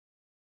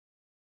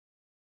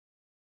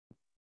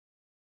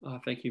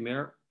 Thank you,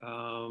 Mayor.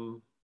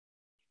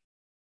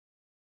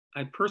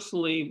 I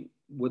personally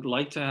would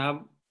like to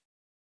have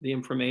the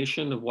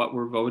information of what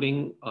we're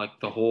voting, like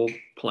the whole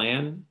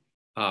plan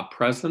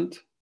present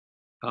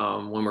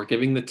when we're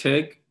giving the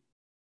TIG.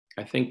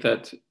 I think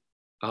that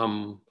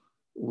when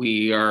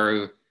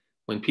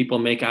people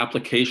make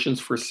applications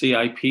for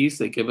CIPs,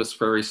 they give us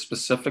very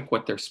specific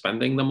what they're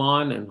spending them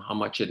on and how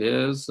much it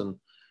is. And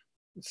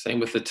same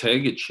with the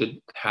TIG, it should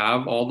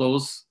have all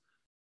those.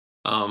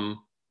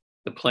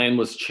 The plan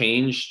was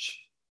changed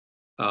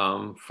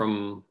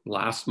from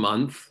last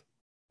month,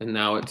 and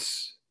now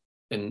it's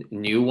a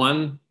new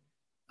one.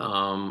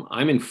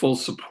 I'm in full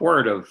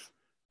support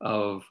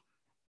of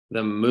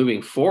them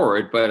moving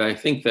forward, but I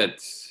think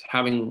that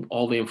having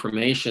all the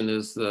information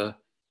is the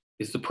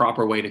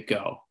proper way to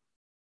go.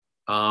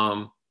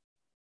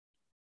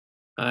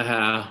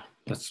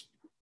 That's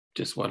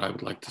just what I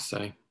would like to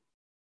say.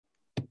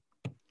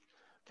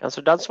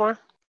 Councillor Dunsmore?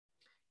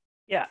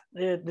 Yeah,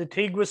 the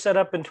TIG was set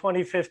up in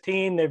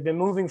 2015. They've been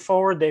moving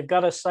forward. They've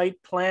got a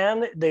site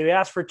plan. They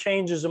asked for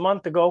changes a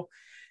month ago.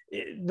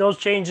 Those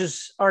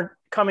changes aren't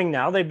coming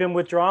now. They've been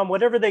withdrawn.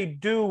 Whatever they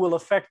do will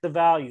affect the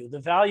value. The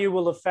value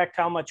will affect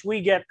how much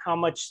we get, how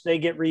much they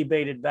get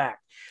rebated back.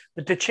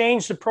 But to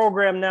change the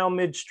program now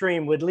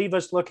midstream would leave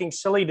us looking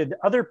silly to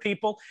other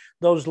people.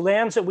 Those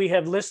lands that we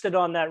have listed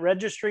on that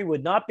registry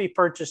would not be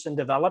purchased and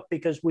developed,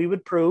 because we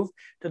would prove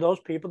to those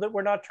people that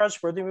we're not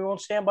trustworthy. We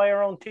won't stand by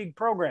our own TIG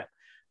program.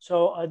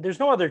 So there's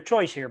no other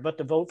choice here but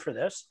to vote for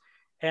this.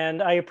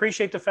 And I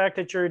appreciate the fact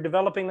that you're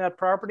developing that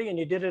property and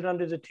you did it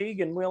under the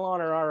TIG, and we'll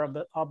honor our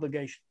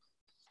obligation.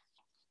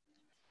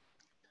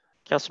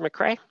 Councillor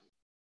McCray?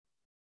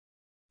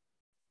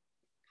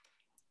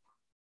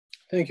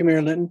 Thank you,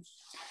 Mayor Linton.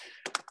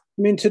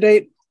 I mean, to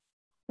date,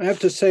 I have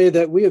to say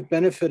that we have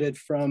benefited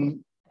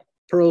from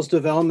Pearl's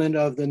development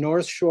of the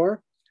North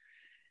Shore.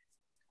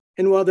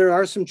 And while there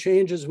are some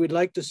changes we'd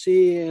like to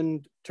see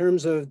in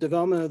terms of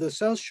development of the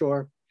South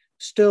Shore,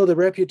 still the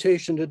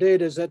reputation to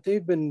date is that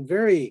they've been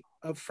very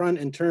upfront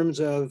in terms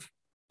of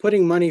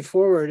putting money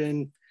forward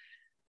and,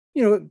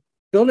 you know,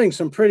 building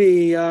some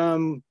pretty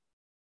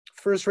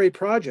first-rate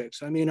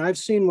projects. I mean, I've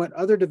seen what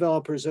other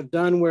developers have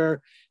done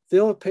where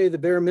they'll pay the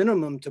bare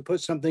minimum to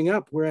put something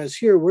up, whereas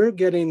here we're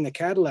getting the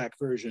Cadillac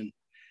version.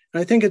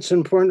 And I think it's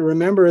important to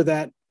remember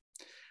that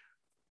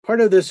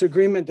part of this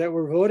agreement that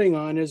we're voting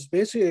on is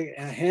basically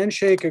a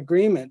handshake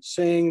agreement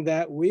saying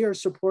that we are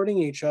supporting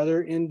each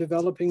other in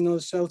developing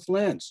those south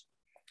lands.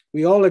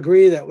 We all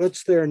agree that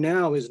what's there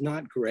now is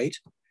not great,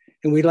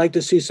 and we'd like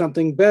to see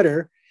something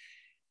better.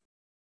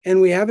 And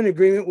we have an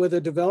agreement with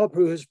a developer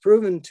who has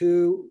proven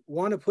to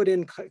want to put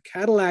in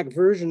Cadillac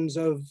versions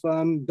of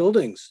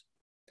buildings.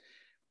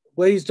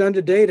 What he's done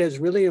to date has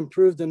really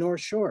improved the North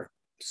Shore.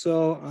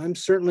 So I'm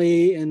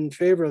certainly in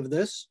favor of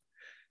this.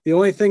 The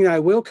only thing I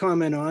will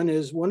comment on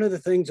is one of the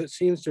things that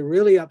seems to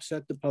really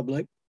upset the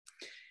public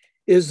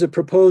is the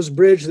proposed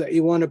bridge that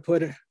you want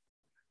to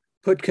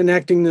put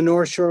connecting the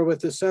North Shore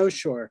with the South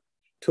Shore.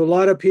 To a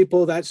lot of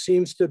people, that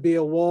seems to be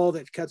a wall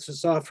that cuts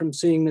us off from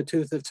seeing the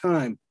tooth of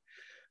time.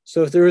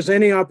 So if there is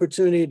any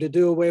opportunity to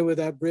do away with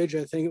that bridge,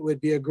 I think it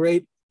would be a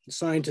great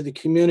sign to the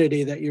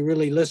community that you're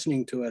really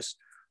listening to us.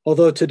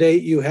 Although to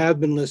date, you have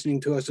been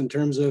listening to us in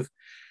terms of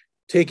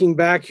taking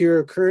back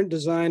your current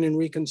design and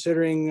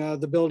reconsidering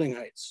the building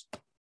heights.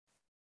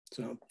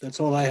 So that's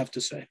all I have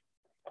to say.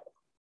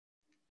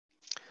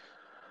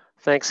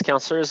 Thanks,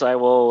 councillors. I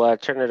will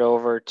turn it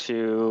over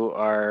to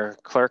our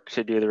clerk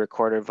to do the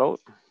recorded vote.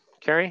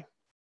 Carrie?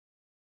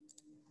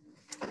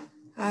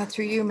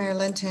 Through you, Mayor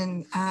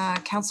Linton.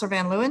 Councillor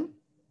Van Leeuwen?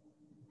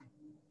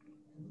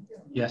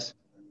 Yes.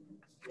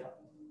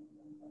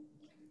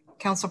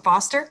 Councillor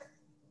Foster?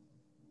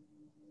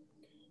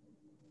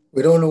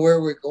 We don't know where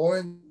we're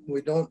going.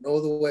 We don't know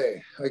the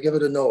way. I give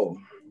it a no.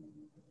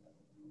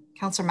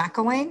 Councillor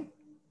McElwain?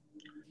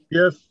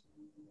 Yes.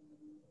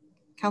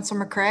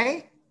 Councillor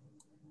McCrae?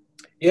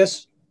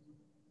 Yes.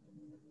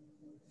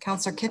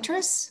 Councillor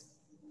Kittredge?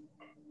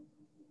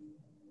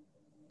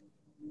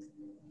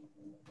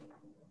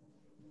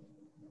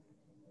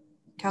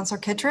 Councillor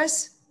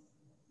Kittredge?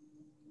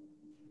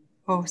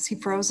 Oh, is he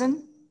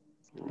frozen?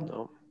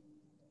 No.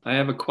 I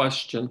have a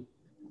question.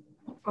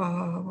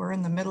 We're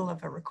in the middle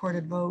of a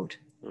recorded vote.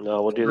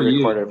 No, we'll do the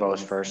recorded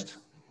votes first.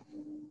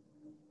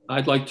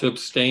 I'd like to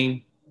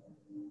abstain.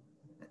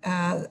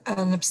 An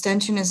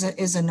abstention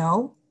is a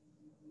no.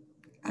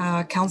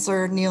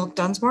 Councillor Neil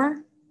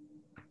Dunsmore?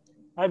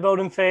 I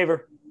vote in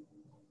favor.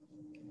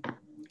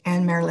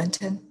 And Mayor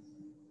Linton?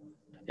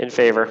 In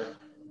favor.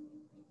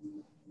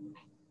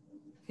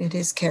 It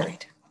is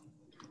carried.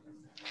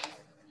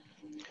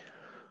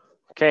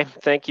 Okay,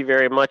 thank you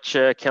very much,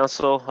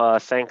 Council.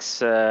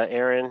 Thanks,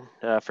 Aaron,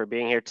 for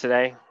being here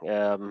today.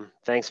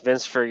 Thanks,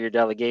 Vince, for your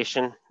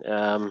delegation.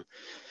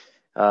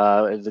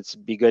 It's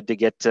be good to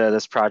get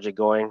this project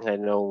going. I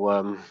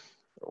know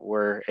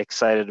we're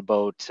excited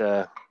about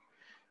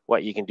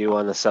what you can do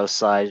on the south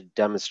side,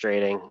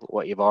 demonstrating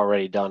what you've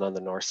already done on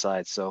the north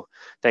side. So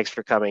thanks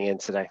for coming in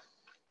today.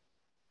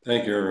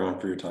 Thank you, everyone,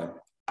 for your time.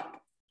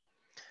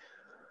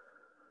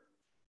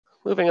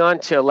 Moving on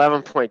to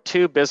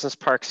 11.2 Business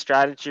Park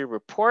Strategy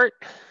Report.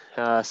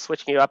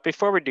 Switching you up.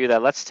 Before we do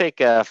that, let's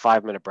take a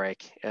 5-minute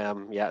break.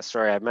 Yeah,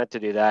 sorry, I meant to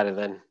do that and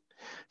then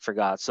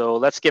forgot. So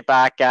let's get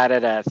back at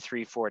it at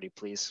 3:40,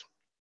 please.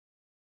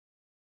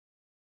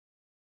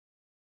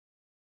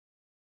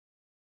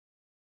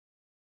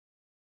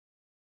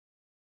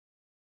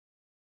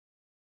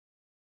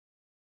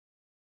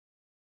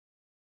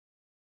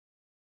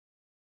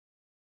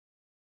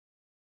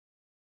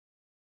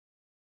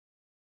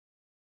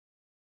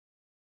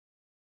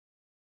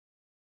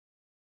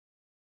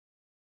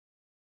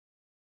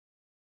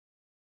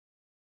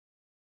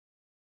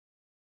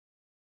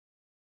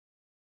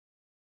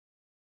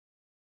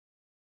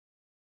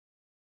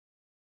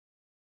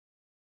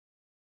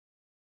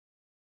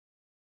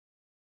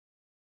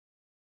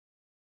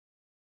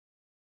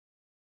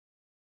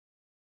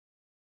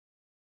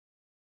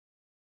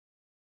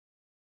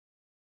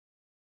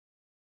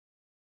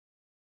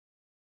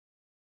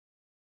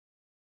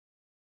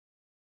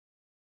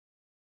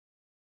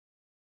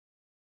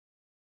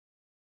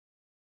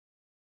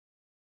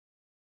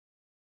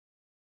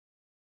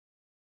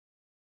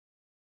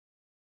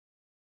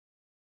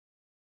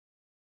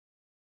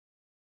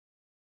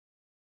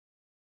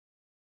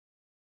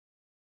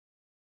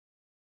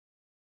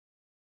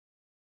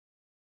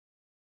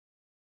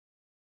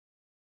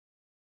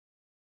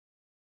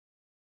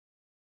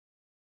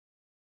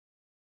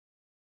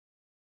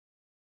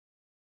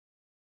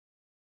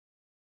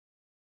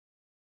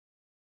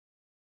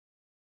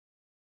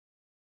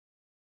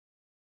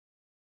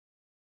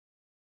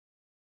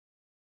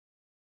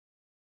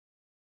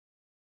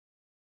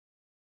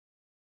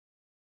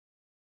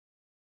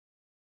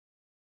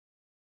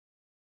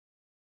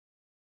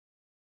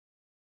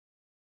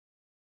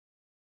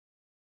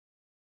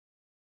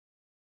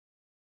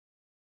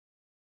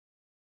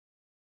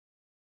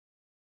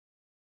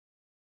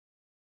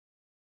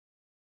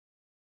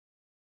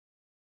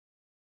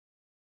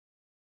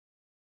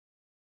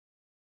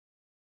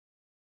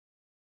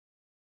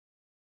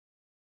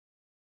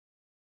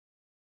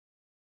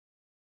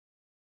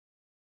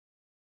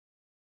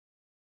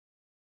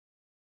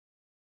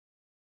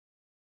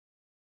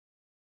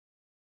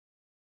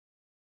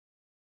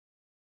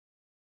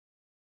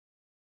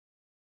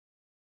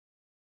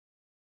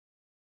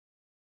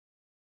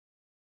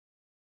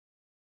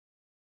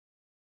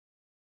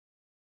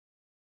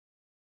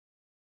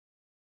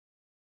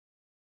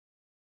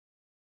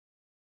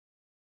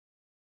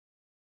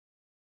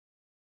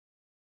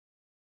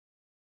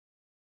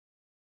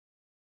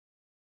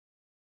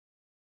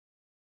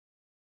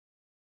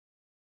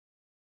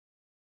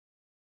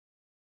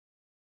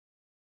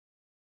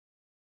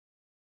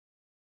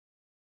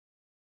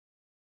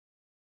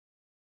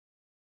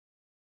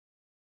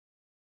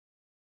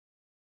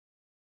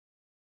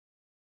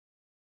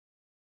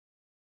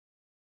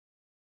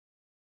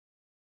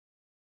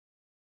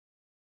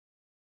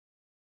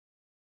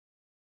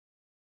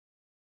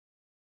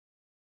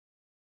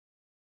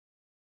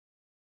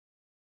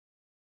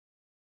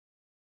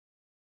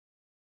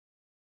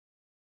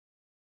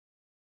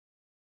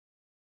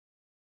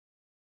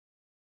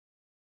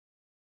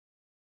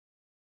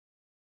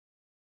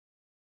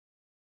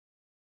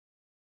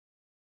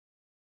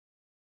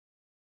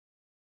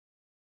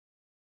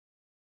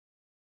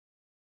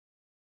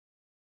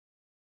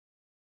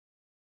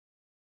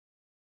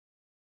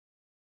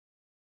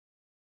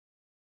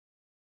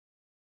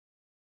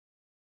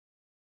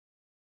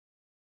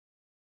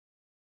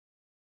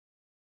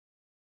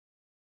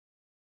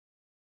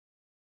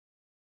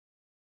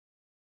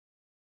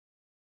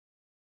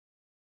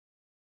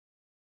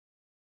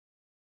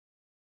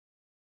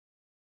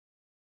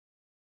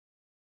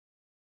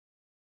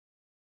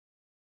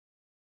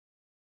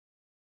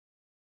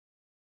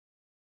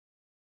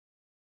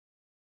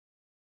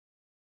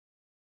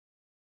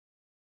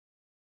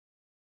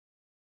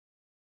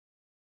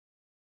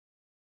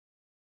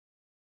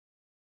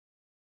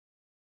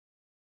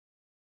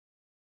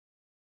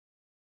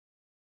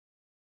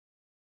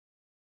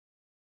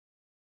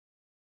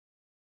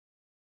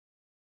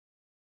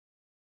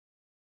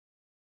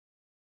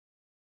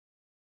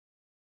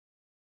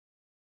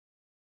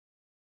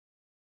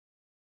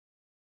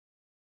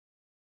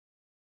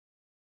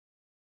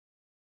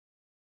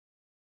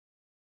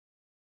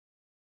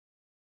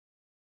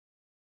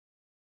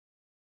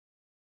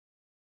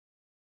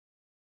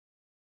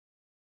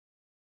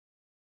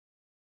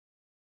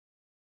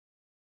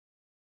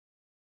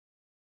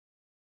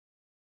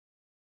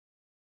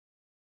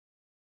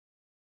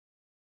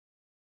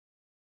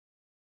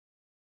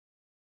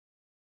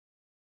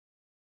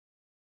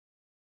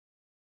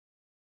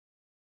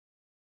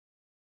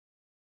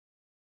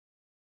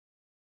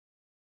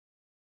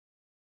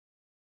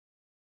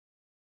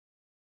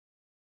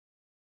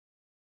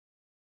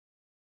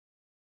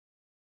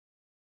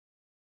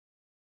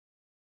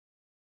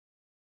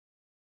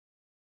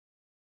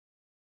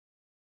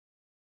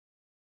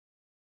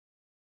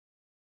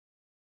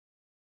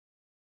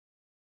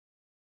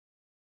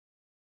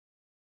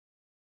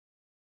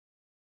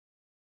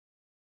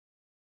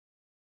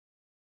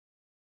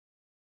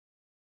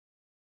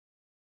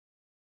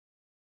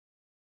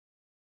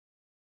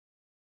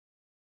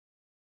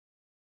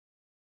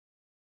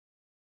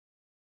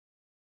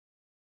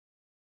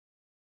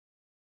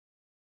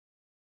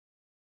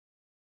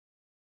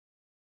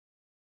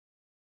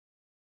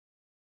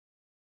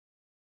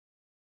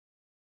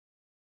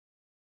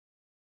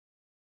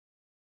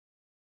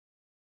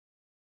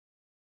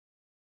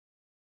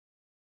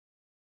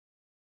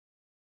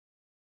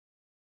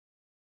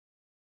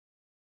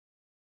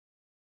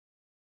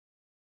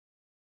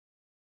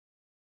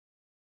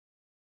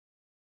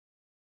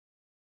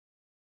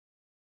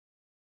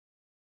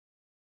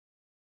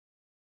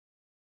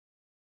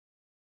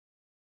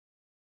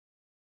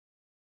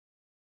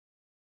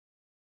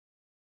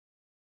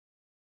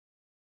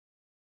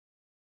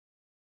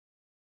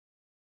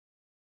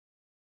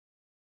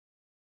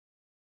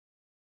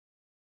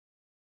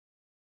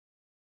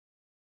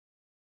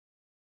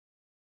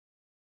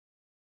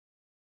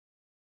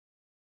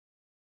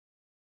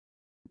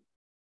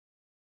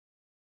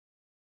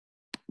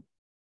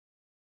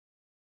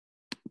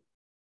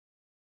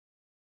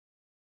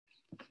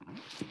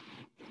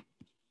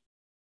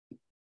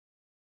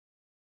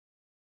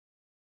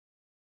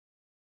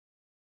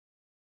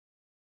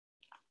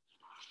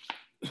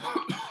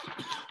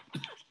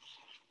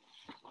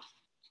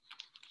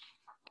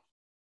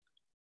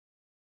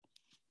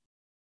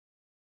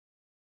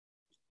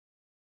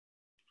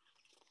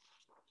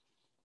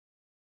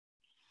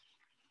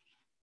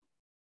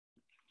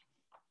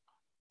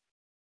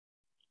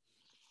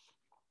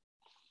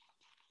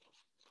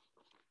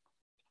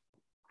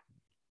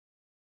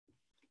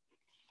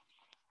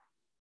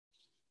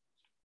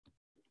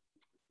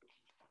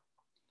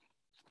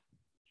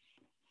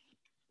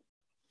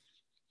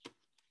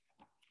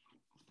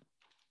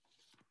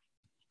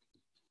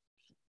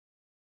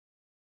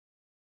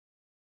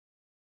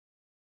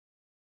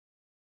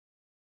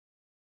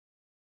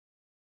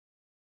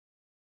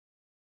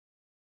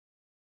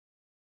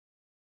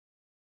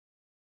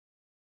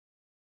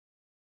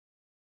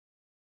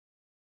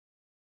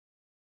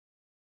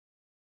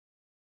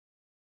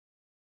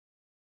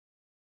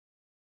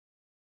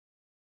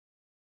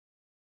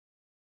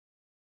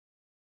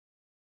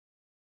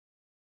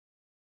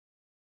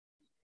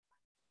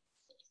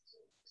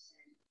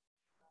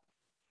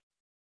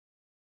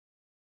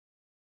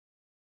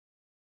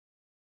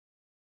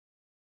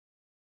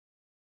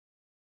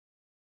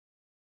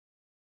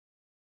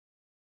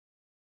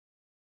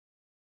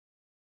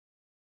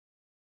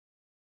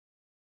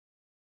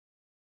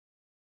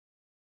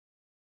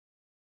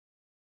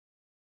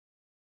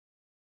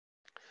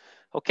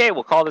 Okay,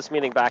 we'll call this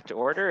meeting back to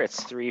order.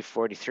 It's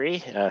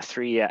 3:43,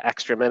 3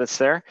 extra minutes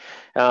there.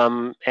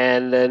 And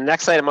the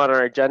next item on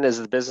our agenda is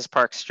the Business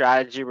Park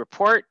Strategy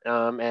Report.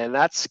 And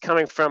that's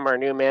coming from our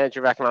new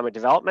Manager of Economic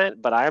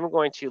Development, but I'm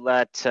going to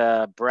let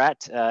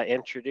Brett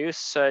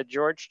introduce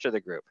George to the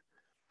group.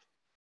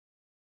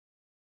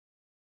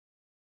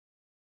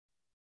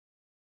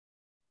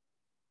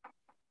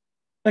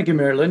 Thank you,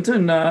 Mayor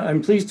Linton.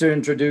 I'm pleased to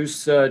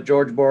introduce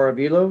George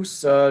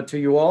Boravilos to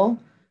you all.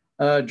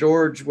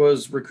 George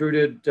was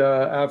recruited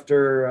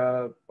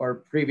after our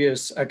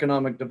previous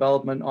economic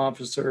development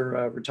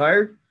officer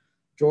retired.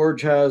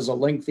 George has a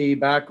lengthy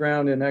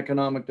background in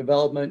economic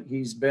development.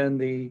 He's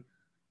been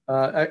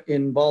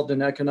involved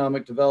in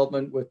economic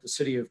development with the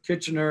City of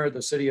Kitchener,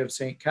 the City of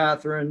St.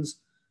 Catharines,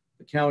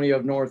 the County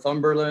of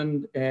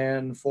Northumberland,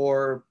 and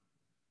for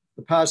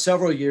the past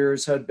several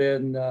years had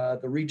been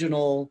the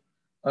regional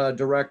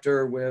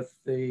director with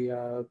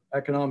the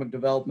economic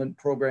development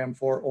program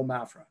for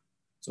OMAFRA.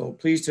 So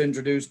pleased to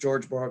introduce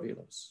George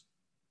Boravilos.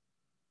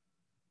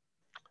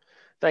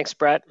 Thanks,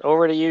 Brett.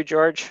 Over to you,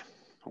 George.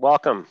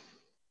 Welcome.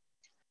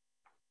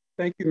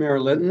 Thank you, Mayor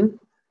Linton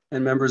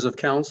and members of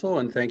council,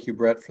 and thank you,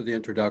 Brett, for the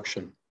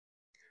introduction.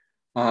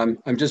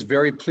 I'm just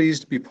very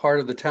pleased to be part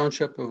of the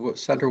Township of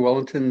Centre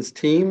Wellington's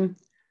team.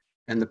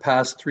 In the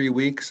past 3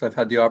 weeks, I've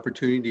had the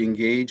opportunity to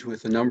engage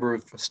with a number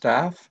of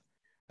staff,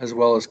 as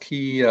well as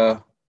key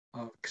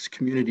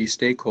community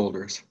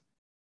stakeholders.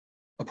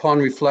 Upon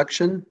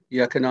reflection, the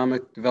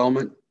Economic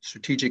Development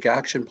Strategic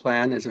Action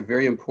Plan is a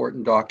very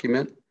important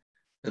document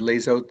that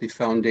lays out the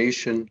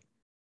foundation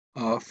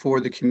for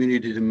the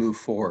community to move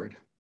forward.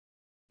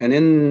 And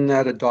in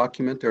that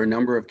document, there are a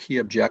number of key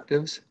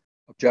objectives,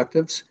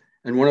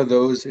 and one of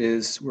those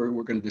is we're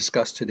going to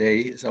discuss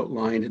today is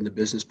outlined in the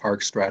Business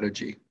Park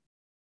Strategy.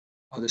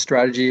 The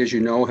strategy, as you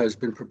know, has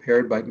been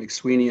prepared by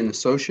McSweeney and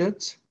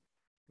Associates,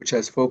 which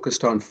has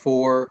focused on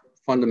 4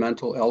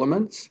 fundamental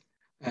elements.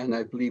 And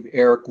I believe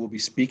Eric will be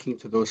speaking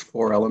to those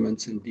 4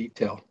 elements in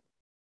detail.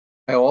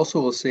 I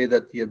also will say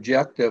that the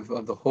objective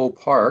of the whole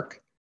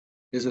park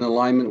is in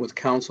alignment with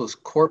Council's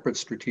corporate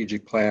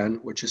strategic plan,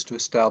 which is to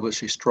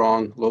establish a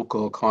strong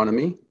local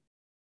economy.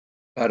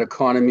 That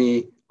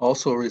economy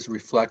also is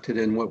reflected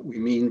in what we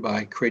mean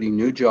by creating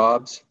new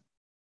jobs,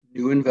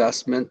 new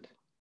investment,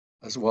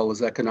 as well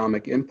as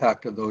economic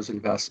impact of those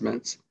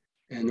investments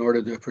in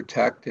order to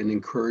protect and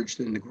encourage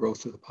the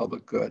growth of the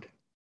public good.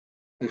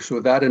 And so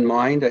with that in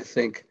mind, I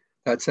think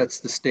that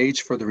sets the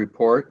stage for the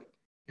report.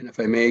 And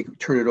if I may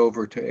turn it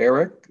over to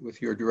Eric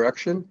with your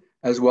direction,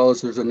 as well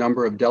as there's a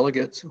number of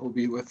delegates who will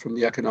be with from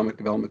the Economic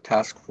Development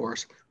Task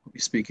Force who will be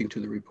speaking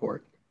to the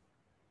report.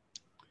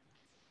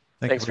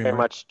 Thanks very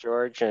much,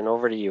 George. And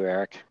over to you,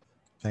 Eric.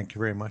 Thank you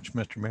very much,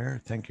 Mr.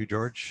 Mayor. Thank you,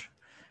 George.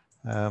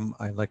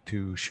 I'd like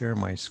to share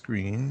my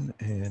screen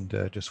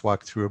and just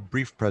walk through a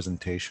brief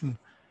presentation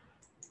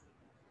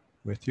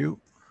with you.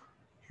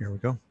 Here we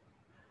go.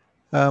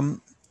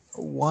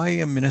 Why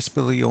a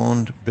municipally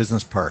owned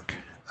business park?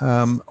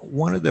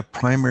 One of the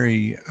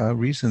primary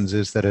reasons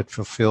is that it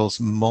fulfills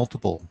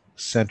multiple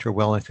Centre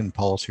Wellington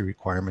policy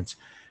requirements,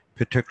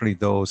 particularly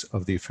those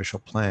of the official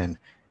plan,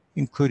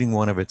 including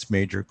one of its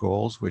major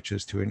goals, which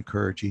is to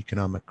encourage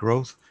economic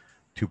growth,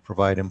 to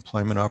provide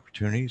employment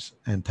opportunities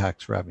and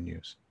tax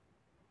revenues.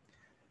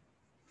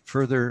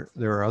 Further,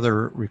 there are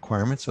other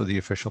requirements of the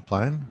official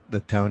plan.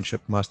 The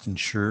township must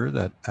ensure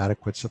that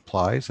adequate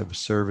supplies of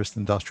serviced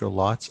industrial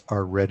lots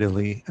are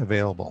readily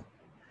available,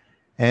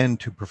 and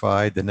to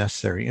provide the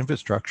necessary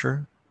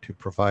infrastructure to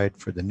provide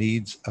for the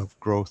needs of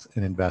growth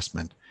and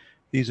investment.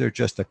 These are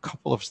just a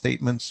couple of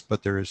statements,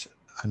 but there is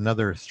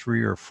another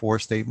 3 or 4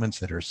 statements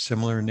that are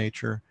similar in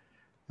nature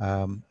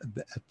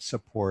that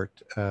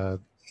support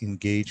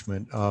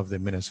engagement of the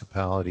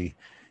municipality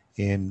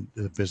in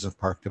the business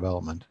park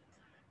development.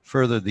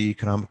 Further, the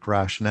economic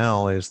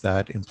rationale is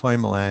that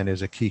employment land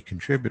is a key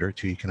contributor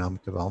to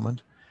economic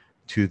development,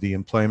 to the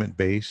employment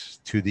base,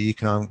 to the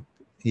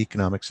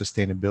economic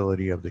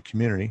sustainability of the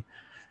community,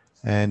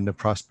 and the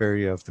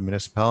prosperity of the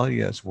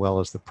municipality as well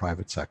as the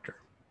private sector.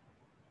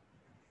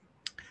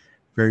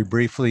 Very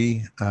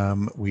briefly,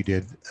 we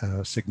did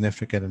a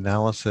significant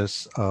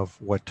analysis of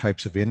what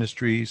types of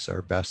industries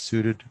are best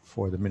suited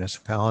for the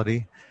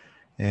municipality.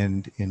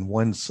 And in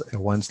one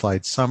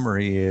slide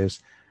summary is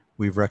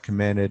we've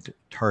recommended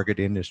target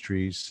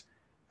industries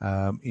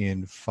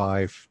in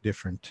 5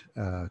 different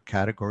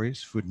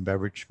categories: food and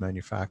beverage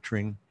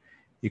manufacturing,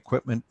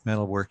 equipment,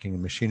 metalworking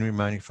and machinery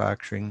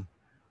manufacturing,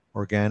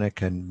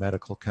 organic and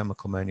medical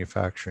chemical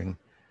manufacturing,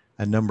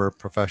 a number of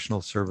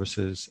professional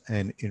services,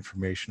 and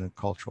information and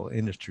cultural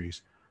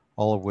industries,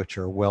 all of which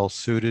are well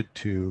suited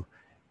to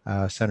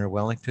Centre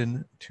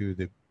Wellington, to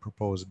the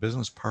proposed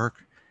business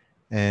park,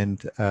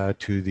 and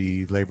to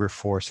the labor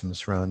force in the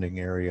surrounding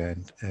area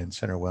and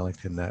Centre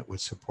Wellington that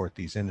would support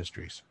these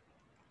industries.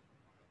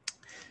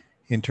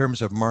 In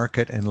terms of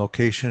market and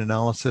location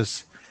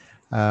analysis,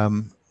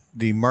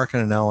 the market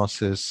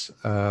analysis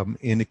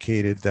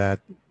indicated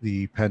that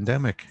the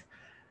pandemic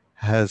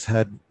has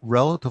had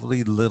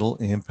relatively little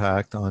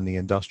impact on the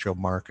industrial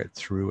market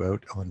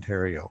throughout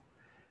Ontario.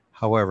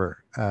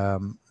 However,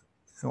 and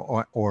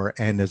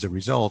as a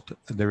result,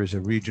 there is a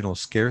regional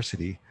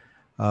scarcity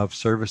of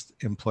serviced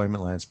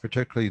employment lands,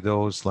 particularly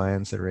those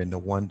lands that are in the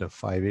 1 to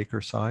 5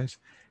 acre size.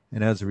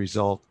 And as a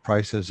result,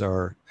 prices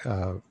are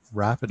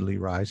rapidly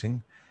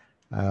rising,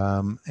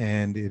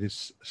 and it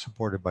is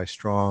supported by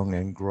strong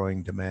and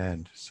growing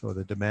demand. So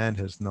the demand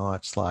has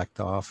not slacked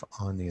off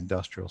on the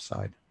industrial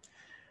side.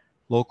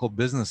 Local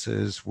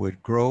businesses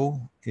would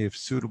grow if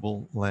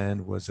suitable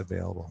land was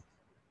available.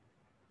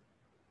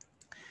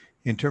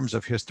 In terms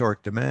of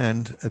historic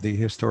demand, the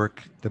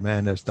historic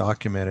demand as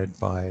documented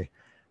by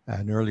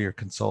an earlier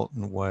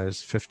consultant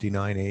was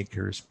 59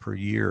 acres per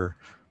year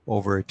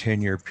over a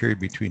 10-year period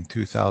between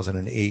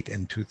 2008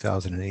 and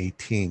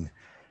 2018.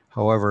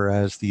 However,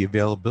 as the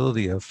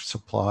availability of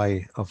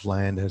supply of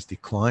land has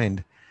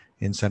declined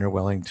in Centre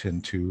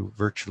Wellington to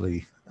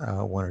virtually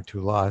 1 or 2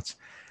 lots,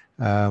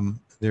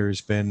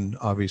 there's been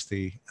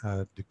obviously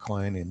a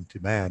decline in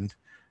demand,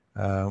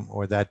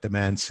 or that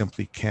demand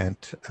simply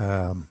can't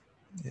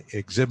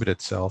exhibit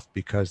itself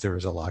because there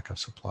is a lack of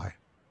supply.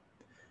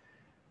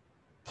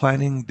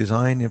 Planning,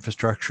 design,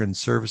 infrastructure, and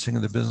servicing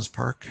of the business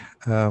park.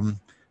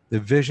 The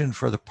vision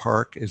for the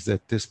park is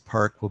that this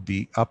park will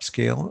be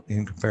upscale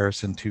in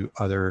comparison to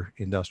other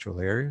industrial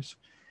areas.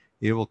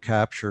 It will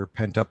capture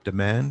pent-up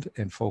demand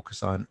and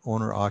focus on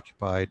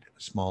owner-occupied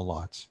small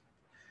lots.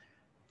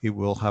 It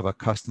will have a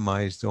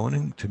customized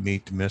zoning to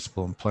meet the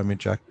municipal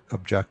employment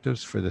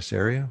objectives for this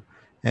area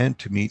and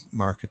to meet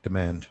market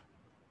demand.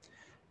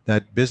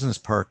 That business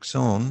park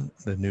zone,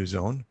 the new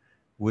zone,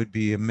 would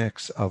be a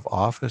mix of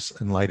office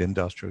and light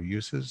industrial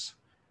uses.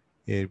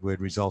 It would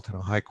result in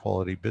a high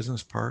quality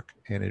business park,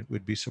 and it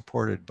would be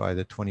supported by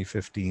the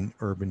 2015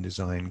 urban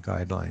design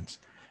guidelines.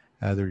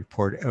 The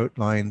report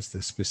outlines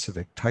the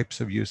specific types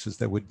of uses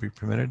that would be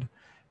permitted,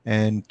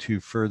 and to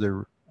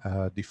further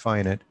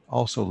define it,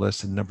 also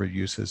lists a number of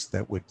uses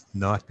that would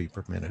not be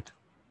permitted.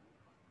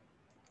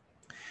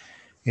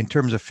 In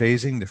terms of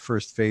phasing, the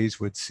first phase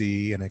would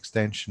see an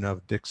extension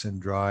of Dixon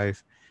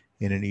Drive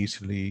in an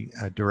easterly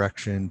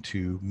direction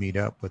to meet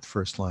up with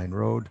First Line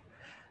Road,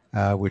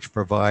 which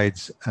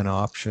provides an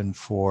option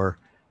for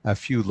a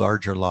few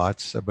larger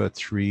lots, about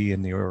 3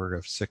 in the order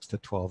of 6 to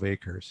 12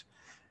 acres.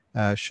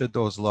 Should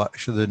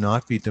there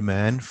not be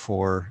demand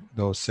for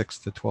those 6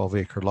 to 12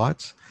 acre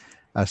lots,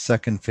 a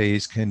second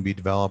phase can be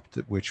developed,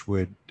 which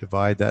would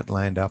divide that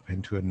land up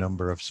into a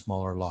number of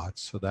smaller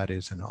lots. So that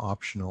is an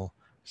optional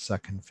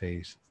second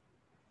phase.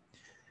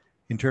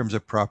 In terms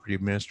of property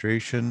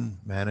administration,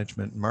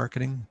 management, and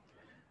marketing,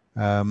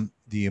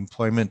 the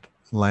employment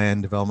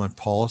land development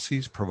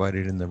policies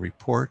provided in the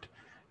report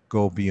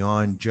go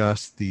beyond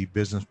just the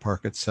business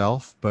park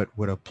itself, but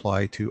would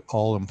apply to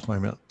all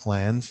employment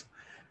lands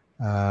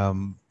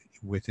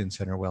within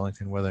Centre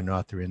Wellington, whether or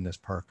not they're in this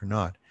park or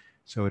not.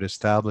 So it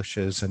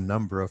establishes a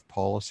number of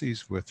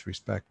policies with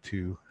respect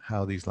to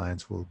how these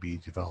lands will be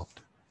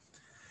developed.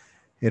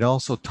 It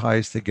also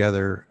ties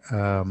together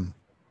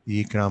the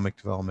Economic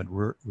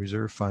Development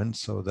Reserve Fund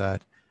so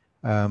that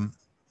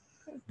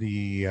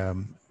the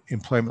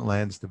employment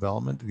lands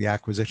development, the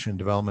acquisition and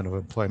development of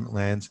employment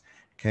lands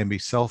can be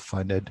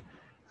self-funded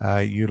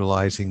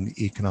utilizing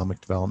the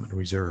Economic Development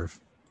Reserve.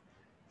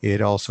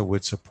 It also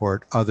would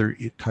support other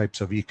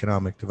types of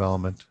economic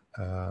development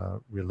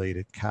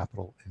related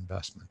capital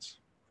investments.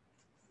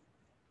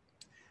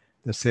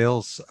 The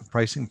sales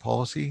pricing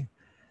policy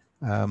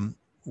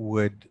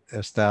would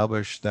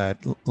establish that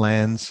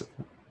lands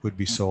would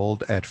be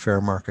sold at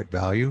fair market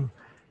value.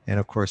 And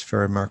of course,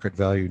 fair market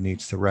value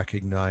needs to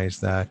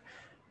recognize that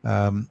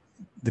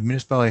the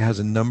municipality has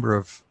a number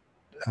of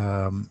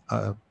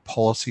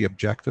policy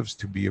objectives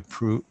to be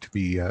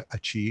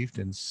achieved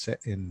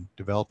in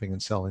developing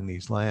and selling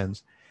these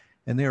lands,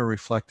 and they are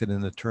reflected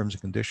in the terms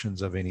and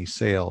conditions of any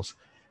sales.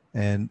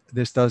 And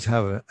this does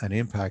have an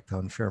impact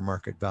on fair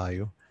market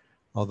value,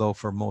 although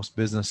for most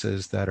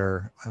businesses that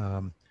are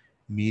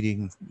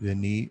meeting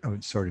the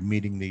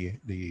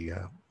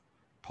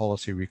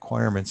policy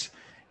requirements,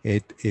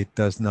 it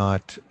does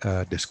not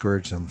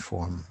discourage them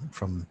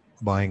from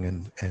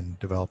buying and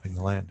developing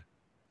the land.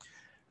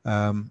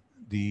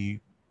 The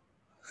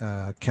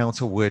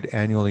council would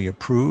annually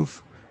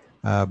approve,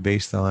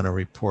 based on a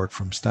report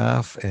from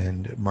staff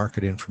and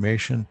market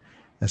information,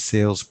 a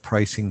sales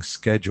pricing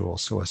schedule.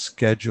 So a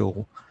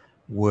schedule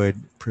would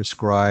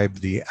prescribe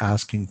the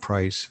asking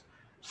price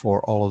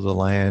for all of the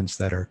lands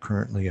that are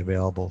currently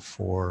available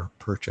for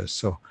purchase.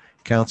 So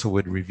council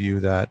would review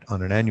that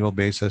on an annual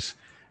basis.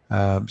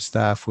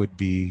 Staff would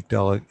be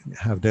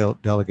have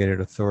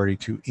delegated authority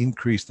to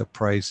increase the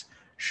price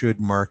should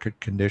market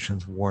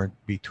conditions warrant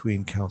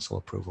between council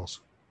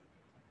approvals.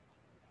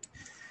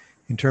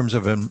 In terms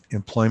of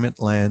employment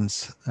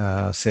lands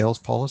sales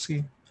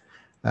policy,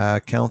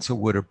 council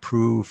would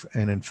approve,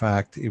 and in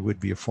fact, it would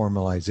be a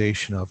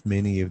formalization of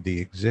many of the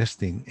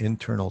existing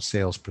internal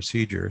sales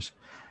procedures,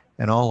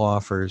 and all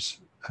offers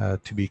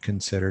to be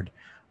considered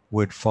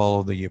would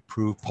follow the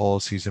approved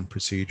policies and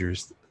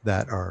procedures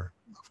that are,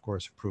 of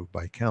course, approved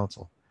by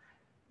council.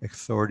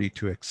 Authority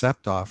to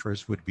accept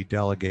offers would be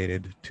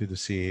delegated to the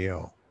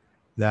CAO.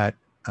 That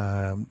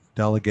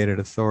delegated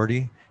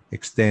authority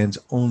extends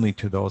only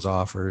to those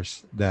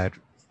offers that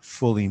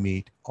fully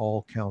meet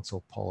all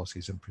council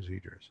policies and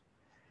procedures.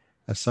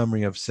 A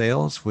summary of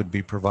sales would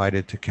be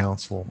provided to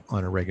council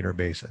on a regular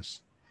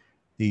basis.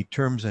 The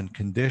terms and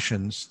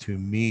conditions to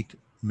meet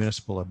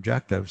municipal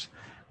objectives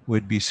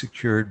would be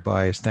secured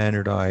by a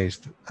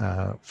standardized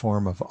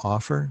form of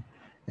offer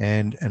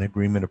and an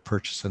agreement of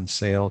purchase and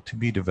sale to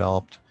be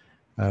developed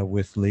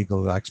with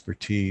legal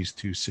expertise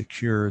to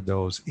secure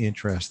those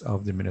interests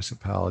of the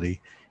municipality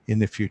in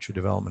the future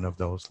development of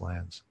those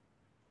lands.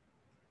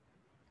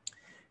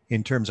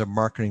 In terms of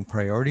marketing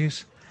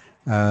priorities,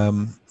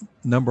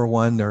 number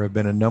one, there have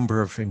been a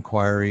number of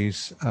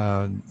inquiries,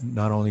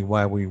 not only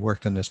while we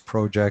worked on this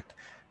project,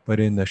 but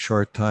in the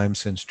short time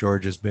since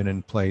George has been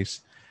in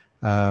place,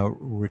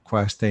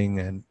 requesting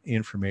an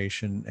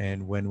information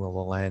and when will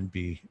the land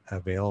be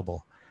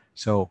available.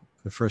 So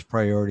the first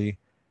priority,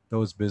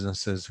 those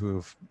businesses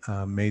who've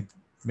made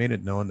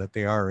it known that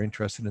they are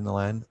interested in the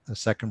land. The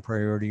second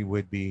priority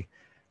would be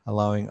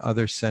allowing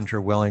other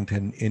Centre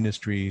Wellington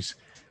industries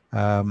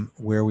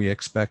where we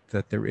expect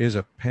that there is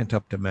a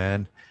pent-up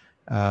demand,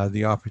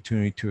 the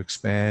opportunity to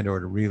expand or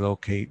to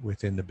relocate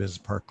within the business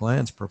park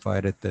lands,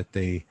 provided that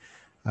they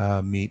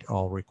meet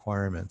all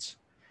requirements.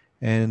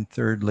 And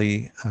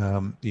thirdly,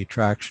 the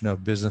attraction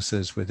of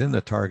businesses within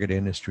the target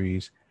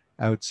industries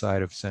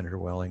outside of Centre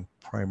Wellington,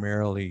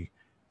 primarily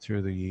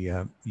through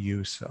the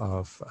use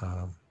of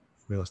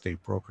real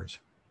estate brokers.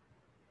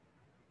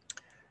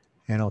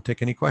 And I'll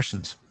take any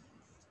questions.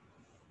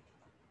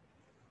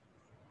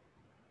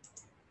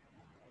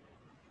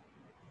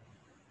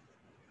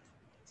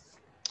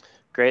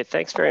 Great,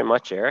 thanks very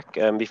much, Eric.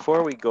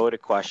 Before we go to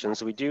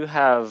questions, we do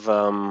have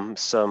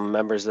some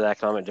members of the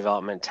Economic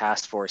Development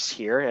Task Force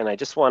here, and I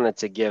just wanted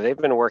to give, they've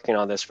been working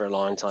on this for a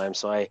long time,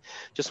 so I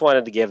just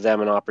wanted to give them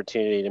an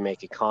opportunity to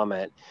make a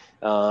comment.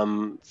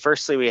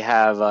 Firstly, we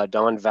have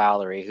Don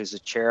Valerie, who's the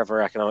chair of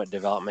our Economic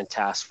Development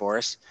Task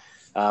Force.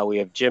 We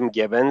have Jim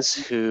Gibbons,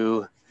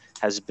 who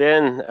has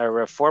been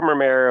a former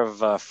mayor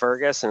of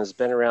Fergus and has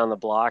been around the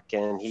block,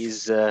 and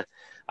he's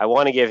I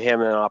want to give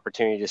him an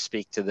opportunity to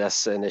speak to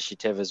this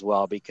initiative as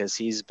well, because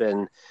he's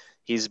been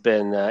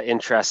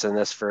interested in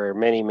this for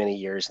many, many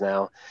years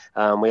now.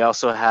 We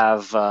also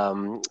have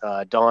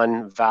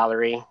Don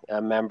Valerie,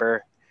 a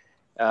member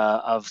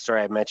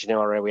I mentioned him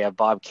already. We have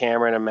Bob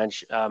Cameron,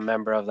 a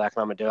member of the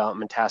Economic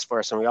Development Task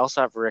Force, and we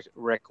also have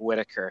Rick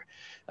Whitaker,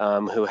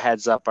 who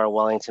heads up our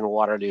Wellington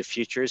Waterloo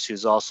Futures,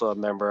 who's also a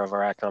member of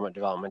our Economic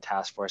Development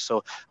Task Force.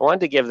 So I wanted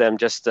to give them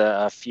just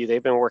a few.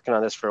 They've been working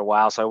on this for a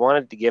while, so I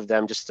wanted to give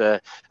them just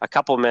a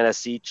couple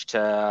minutes each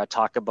to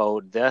talk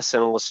about this,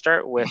 and we'll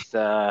start with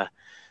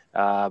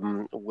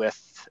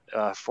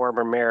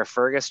former Mayor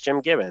Fergus,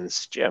 Jim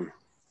Gibbons. Jim.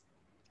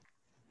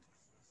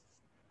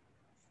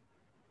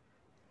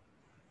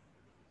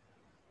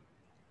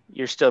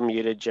 You're still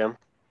muted, Jim.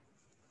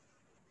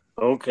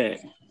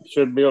 Okay,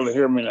 should be able to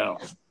hear me now.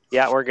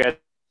 Yeah, we're good.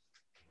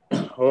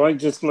 Well, I'd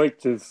just like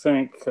to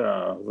thank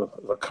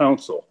the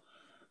council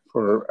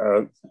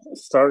for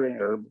starting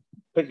or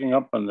picking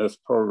up on this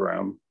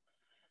program.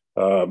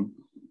 I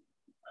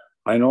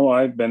know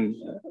I've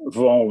been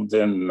involved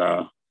in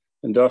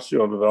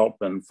industrial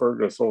development in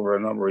Fergus over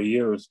a number of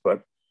years,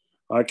 but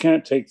I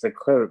can't take the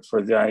credit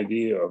for the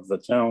idea of the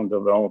town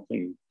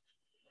developing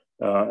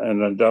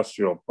an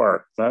industrial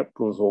park. That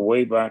goes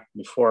way back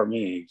before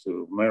me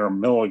to Mayor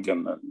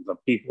Milligan and the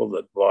people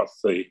that bought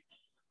the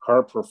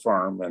Harper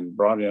Farm and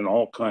brought in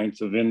all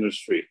kinds of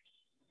industry.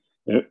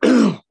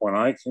 When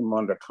I came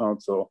onto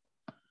council,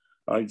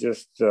 I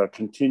just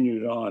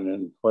continued on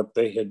in what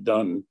they had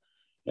done,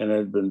 and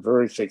had been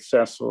very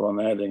successful in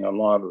adding a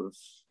lot of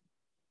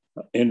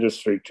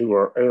industry to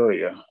our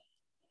area.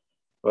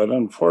 But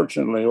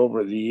unfortunately,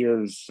 over the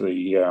years,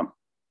 the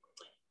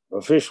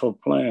official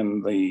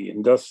plan, the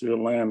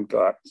industrial land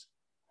got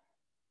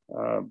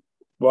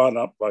bought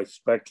up by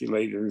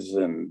speculators,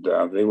 and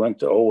they went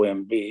to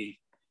OMB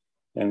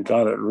and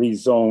got it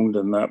rezoned,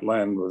 and that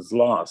land was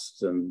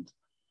lost. And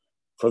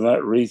for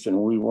that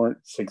reason, we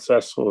weren't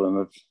successful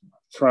in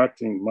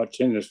attracting much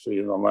industry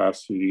in the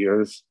last few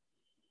years.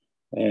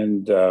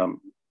 And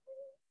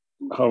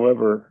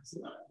however,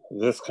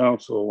 this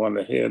council went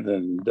ahead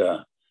and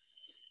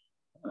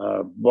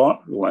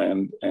bought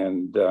land,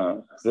 and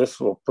this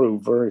will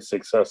prove very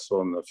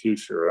successful in the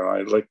future. And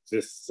I'd like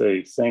to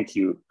say thank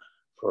you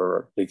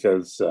for,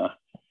 because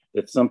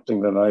it's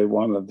something that I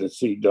wanted to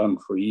see done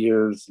for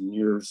years and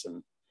years.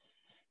 And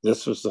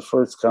this was the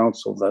first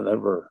council that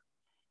ever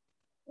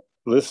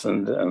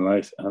listened, and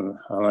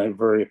I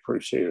very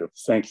appreciate it.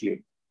 Thank you.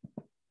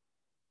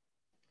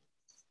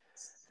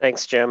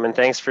 Thanks, Jim, and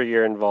thanks for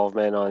your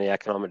involvement on the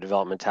Economic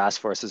Development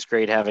Task Force. It's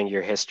great having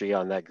your history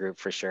on that group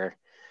for sure.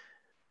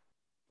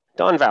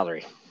 Don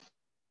Valerie.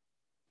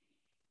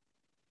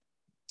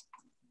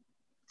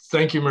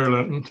 Thank you, Mayor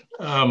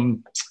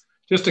Linton.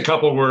 Just a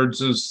couple of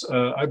words.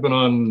 I've been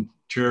on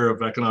chair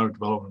of economic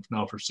development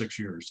now for 6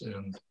 years,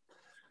 and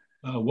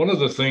one of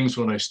the things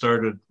when I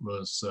started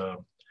was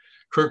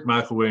Kirk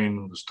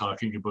McElwain was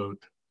talking about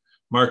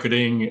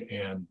marketing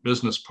and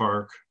business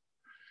park,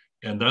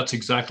 and that's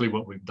exactly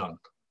what we've done.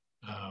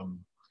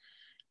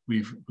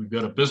 We've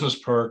got a business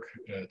park.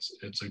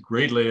 It's a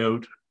great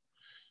layout.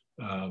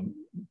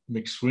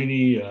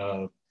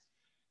 McSweeney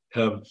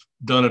have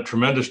done a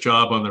tremendous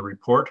job on the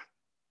report.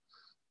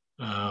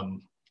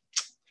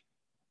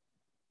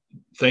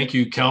 Thank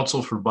you,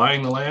 Council, for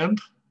buying the land,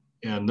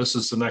 and this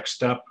is the next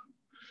step,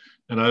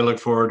 and I look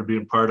forward to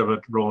being part of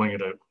it, rolling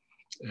it out.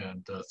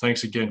 And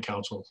thanks again,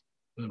 Council,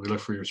 and we look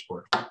for your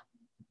support.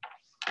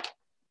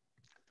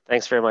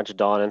 Thanks very much,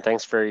 Don, and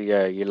thanks for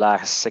your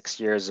last 6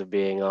 years of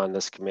being on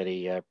this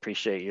committee. I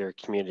appreciate your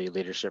community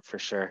leadership for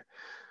sure.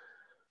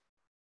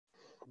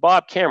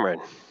 Bob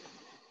Cameron.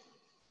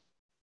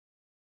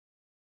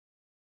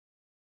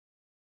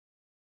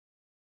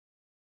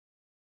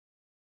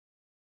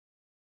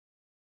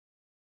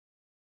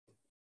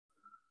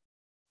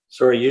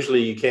 Sorry,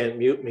 usually you can't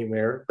mute me,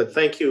 Mayor, but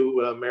thank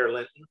you, Mayor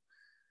Linton.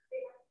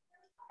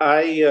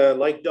 I,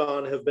 like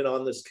Don, have been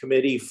on this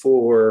committee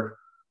for,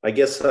 I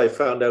guess I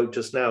found out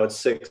just now it's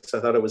 6. I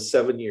thought it was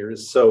 7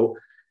 years. So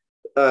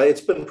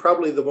it's been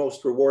probably the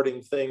most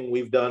rewarding thing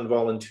we've done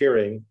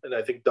volunteering. And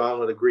I think Don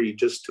would agree,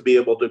 just to be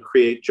able to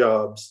create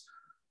jobs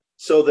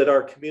so that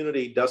our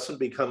community doesn't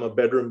become a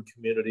bedroom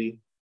community,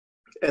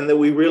 and that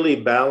we really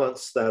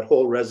balance that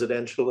whole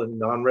residential and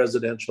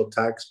non-residential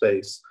tax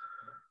base.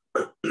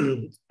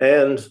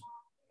 And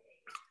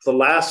the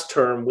last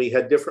term, we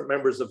had different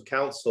members of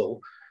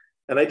council.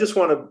 And I just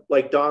want to,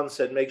 like Don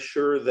said, make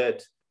sure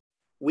that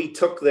we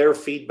took their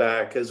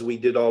feedback as we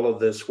did all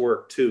of this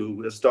work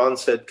too. As Don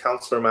said,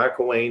 Councillor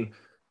McElwain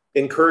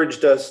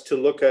encouraged us to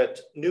look at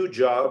new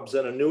jobs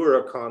and a newer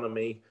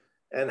economy,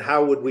 and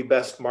how would we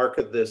best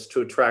market this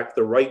to attract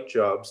the right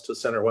jobs to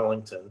Centre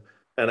Wellington.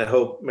 And I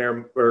hope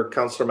Mayor or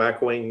Councillor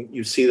McElwain,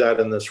 you see that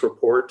in this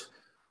report.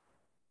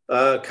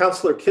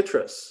 Councillor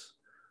Kittredge,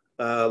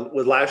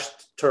 with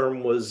last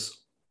term was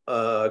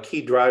a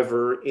key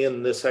driver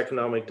in this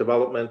economic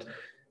development.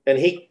 And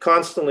he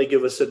constantly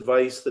give us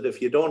advice that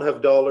if you don't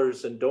have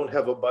dollars and don't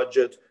have a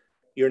budget,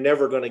 you're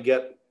never going to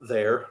get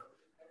there.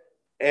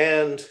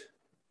 And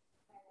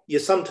you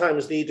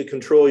sometimes need to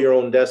control your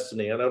own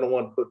destiny. And I don't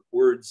want to put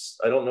words,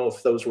 I don't know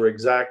if those were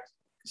exact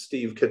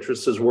Steve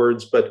Kittredge's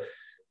words, but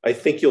I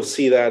think you'll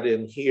see that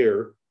in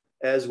here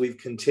as we've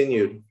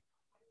continued.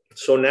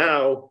 So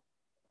now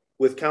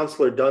with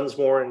Councillor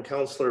Dunsmore and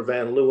Councillor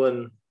Van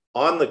Leeuwen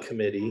on the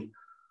committee,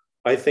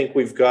 I think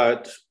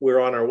we're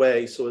on our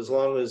way. So as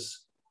long as,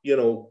 you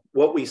know,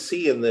 what we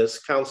see in this,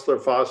 Councillor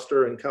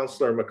Foster and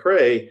Councillor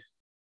McCrae,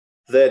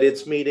 that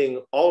it's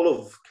meeting all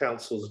of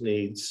council's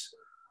needs.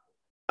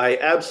 I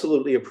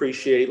absolutely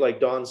appreciate,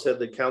 like Don said,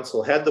 that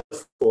council had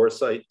the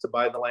foresight to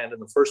buy the land in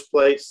the first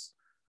place,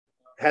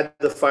 had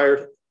the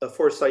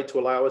foresight to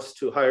allow us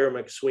to hire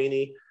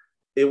McSweeney.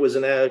 It was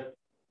a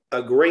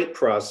great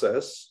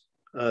process.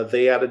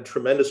 They added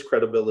tremendous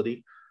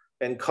credibility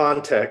and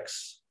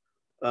context,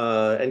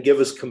 and give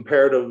us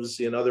comparatives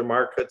in other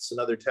markets and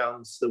other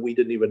towns that we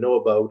didn't even know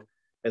about,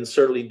 and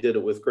certainly did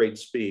it with great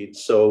speed.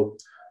 So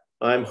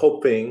I'm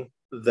hoping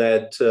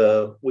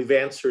that we've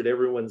answered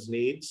everyone's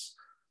needs.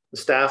 The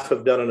staff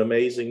have done an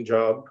amazing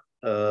job.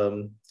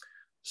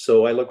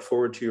 So I look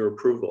forward to your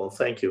approval.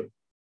 Thank you.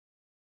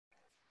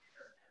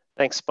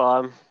 Thanks,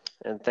 Bob.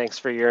 And thanks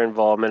for your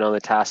involvement on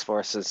the task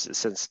force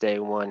since day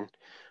one.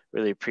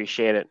 Really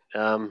appreciate it.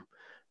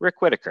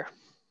 Rick Whitaker.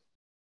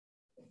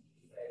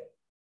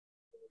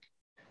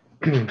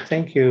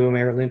 Thank you,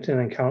 Mayor Linton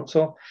and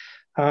Council.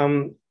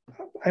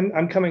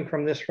 I'm coming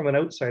from this from an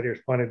outsider's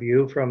point of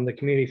view, from the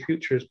community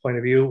futures point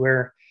of view,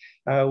 where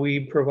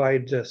we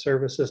provide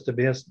services to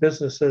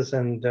businesses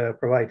and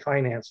provide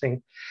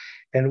financing.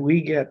 And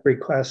we get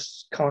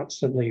requests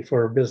constantly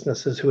for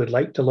businesses who would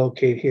like to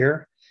locate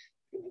here.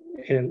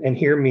 And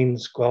here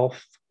means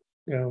Guelph,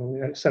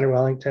 Centre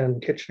Wellington,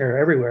 Kitchener,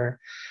 everywhere.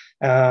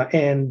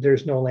 And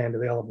there's no land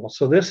available.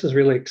 So this is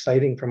really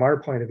exciting from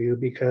our point of view,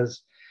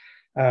 because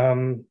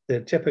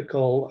the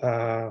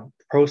typical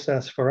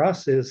process for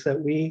us is that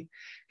we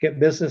get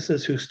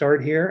businesses who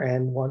start here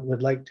and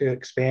would like to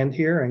expand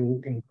here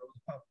and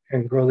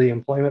grow the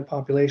employment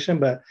population,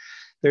 but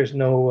there's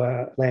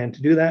no land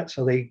to do that,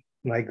 so they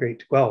migrate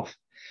to Guelph.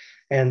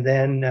 And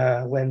then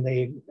when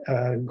they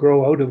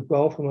grow out of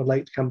Guelph and would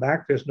like to come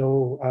back, there's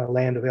no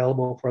land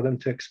available for them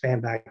to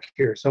expand back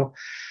here. So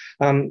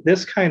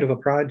this kind of a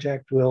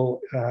project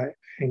will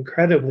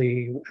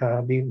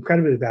be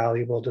incredibly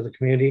valuable to the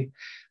community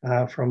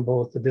from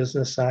both the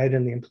business side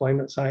and the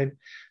employment side.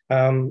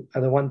 The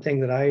one thing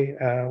that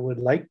I would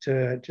like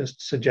to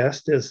just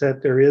suggest is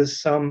that there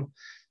is some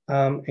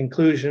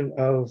inclusion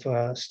of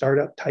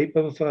startup type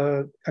of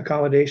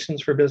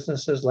accommodations for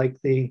businesses, like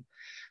the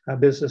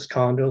business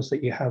condos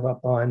that you have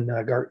up on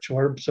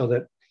Gartshorb, so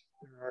that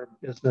there are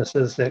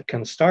businesses that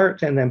can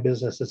start and then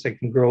businesses that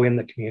can grow in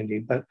the community.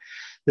 But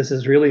this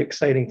is really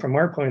exciting from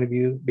our point of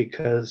view,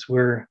 because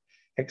we're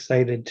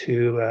excited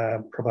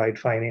to provide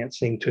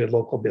financing to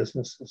local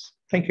businesses.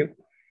 Thank you.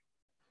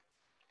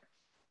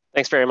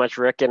 Thanks very much,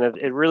 Rick. And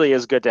it really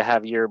is good to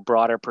have your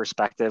broader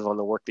perspective on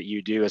the work that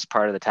you do as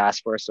part of the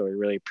task force. So we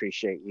really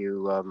appreciate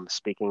you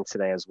speaking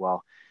today as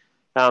well.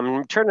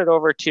 Turn it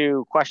over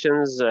to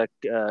questions,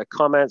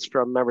 comments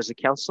from members of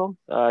council.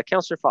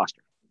 Councillor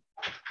Foster.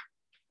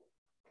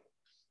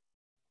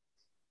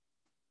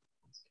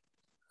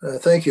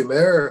 Thank you,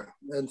 Mayor,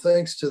 and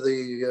thanks to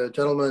the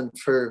gentleman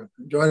for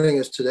joining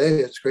us today.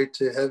 It's great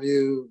to have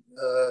you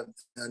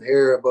and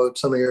hear about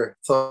some of your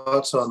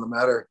thoughts on the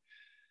matter.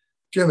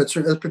 Jim, it's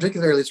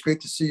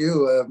great to see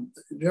you.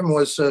 Jim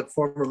was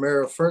former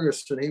mayor of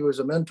Ferguson. He was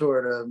a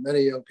mentor to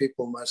many young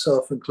people,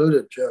 myself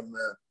included, Jim.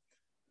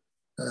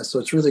 So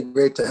it's really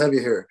great to have you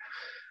here.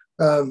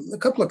 A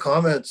couple of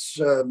comments.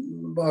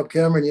 Bob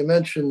Cameron, you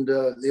mentioned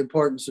the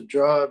importance of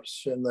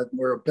jobs and that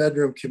we're a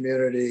bedroom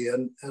community,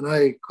 and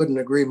I couldn't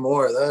agree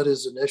more. That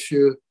is an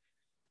issue.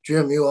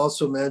 Jim, you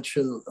also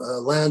mentioned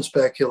land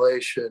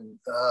speculation.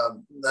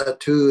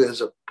 That too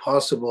is a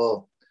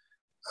possible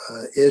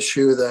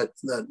issue that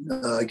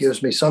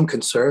gives me some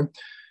concern.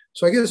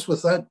 So I guess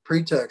with that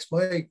pretext,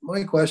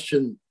 my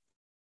question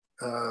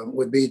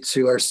would be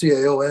to our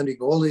CAO, Andy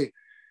Goldie.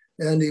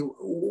 Andy,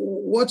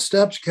 what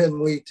steps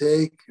can we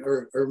take,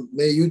 or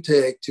may you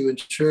take, to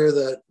ensure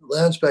that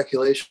land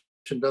speculation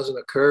doesn't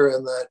occur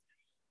and that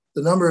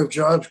the number of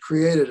jobs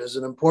created is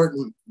an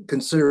important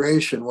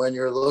consideration when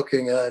you're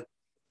looking at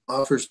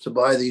offers to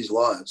buy these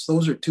lots?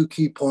 Those are two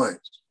key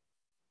points.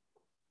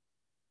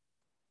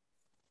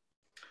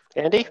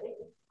 Andy?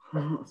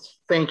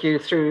 Thank you,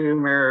 through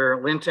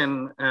Mayor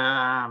Linton.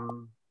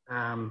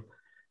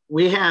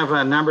 We have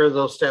a number of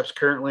those steps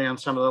currently on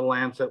some of the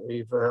lands that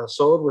we've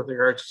sold with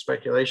regard to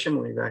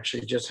speculation. We've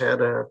actually just had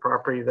a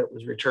property that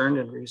was returned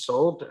and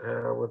resold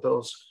with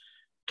those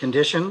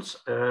conditions.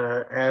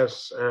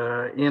 As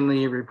in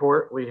the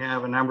report, we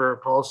have a number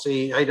of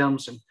policy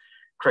items and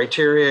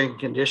criteria and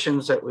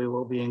conditions that we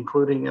will be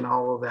including in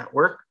all of that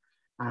work.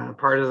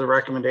 Part of the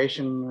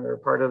recommendation, or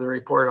part of the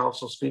report,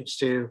 also speaks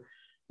to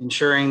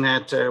ensuring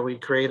that we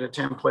create a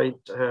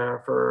template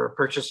for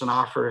purchase and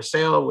offer a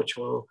sale, which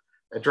will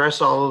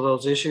address all of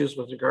those issues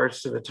with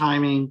regards to the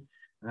timing,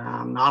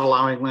 not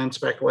allowing land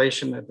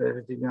speculation, that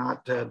they do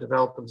not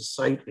develop the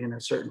site in a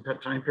certain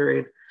time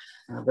period,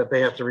 that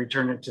they have to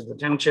return it to the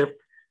township.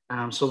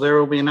 So there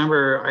will be a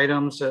number of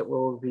items that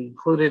will be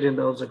included in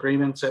those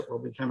agreements that will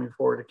be coming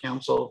forward to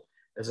council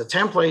as a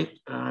template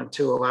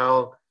to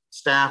allow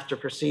staff to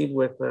proceed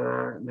with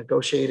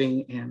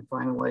negotiating and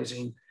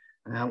finalizing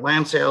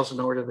land sales, in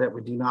order that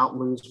we do not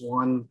lose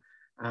one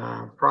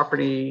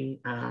property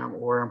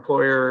or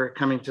employer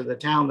coming to the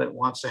town that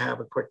wants to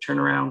have a quick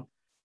turnaround.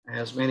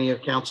 As many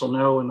of council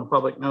know and the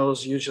public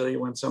knows, usually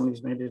when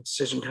somebody's made a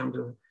decision to come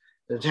to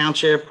the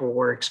township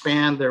or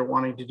expand, they're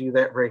wanting to do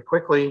that very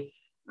quickly.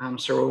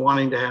 So we're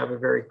wanting to have a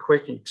very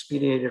quick and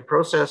expedited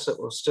process that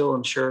will still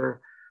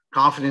ensure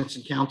confidence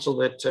in council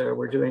that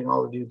we're doing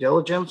all the due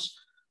diligence.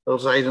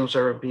 Those items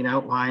are being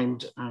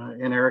outlined,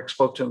 and Eric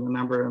spoke to a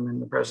number of them in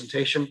the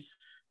presentation.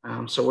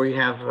 So we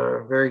have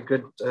a very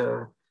good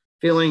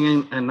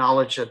feeling and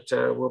knowledge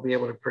that we'll be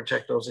able to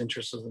protect those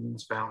interests of the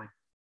municipality.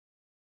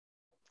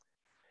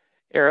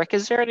 Eric,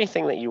 is there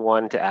anything that you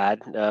wanted to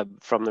add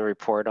from the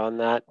report on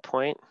that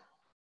point?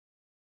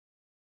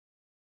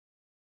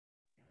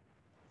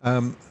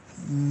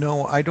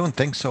 No, I don't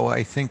think so.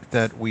 I think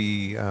that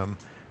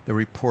the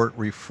report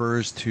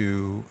refers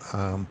to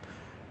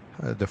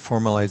the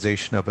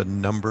formalization of a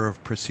number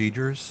of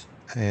procedures,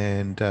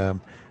 and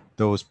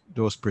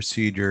those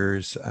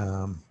procedures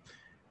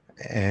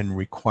and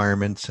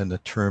requirements and the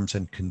terms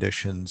and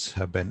conditions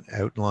have been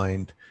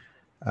outlined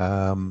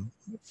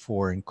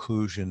for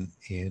inclusion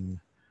in,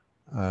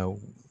 a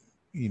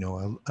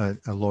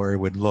lawyer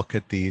would look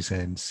at these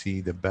and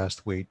see the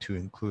best way to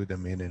include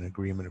them in an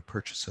agreement of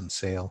purchase and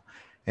sale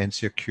and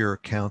secure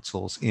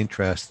council's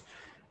interest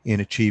in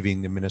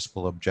achieving the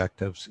municipal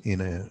objectives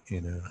in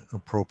an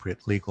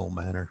appropriate legal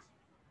manner.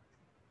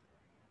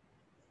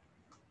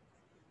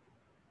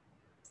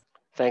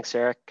 Thanks,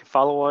 Eric.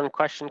 Follow-on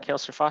question,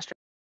 Councillor Foster.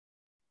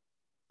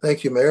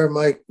 Thank you, Mayor.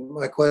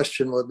 My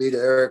question would be to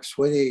Eric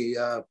Sweeney.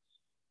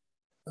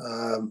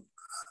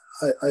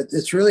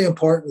 It's really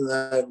important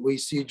that we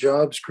see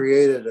jobs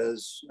created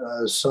as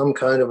some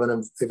kind of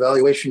an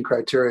evaluation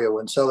criteria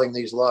when selling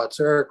these lots.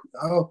 Eric,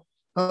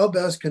 how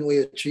best can we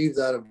achieve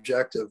that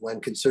objective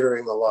when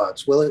considering the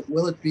lots? Will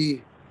it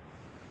be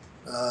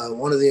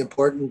one of the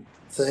important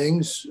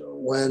things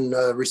when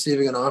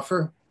receiving an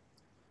offer?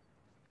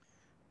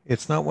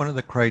 It's not one of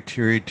the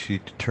criteria to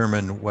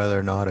determine whether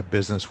or not a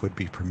business would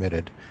be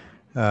permitted.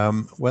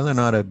 Whether or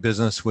not a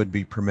business would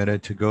be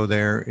permitted to go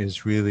there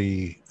is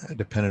really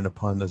dependent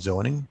upon the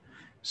zoning.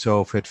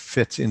 So if it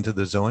fits into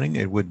the zoning,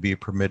 it would be a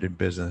permitted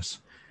business.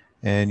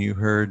 And you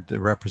heard the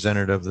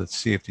representative of the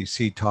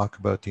CFTC talk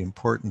about the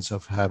importance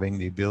of having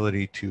the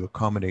ability to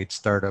accommodate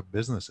startup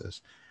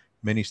businesses.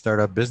 Many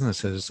startup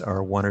businesses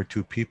are 1 or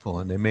 2 people,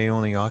 and they may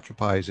only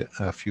occupy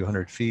a few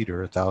hundred feet or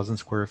 1,000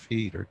 square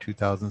feet or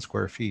 2,000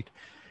 square feet.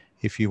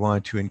 If you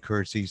want to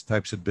encourage these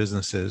types of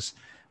businesses,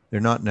 they're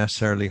not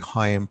necessarily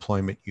high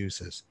employment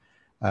uses.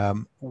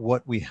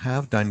 What we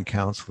have done,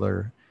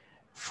 Councillor,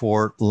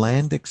 for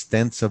land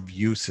extensive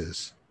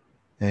uses,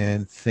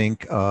 and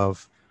think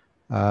of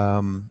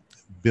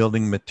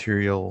building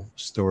material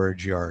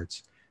storage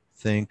yards,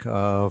 think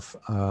of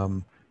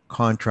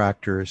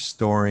contractors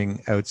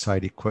storing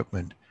outside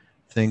equipment,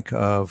 think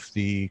of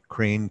the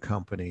crane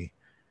company,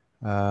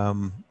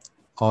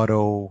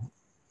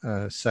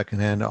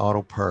 secondhand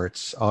auto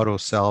parts, auto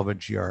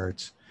salvage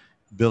yards,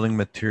 building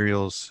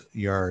materials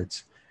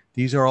yards.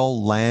 These are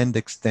all land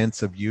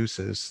extensive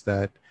uses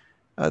that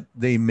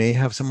they may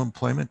have some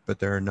employment, but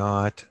they're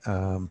not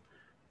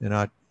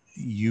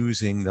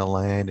using the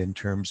land in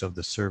terms of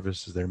the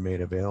services that are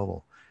made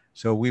available.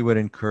 So we would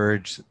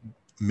encourage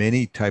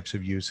many types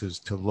of uses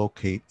to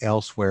locate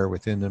elsewhere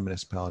within the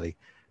municipality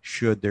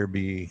should there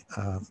be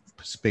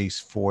space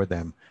for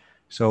them.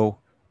 So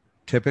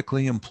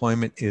typically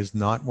employment is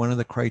not one of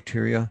the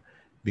criteria,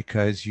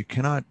 because you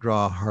cannot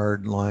draw a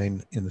hard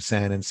line in the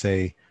sand and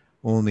say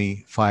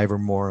only 5 or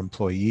more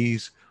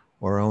employees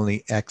or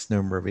only X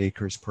number of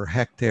acres per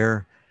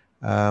hectare.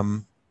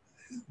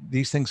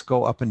 These things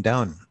go up and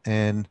down,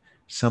 and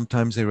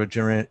sometimes they will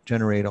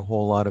generate a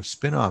whole lot of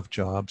spin-off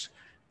jobs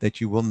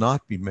that you will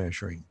not be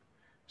measuring.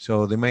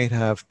 So they might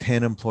have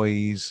 10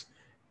 employees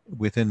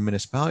within the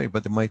municipality,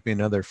 but there might be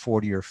another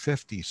 40 or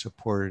 50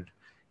 supported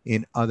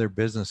in other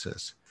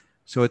businesses.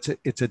 So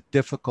it's a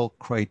difficult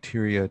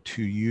criteria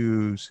to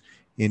use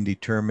in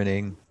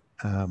determining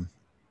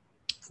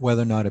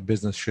whether or not a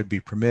business should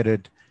be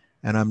permitted.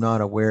 And I'm not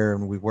aware,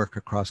 and we work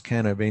across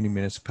Canada, of any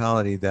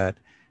municipality that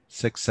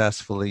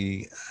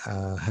successfully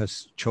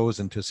has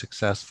chosen to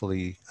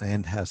successfully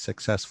and has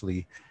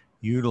successfully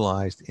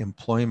utilized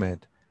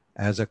employment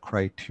as a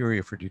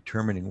criteria for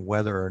determining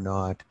whether or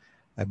not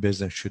a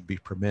business should be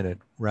permitted.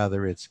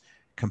 Rather, it's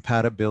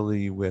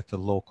compatibility with the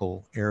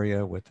local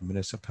area, with the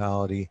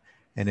municipality,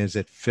 and is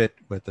it fit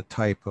with the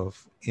type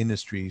of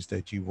industries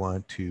that you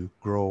want to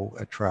grow,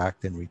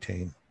 attract, and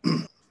retain?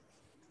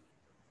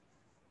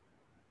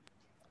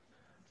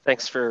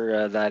 Thanks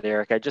for that,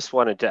 Eric. I just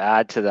wanted to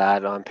add to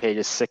that on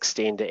pages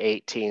 16 to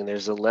 18,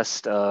 there's a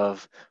list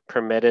of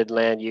permitted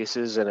land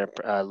uses and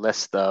a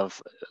list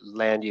of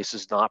land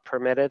uses not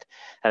permitted.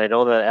 And I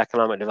know the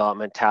Economic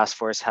Development Task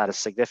Force had a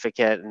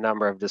significant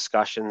number of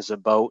discussions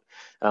about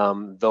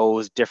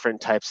those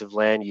different types of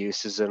land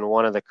uses. And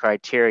one of the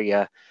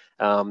criteria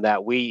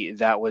that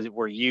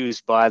were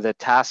used by the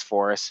task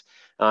force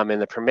in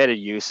the permitted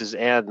uses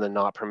and the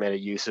not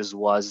permitted uses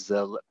was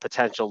the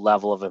potential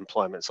level of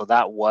employment. So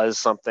that was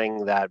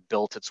something that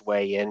built its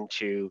way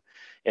into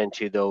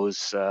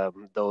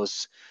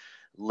those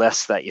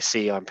lists that you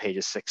see on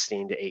pages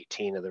 16 to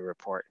 18 of the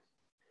report.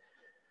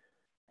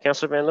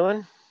 Councillor Van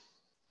Leeuwen?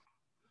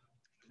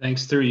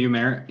 Thanks, through you,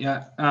 Mayor.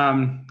 Yeah,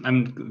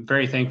 I'm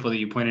very thankful that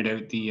you pointed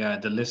out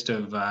the list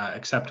of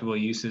acceptable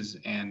uses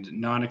and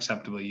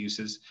non-acceptable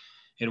uses.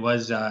 It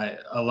was a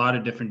lot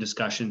of different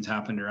discussions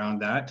happened around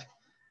that.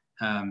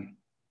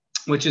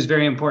 Which is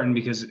very important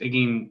because,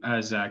 again,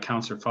 as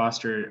Councillor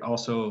Foster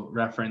also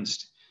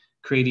referenced,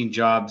 creating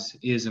jobs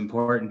is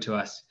important to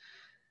us.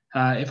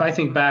 If I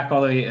think back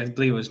all the way, I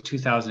believe it was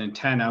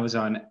 2010, I was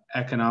on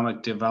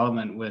economic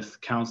development with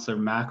Councillor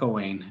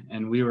McElwain,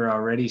 and we were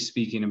already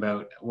speaking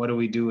about what do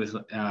we do with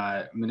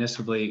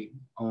municipally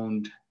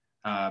owned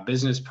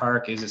business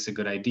park? Is this a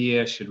good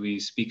idea? Should we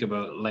speak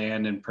about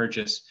land and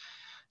purchase?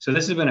 So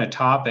this has been a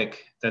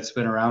topic that's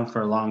been around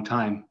for a long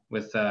time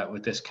with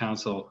this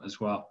council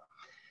as well.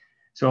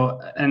 So,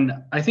 and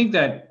I think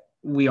that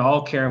we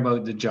all care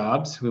about the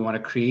jobs. We want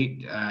to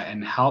create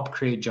and help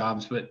create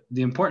jobs, but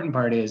the important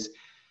part is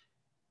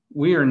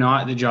we are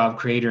not the job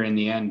creator in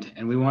the end,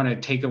 and we want to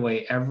take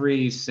away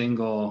every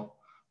single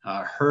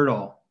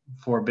hurdle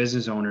for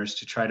business owners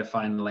to try to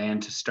find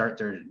land to start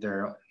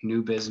their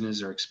new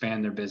business or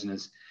expand their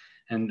business.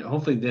 And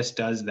hopefully this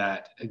does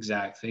that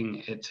exact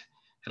thing. It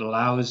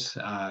allows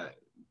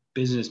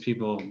business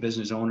people,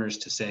 business owners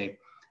to say,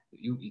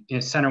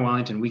 in Centre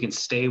Wellington, we can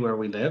stay where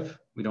we live.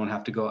 We don't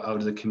have to go out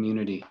of the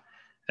community.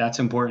 That's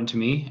important to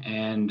me.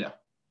 And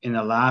in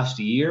the last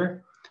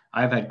year,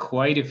 I've had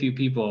quite a few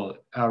people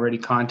already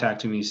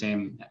contacting me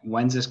saying,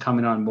 when's this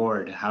coming on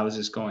board? How is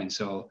this going?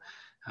 So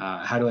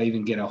how do I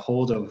even get a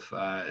hold of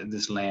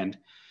this land?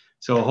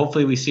 So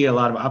hopefully we see a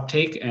lot of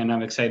uptake, and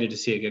I'm excited to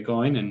see it get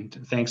going. And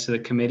thanks to the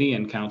committee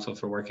and council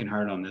for working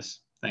hard on this.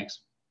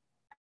 Thanks.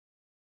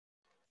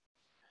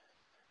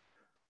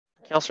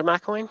 Councillor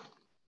McElwain.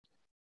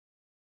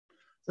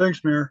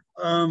 Thanks, Mayor.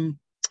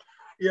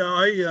 Yeah,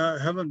 I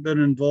haven't been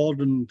involved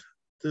in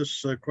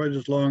this quite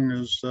as long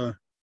as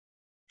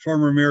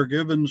former Mayor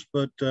Gibbons,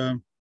 but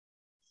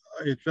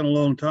it's been a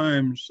long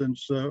time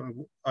since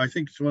I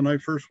think when I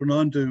first went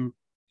on to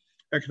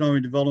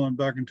economic development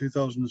back in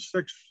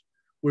 2006,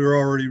 we were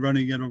already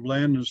running out of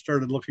land and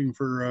started looking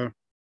for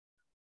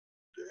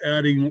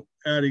adding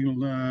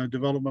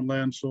development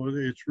land. So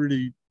it's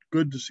really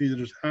good to see that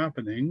it's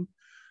happening.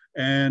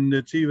 And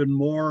it's even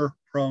more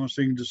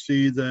promising to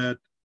see that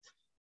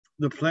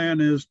the plan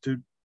is to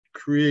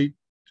create,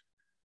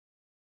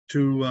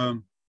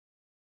 to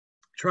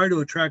try to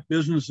attract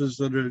businesses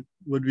that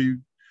would be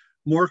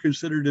more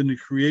considered in the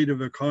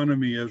creative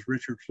economy, as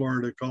Richard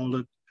Florida called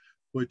it,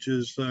 which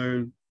is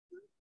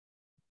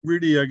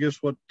really, I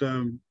guess, what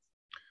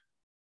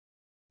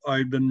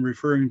I've been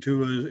referring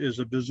to as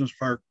a business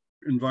park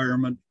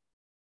environment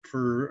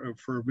for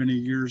many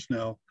years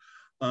now.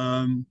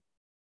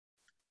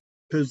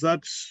 Because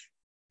that's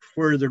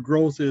where the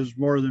growth is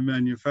more than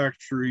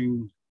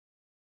manufacturing,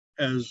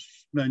 as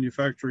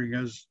manufacturing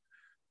has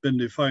been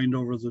defined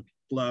over the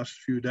last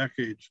few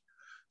decades.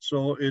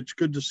 So it's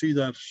good to see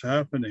that's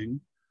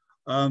happening.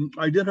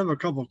 I did have a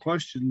couple of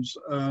questions.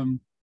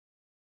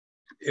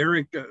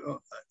 Eric,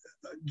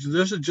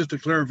 this is just a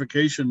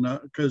clarification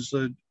because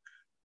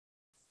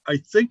I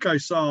think I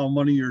saw on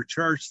one of your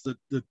charts that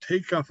the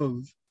take-up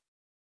of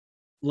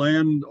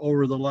land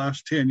over the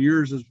last 10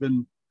 years has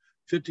been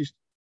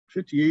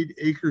 58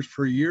 acres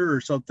per year or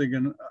something.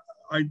 And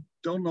I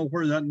don't know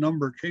where that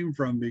number came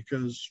from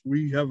because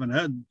we haven't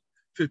had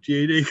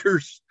 58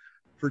 acres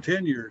for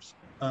 10 years.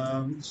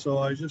 So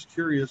I was just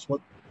curious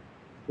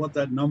what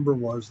that number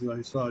was that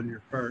I saw in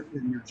your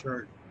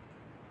chart.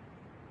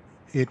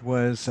 It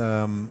was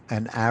an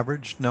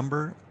average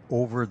number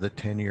over the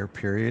 10-year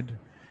period.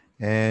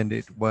 And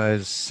it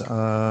was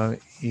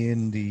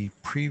in the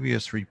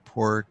previous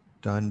report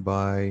done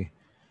by,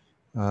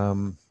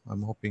 I'm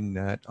hoping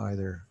that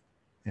either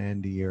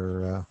Andy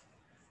or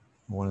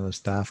one of the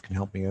staff can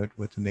help me out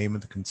with the name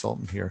of the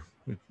consultant here.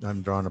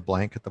 I'm drawing a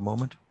blank at the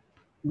moment,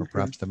 or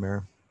perhaps the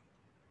mayor.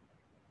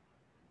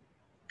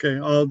 Okay,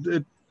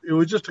 it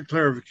was just a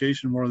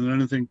clarification more than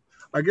anything.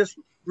 I guess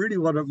really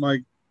what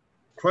my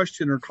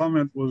question or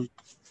comment was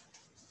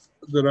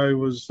that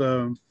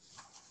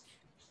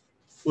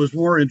was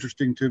more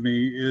interesting to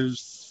me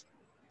is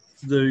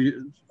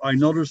I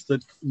noticed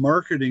that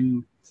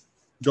marketing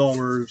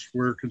dollars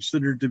were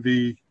considered to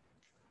be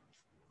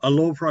a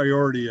low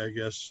priority, I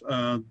guess.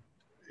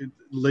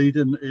 Late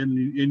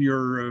in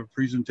your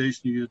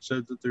presentation, you had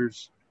said that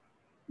there's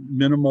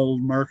minimal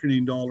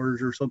marketing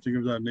dollars or something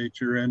of that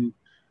nature. And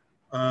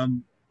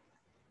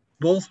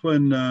both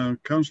when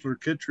Councillor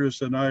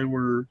Kittredge and I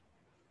were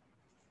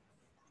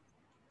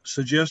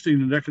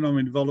suggesting that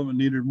economic development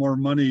needed more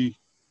money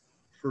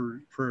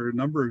for a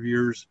number of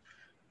years,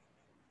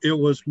 it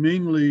was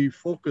mainly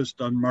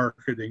focused on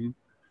marketing.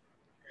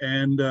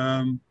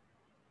 And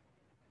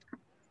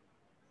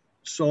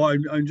so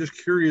I'm just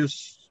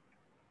curious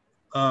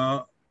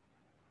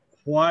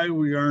why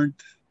we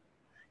aren't,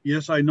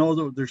 yes, I know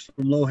that there's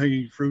some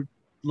low-hanging fruit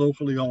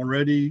locally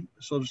already,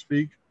 so to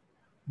speak,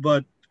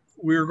 but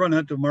we're going to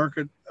have to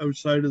market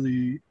outside of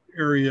the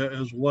area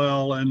as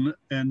well,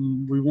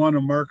 and we want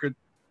to market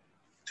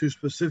to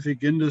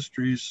specific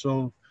industries.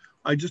 So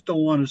I just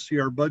don't want to see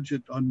our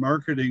budget on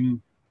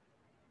marketing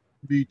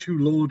be too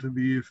low to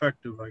be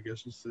effective, I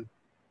guess is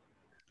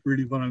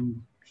really what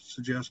I'm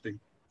suggesting.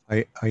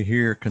 I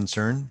hear your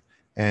concern.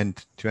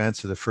 And to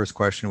answer the first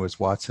question was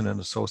Watson and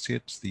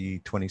Associates, the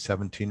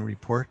 2017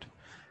 report.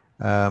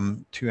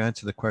 To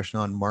answer the question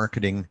on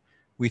marketing,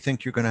 we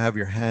think you're going to have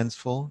your hands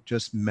full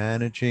just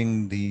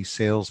managing the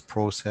sales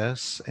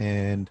process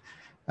and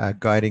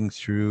guiding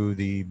through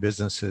the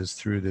businesses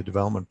through the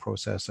development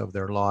process of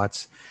their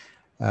lots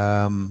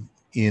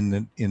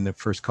in the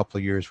first couple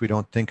of years. We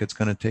don't think it's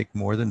going to take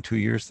more than 2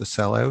 years to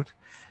sell out.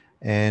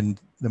 And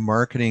the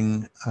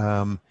marketing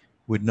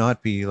would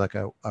not be like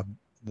a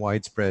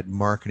widespread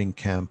marketing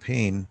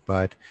campaign,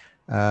 but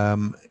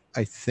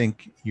I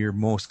think your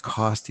most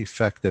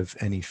cost-effective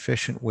and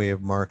efficient way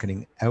of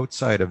marketing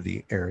outside of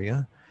the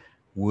area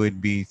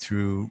would be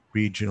through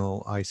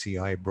regional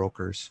ICI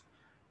brokers.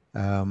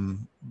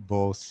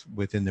 both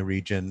within the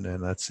region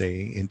and let's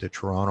say into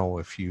Toronto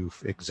if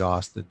you've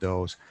exhausted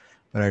those.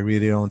 But I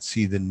really don't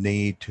see the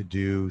need to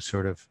do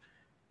sort of,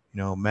 you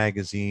know,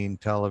 magazine,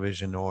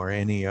 television, or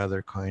any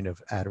other kind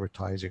of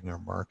advertising or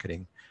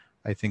marketing.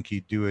 I think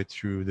you do it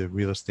through the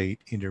real estate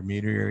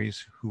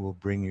intermediaries who will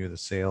bring you the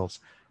sales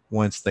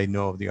once they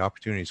know of the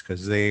opportunities,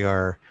 because they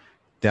are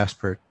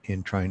desperate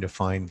in trying to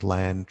find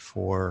land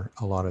for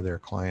a lot of their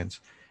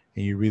clients.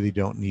 And you really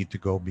don't need to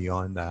go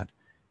beyond that.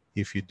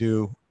 If you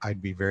do,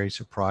 I'd be very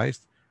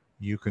surprised.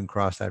 You can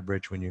cross that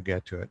bridge when you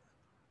get to it.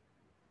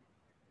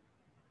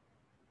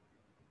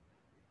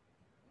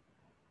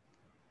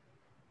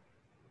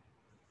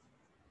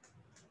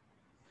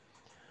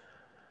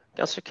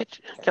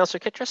 Councillor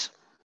Kittrus.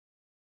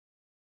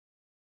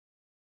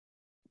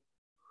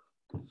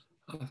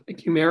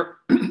 Thank you, Mayor.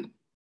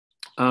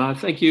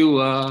 Thank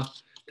you,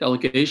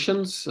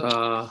 delegations,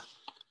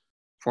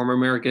 former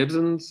Mayor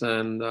Gibsons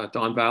and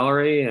Don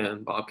Valerie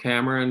and Bob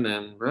Cameron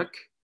and Rick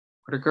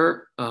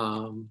Whitaker.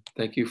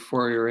 Thank you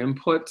for your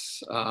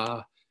inputs.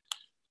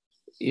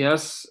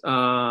 Yes,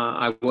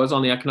 I was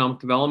on the economic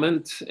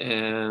development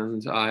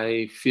and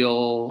I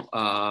feel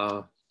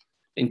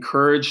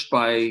encouraged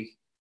by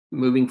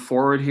moving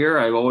forward here.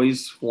 I've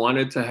always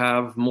wanted to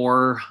have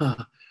more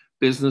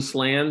business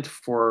land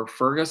for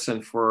Fergus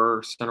and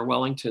for Centre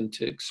Wellington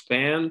to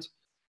expand.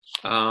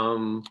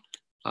 I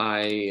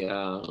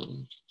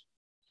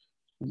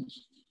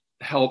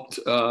helped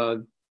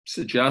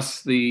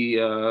suggest the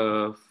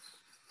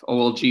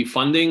OLG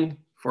funding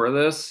for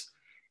this,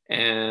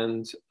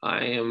 and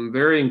I am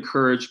very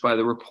encouraged by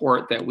the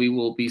report that we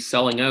will be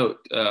selling out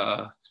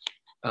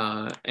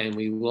and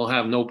we will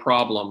have no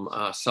problem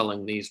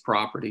selling these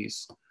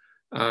properties.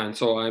 And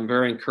so I'm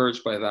very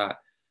encouraged by that.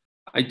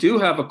 I do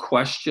have a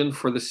question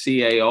for the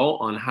CAO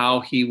on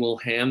how he will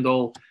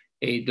handle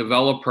a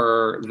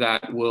developer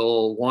that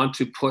will want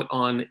to put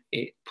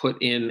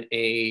in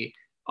a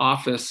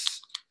office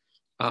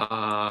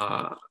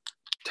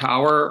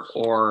tower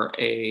or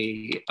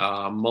a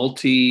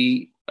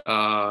multi-unit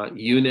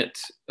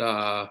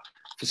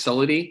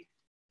facility,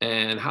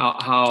 and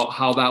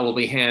how that will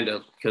be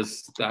handled,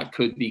 because that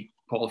could be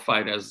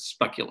qualified as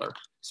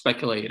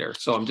speculator.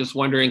 So I'm just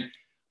wondering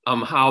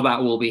how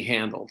that will be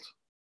handled.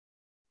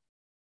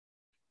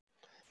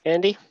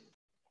 Andy?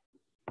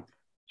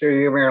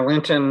 Through you, Mayor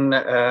Linton,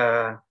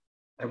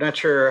 I'm not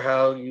sure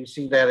how you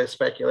see that as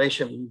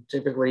speculation.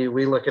 Typically,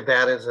 we look at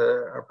that as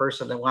a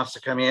person that wants to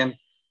come in,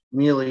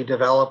 immediately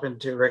develop, and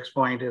to Rick's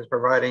point, is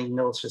providing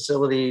those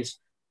facilities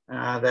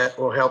that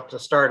will help the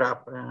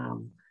startup.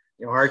 You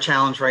know, our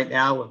challenge right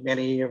now with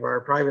many of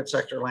our private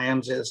sector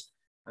lands is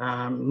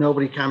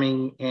nobody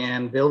coming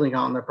and building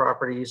on their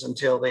properties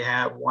until they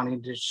have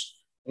one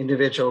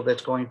individual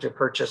that's going to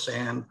purchase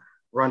and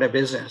run a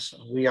business.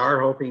 We are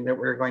hoping that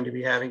we're going to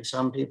be having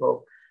some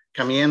people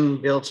come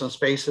in, build some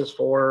spaces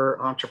for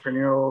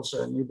entrepreneurs,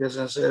 new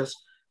businesses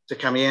to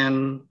come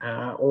in,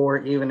 or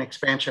even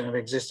expansion of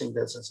existing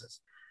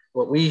businesses.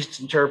 What we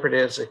interpret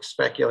as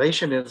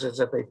speculation is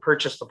that they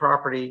purchase the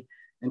property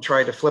and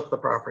try to flip the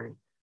property.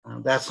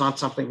 That's not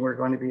something we're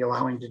going to be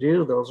allowing to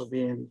do. Those will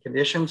be in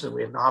conditions that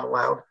we have not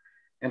allowed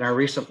in our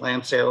recent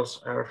land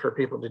sales for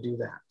people to do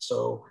that.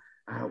 So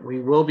we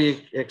will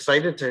be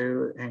excited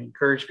to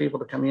encourage people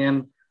to come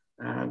in,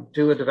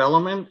 do a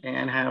development,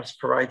 and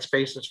provide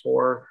spaces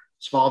for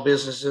small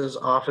businesses,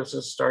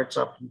 offices, starts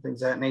up, and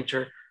things of that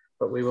nature.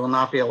 But we will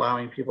not be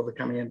allowing people to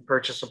come in,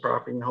 purchase a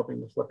property, and hoping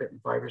to flip it in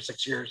 5 or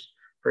 6 years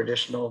for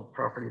additional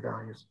property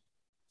values.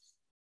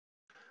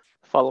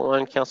 Follow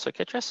on, Councillor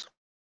Kittrus.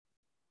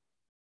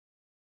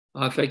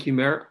 Thank you,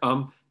 Mayor.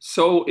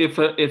 So if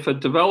a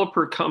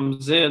developer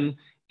comes in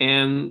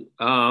and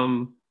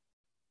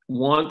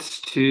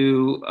wants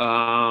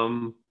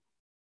to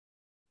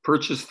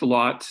purchase the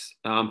lot,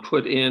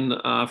 put in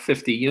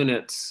 50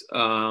 units,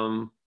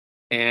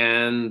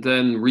 and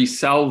then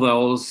resell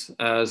those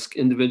as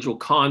individual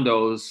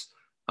condos,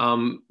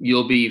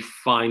 you'll be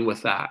fine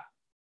with that.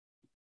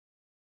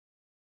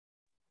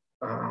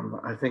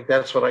 I think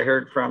that's what I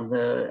heard from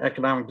the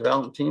economic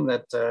development team,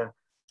 that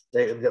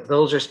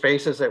those are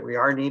spaces that we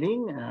are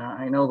needing.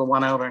 I know the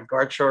one out on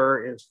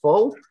Gartshore is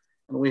full.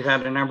 And we've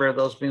had a number of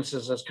those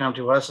businesses come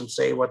to us and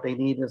say what they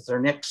need is their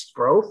next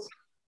growth,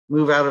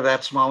 move out of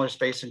that smaller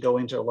space and go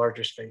into a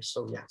larger space.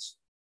 So yes.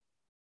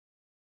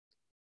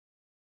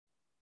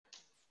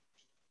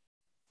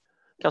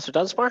 Councillor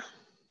Dunsmore?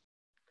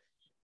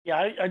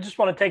 Yeah, I just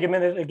want to take a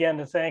minute again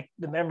to thank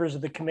the members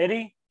of the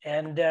committee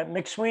and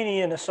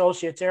McSweeney and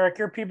Associates. Eric,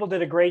 your people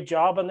did a great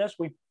job on this.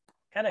 We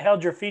kind of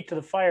held your feet to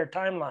the fire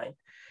timeline.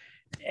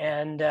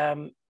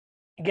 And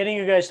getting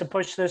you guys to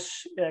push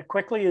this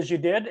quickly as you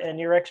did, and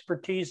your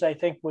expertise, I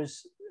think,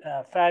 was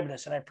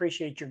fabulous, and I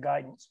appreciate your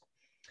guidance.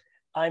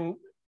 I'm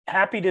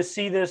happy to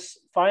see this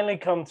finally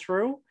come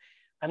through.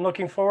 I'm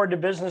looking forward to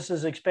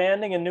businesses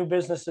expanding and new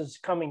businesses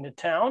coming to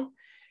town.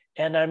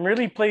 And I'm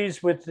really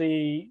pleased with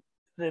the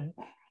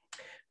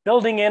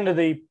building into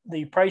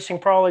the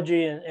pricing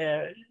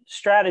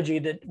strategy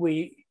that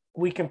we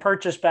we can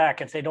purchase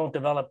back if they don't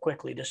develop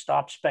quickly to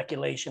stop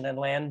speculation and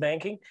land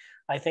banking.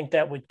 I think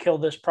that would kill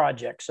this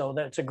project. So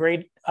that's a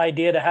great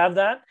idea to have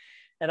that.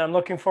 And I'm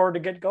looking forward to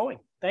get going.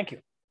 Thank you.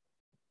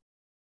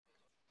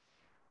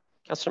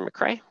 Councillor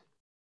McCrae.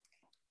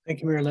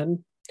 Thank you, Mayor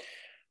Linton.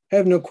 I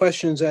have no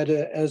questions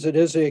as it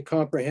is a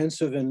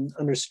comprehensive and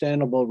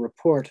understandable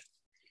report.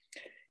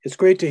 It's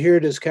great to hear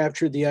it has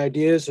captured the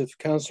ideas of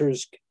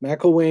Councillors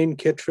McElwain,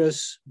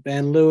 Kittredge,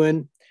 Van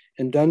Leeuwen,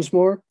 and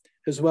Dunsmore,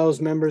 as well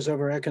as members of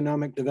our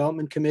Economic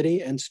Development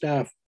Committee and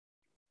staff.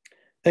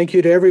 Thank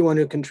you to everyone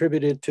who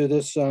contributed to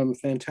this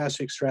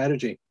fantastic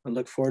strategy. I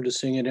look forward to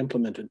seeing it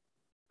implemented.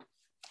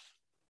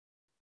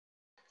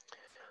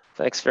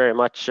 Thanks very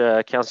much,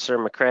 Councillor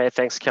McCrae.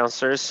 Thanks,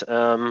 councillors.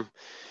 I'm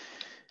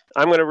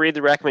going to read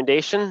the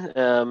recommendation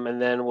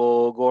and then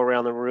we'll go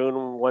around the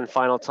room one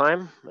final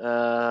time.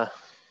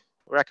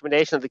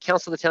 Recommendation of the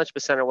Council of the Township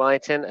of Centre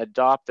Wellington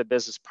adopt the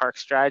business park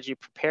strategy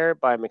prepared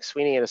by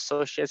McSweeney and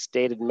Associates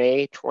dated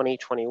May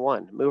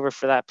 2021. Mover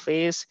for that,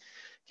 please.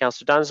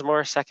 Councillor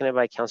Dunsmore, seconded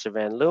by Councillor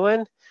Van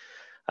Leeuwen.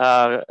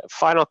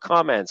 Final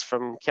comments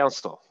from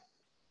Council.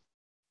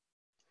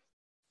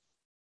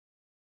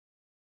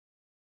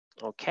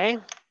 Okay.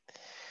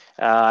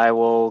 I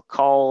will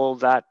call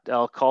that.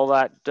 I'll call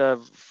that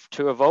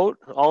to a vote.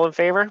 All in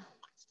favor?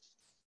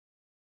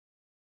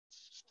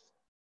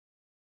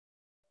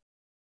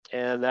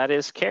 And that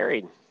is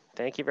carried.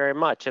 Thank you very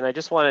much. And I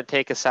just want to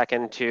take a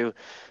second to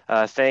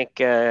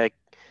thank Eric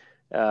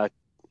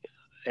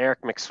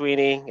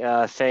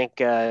McSweeney, thank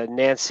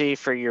Nancy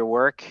for your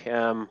work.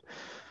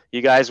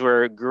 You guys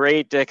were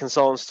great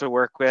consultants to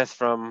work with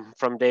from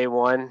day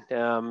one.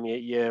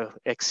 You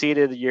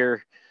exceeded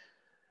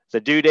the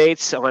due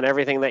dates on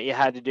everything that you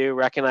had to do,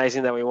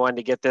 recognizing that we wanted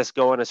to get this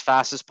going as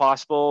fast as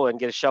possible and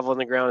get a shovel in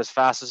the ground as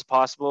fast as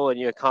possible, and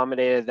you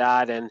accommodated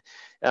that. And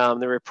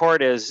the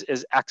report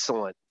is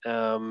excellent.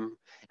 And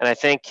I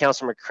think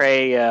Councillor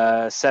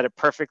McCrae said it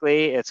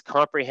perfectly. It's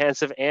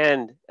comprehensive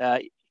and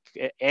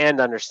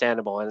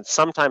understandable, and it's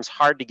sometimes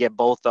hard to get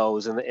both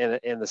those in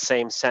the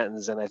same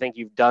sentence. And I think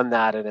you've done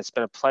that, and it's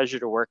been a pleasure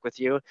to work with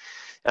you.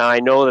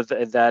 I know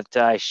that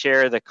I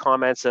share the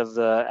comments of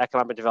the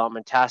Economic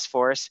Development Task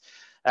Force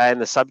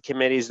and the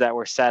subcommittees that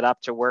were set up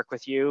to work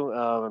with you.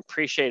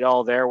 Appreciate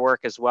all their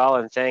work as well.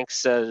 And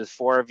thanks to the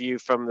four of you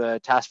from the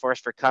task force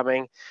for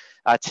coming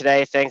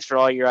today. Thanks for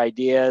all your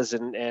ideas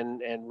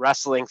and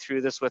wrestling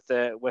through this with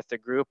the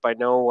group. I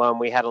know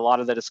we had a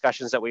lot of the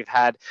discussions that we've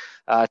had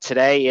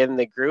today in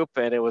the group,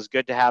 and it was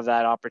good to have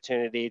that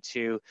opportunity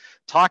to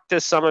talk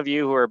to some of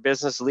you who are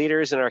business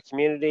leaders in our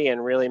community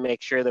and really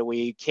make sure that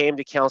we came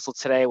to council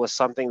today with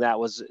something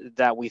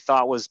that we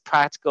thought was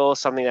practical,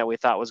 something that we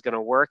thought was going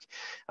to work,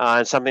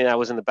 and something that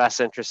was in the best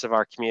interest of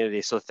our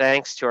community. So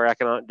thanks to our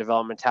Economic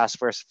Development Task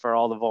Force for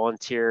all the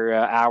volunteer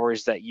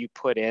hours that you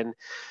put in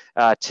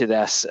to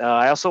this.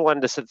 I also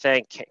wanted to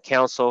thank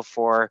council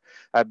for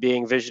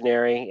being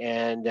visionary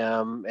and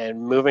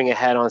moving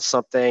ahead on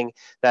something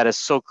that is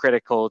so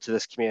critical to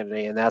this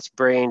community, and that's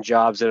bringing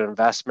jobs and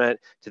investment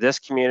to this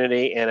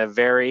community in a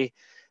very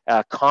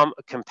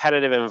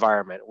competitive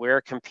environment.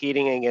 We're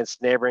competing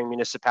against neighboring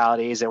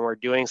municipalities, and we're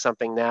doing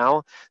something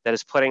now that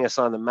is putting us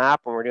on the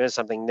map, and we're doing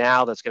something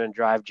now that's going to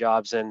drive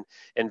jobs and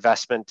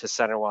investment to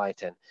Centre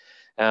Wellington.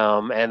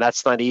 And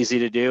that's not easy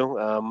to do.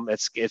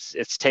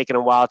 It's taken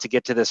a while to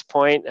get to this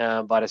point,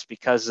 but it's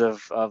because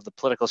of the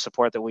political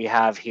support that we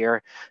have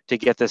here to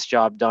get this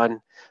job done.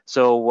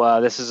 So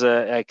this is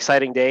an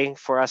exciting day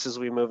for us as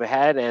we move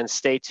ahead, and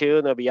stay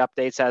tuned. There'll be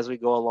updates as we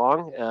go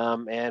along,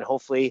 and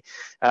hopefully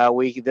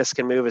this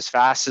can move as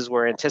fast as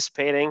we're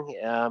anticipating,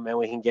 and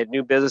we can get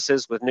new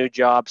businesses with new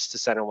jobs to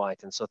Centre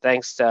Wellington. So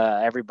thanks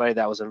to everybody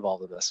that was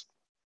involved in this.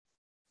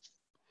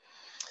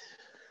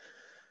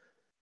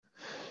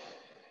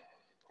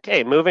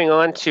 Okay, moving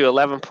on to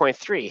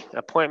 11.3,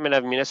 appointment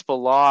of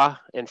municipal law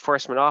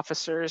enforcement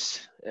officers.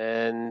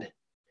 And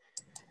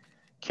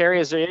Carrie,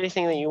 is there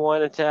anything that you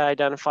wanted to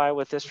identify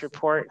with this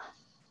report?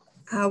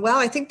 Well,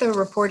 I think the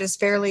report is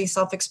fairly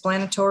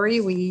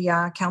self-explanatory.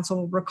 Council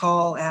will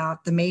recall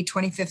at the May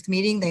 25th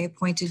meeting, they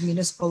appointed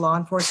municipal law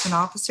enforcement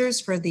officers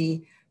for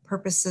the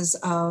purposes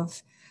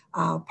of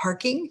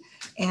parking.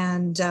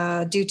 And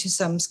due to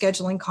some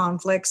scheduling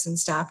conflicts and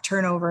staff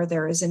turnover,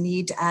 there is a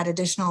need to add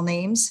additional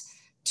names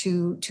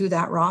to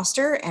that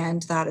roster,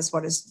 and that is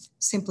what is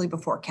simply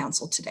before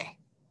council today.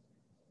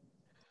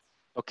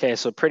 Okay,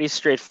 so pretty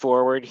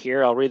straightforward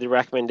here. I'll read the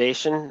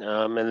recommendation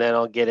and then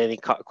I'll get any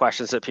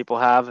questions that people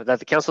have. That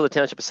the Council of the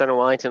Township of Centre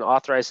Wellington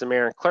authorize the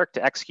mayor and clerk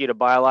to execute a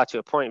bylaw to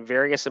appoint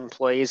various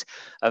employees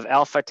of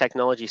Alpha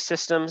Technology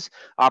Systems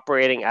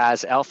operating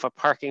as Alpha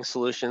Parking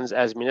Solutions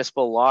as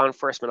municipal law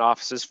enforcement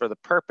officers for the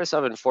purpose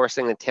of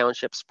enforcing the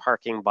township's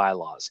parking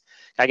bylaws.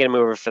 Can I get a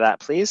mover for that,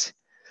 please?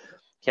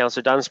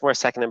 Councillor Dunsmore,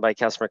 seconded by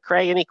Councillor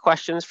McCrae. Any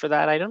questions for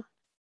that item?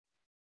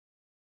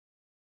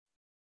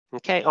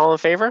 Okay, all in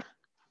favor?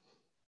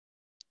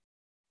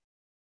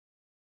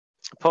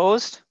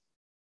 Opposed?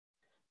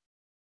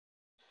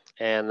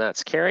 And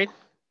that's carried.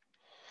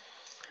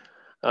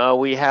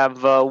 We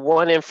have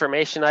one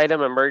information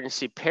item,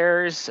 emergency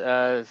repairs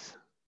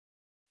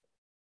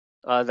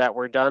that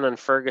were done on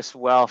Fergus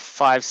Well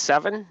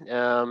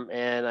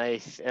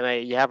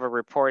 5-7. You have a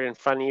report in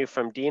front of you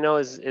from Dino.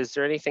 Is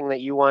there anything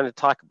that you want to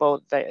talk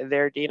about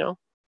there, Dino?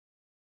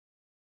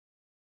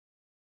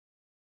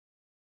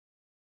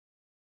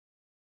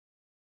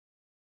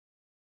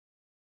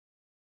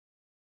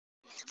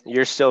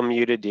 You're still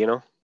muted,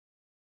 Dino.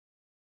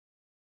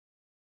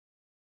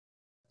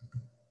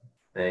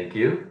 Thank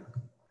you.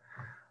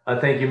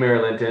 Thank you,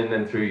 Mayor Linton,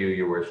 and through you,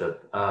 Your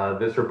Worship.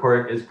 This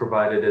report is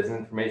provided as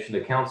information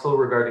to Council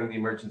regarding the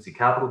emergency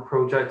capital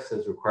projects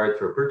as required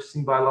through a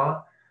purchasing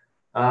bylaw.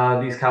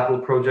 These capital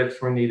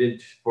projects were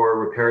needed for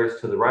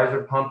repairs to the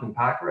riser pump and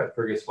packer at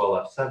Fergus Well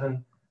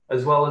F7,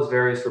 as well as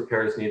various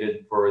repairs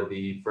needed for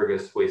the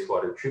Fergus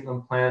wastewater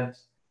treatment plant.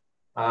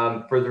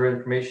 Further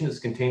information is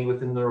contained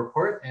within the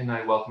report, and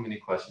I welcome any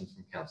questions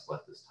from Council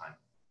at this time.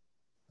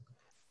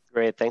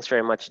 Great, thanks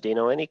very much,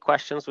 Dino. Any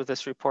questions with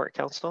this report,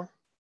 Council?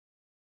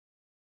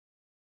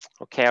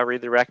 Okay, I'll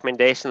read the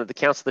recommendation that the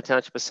Council of the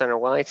Township of Centre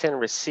Wellington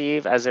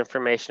receive as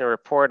information a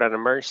report on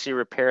emergency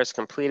repairs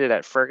completed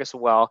at Fergus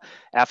Well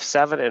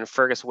F7 and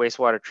Fergus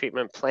Wastewater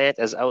Treatment Plant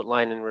as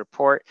outlined in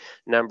report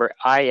number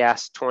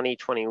IS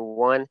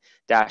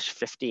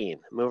 2021-15.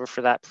 Mover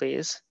for that,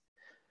 please.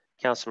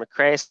 Councillor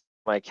McCrae,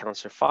 by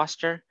Councillor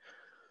Foster.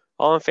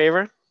 All in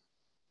favor?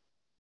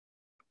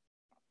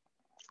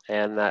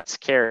 And that's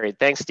carried.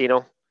 Thanks,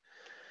 Dino.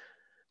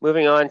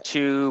 Moving on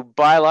to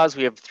bylaws,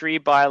 we have 3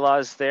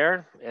 bylaws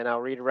there, and I'll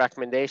read a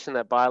recommendation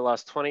that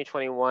bylaws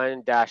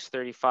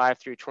 2021-35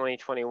 through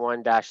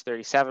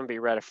 2021-37 be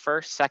read a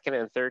first, second,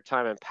 and third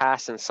time and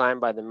passed and signed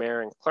by the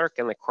mayor and clerk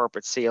and the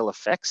corporate seal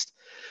affixed.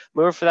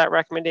 Mover for that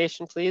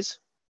recommendation, please.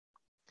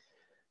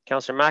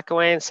 Councillor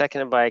McElwain,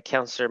 seconded by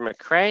Councillor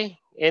McCrae.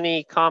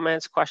 Any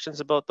comments, questions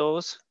about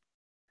those?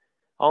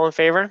 All in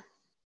favor?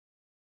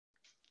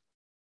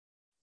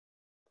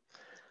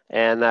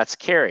 And that's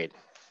carried.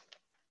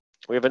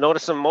 We have a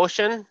notice of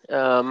motion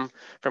from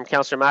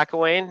Councillor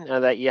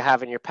McElwain that you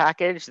have in your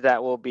package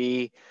that we'll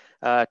be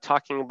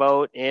talking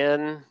about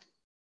in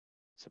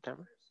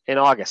September? In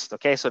August.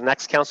 Okay, so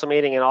next council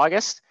meeting in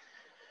August.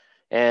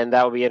 And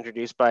that will be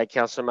introduced by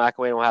Councillor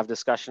McElwain. We'll have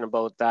discussion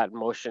about that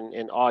motion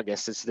in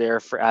August. It's there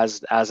for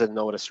as a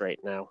notice right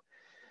now.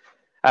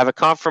 I have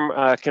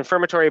a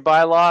confirmatory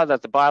bylaw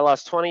that the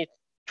bylaws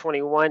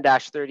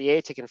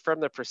 2021-38 to confirm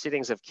the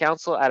proceedings of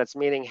council at its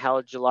meeting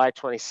held July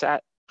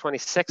 26,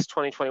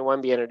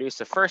 2021 be introduced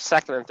the first,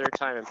 second, and third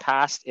time and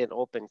passed in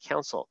open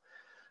council.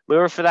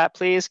 Mover for that,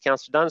 please.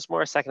 Councillor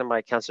Dunsmore, seconded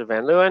by Councillor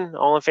Van Leeuwen.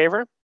 All in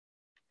favor?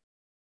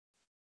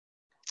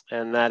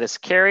 And that is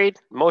carried.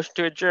 Motion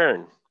to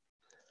adjourn.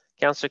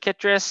 Councillor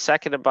Kittredge,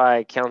 seconded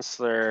by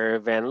Councillor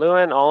Van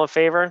Leeuwen. All in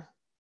favor?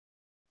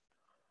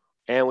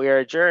 And we are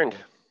adjourned.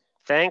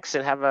 Thanks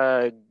and have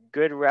a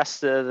good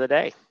rest of the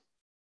day.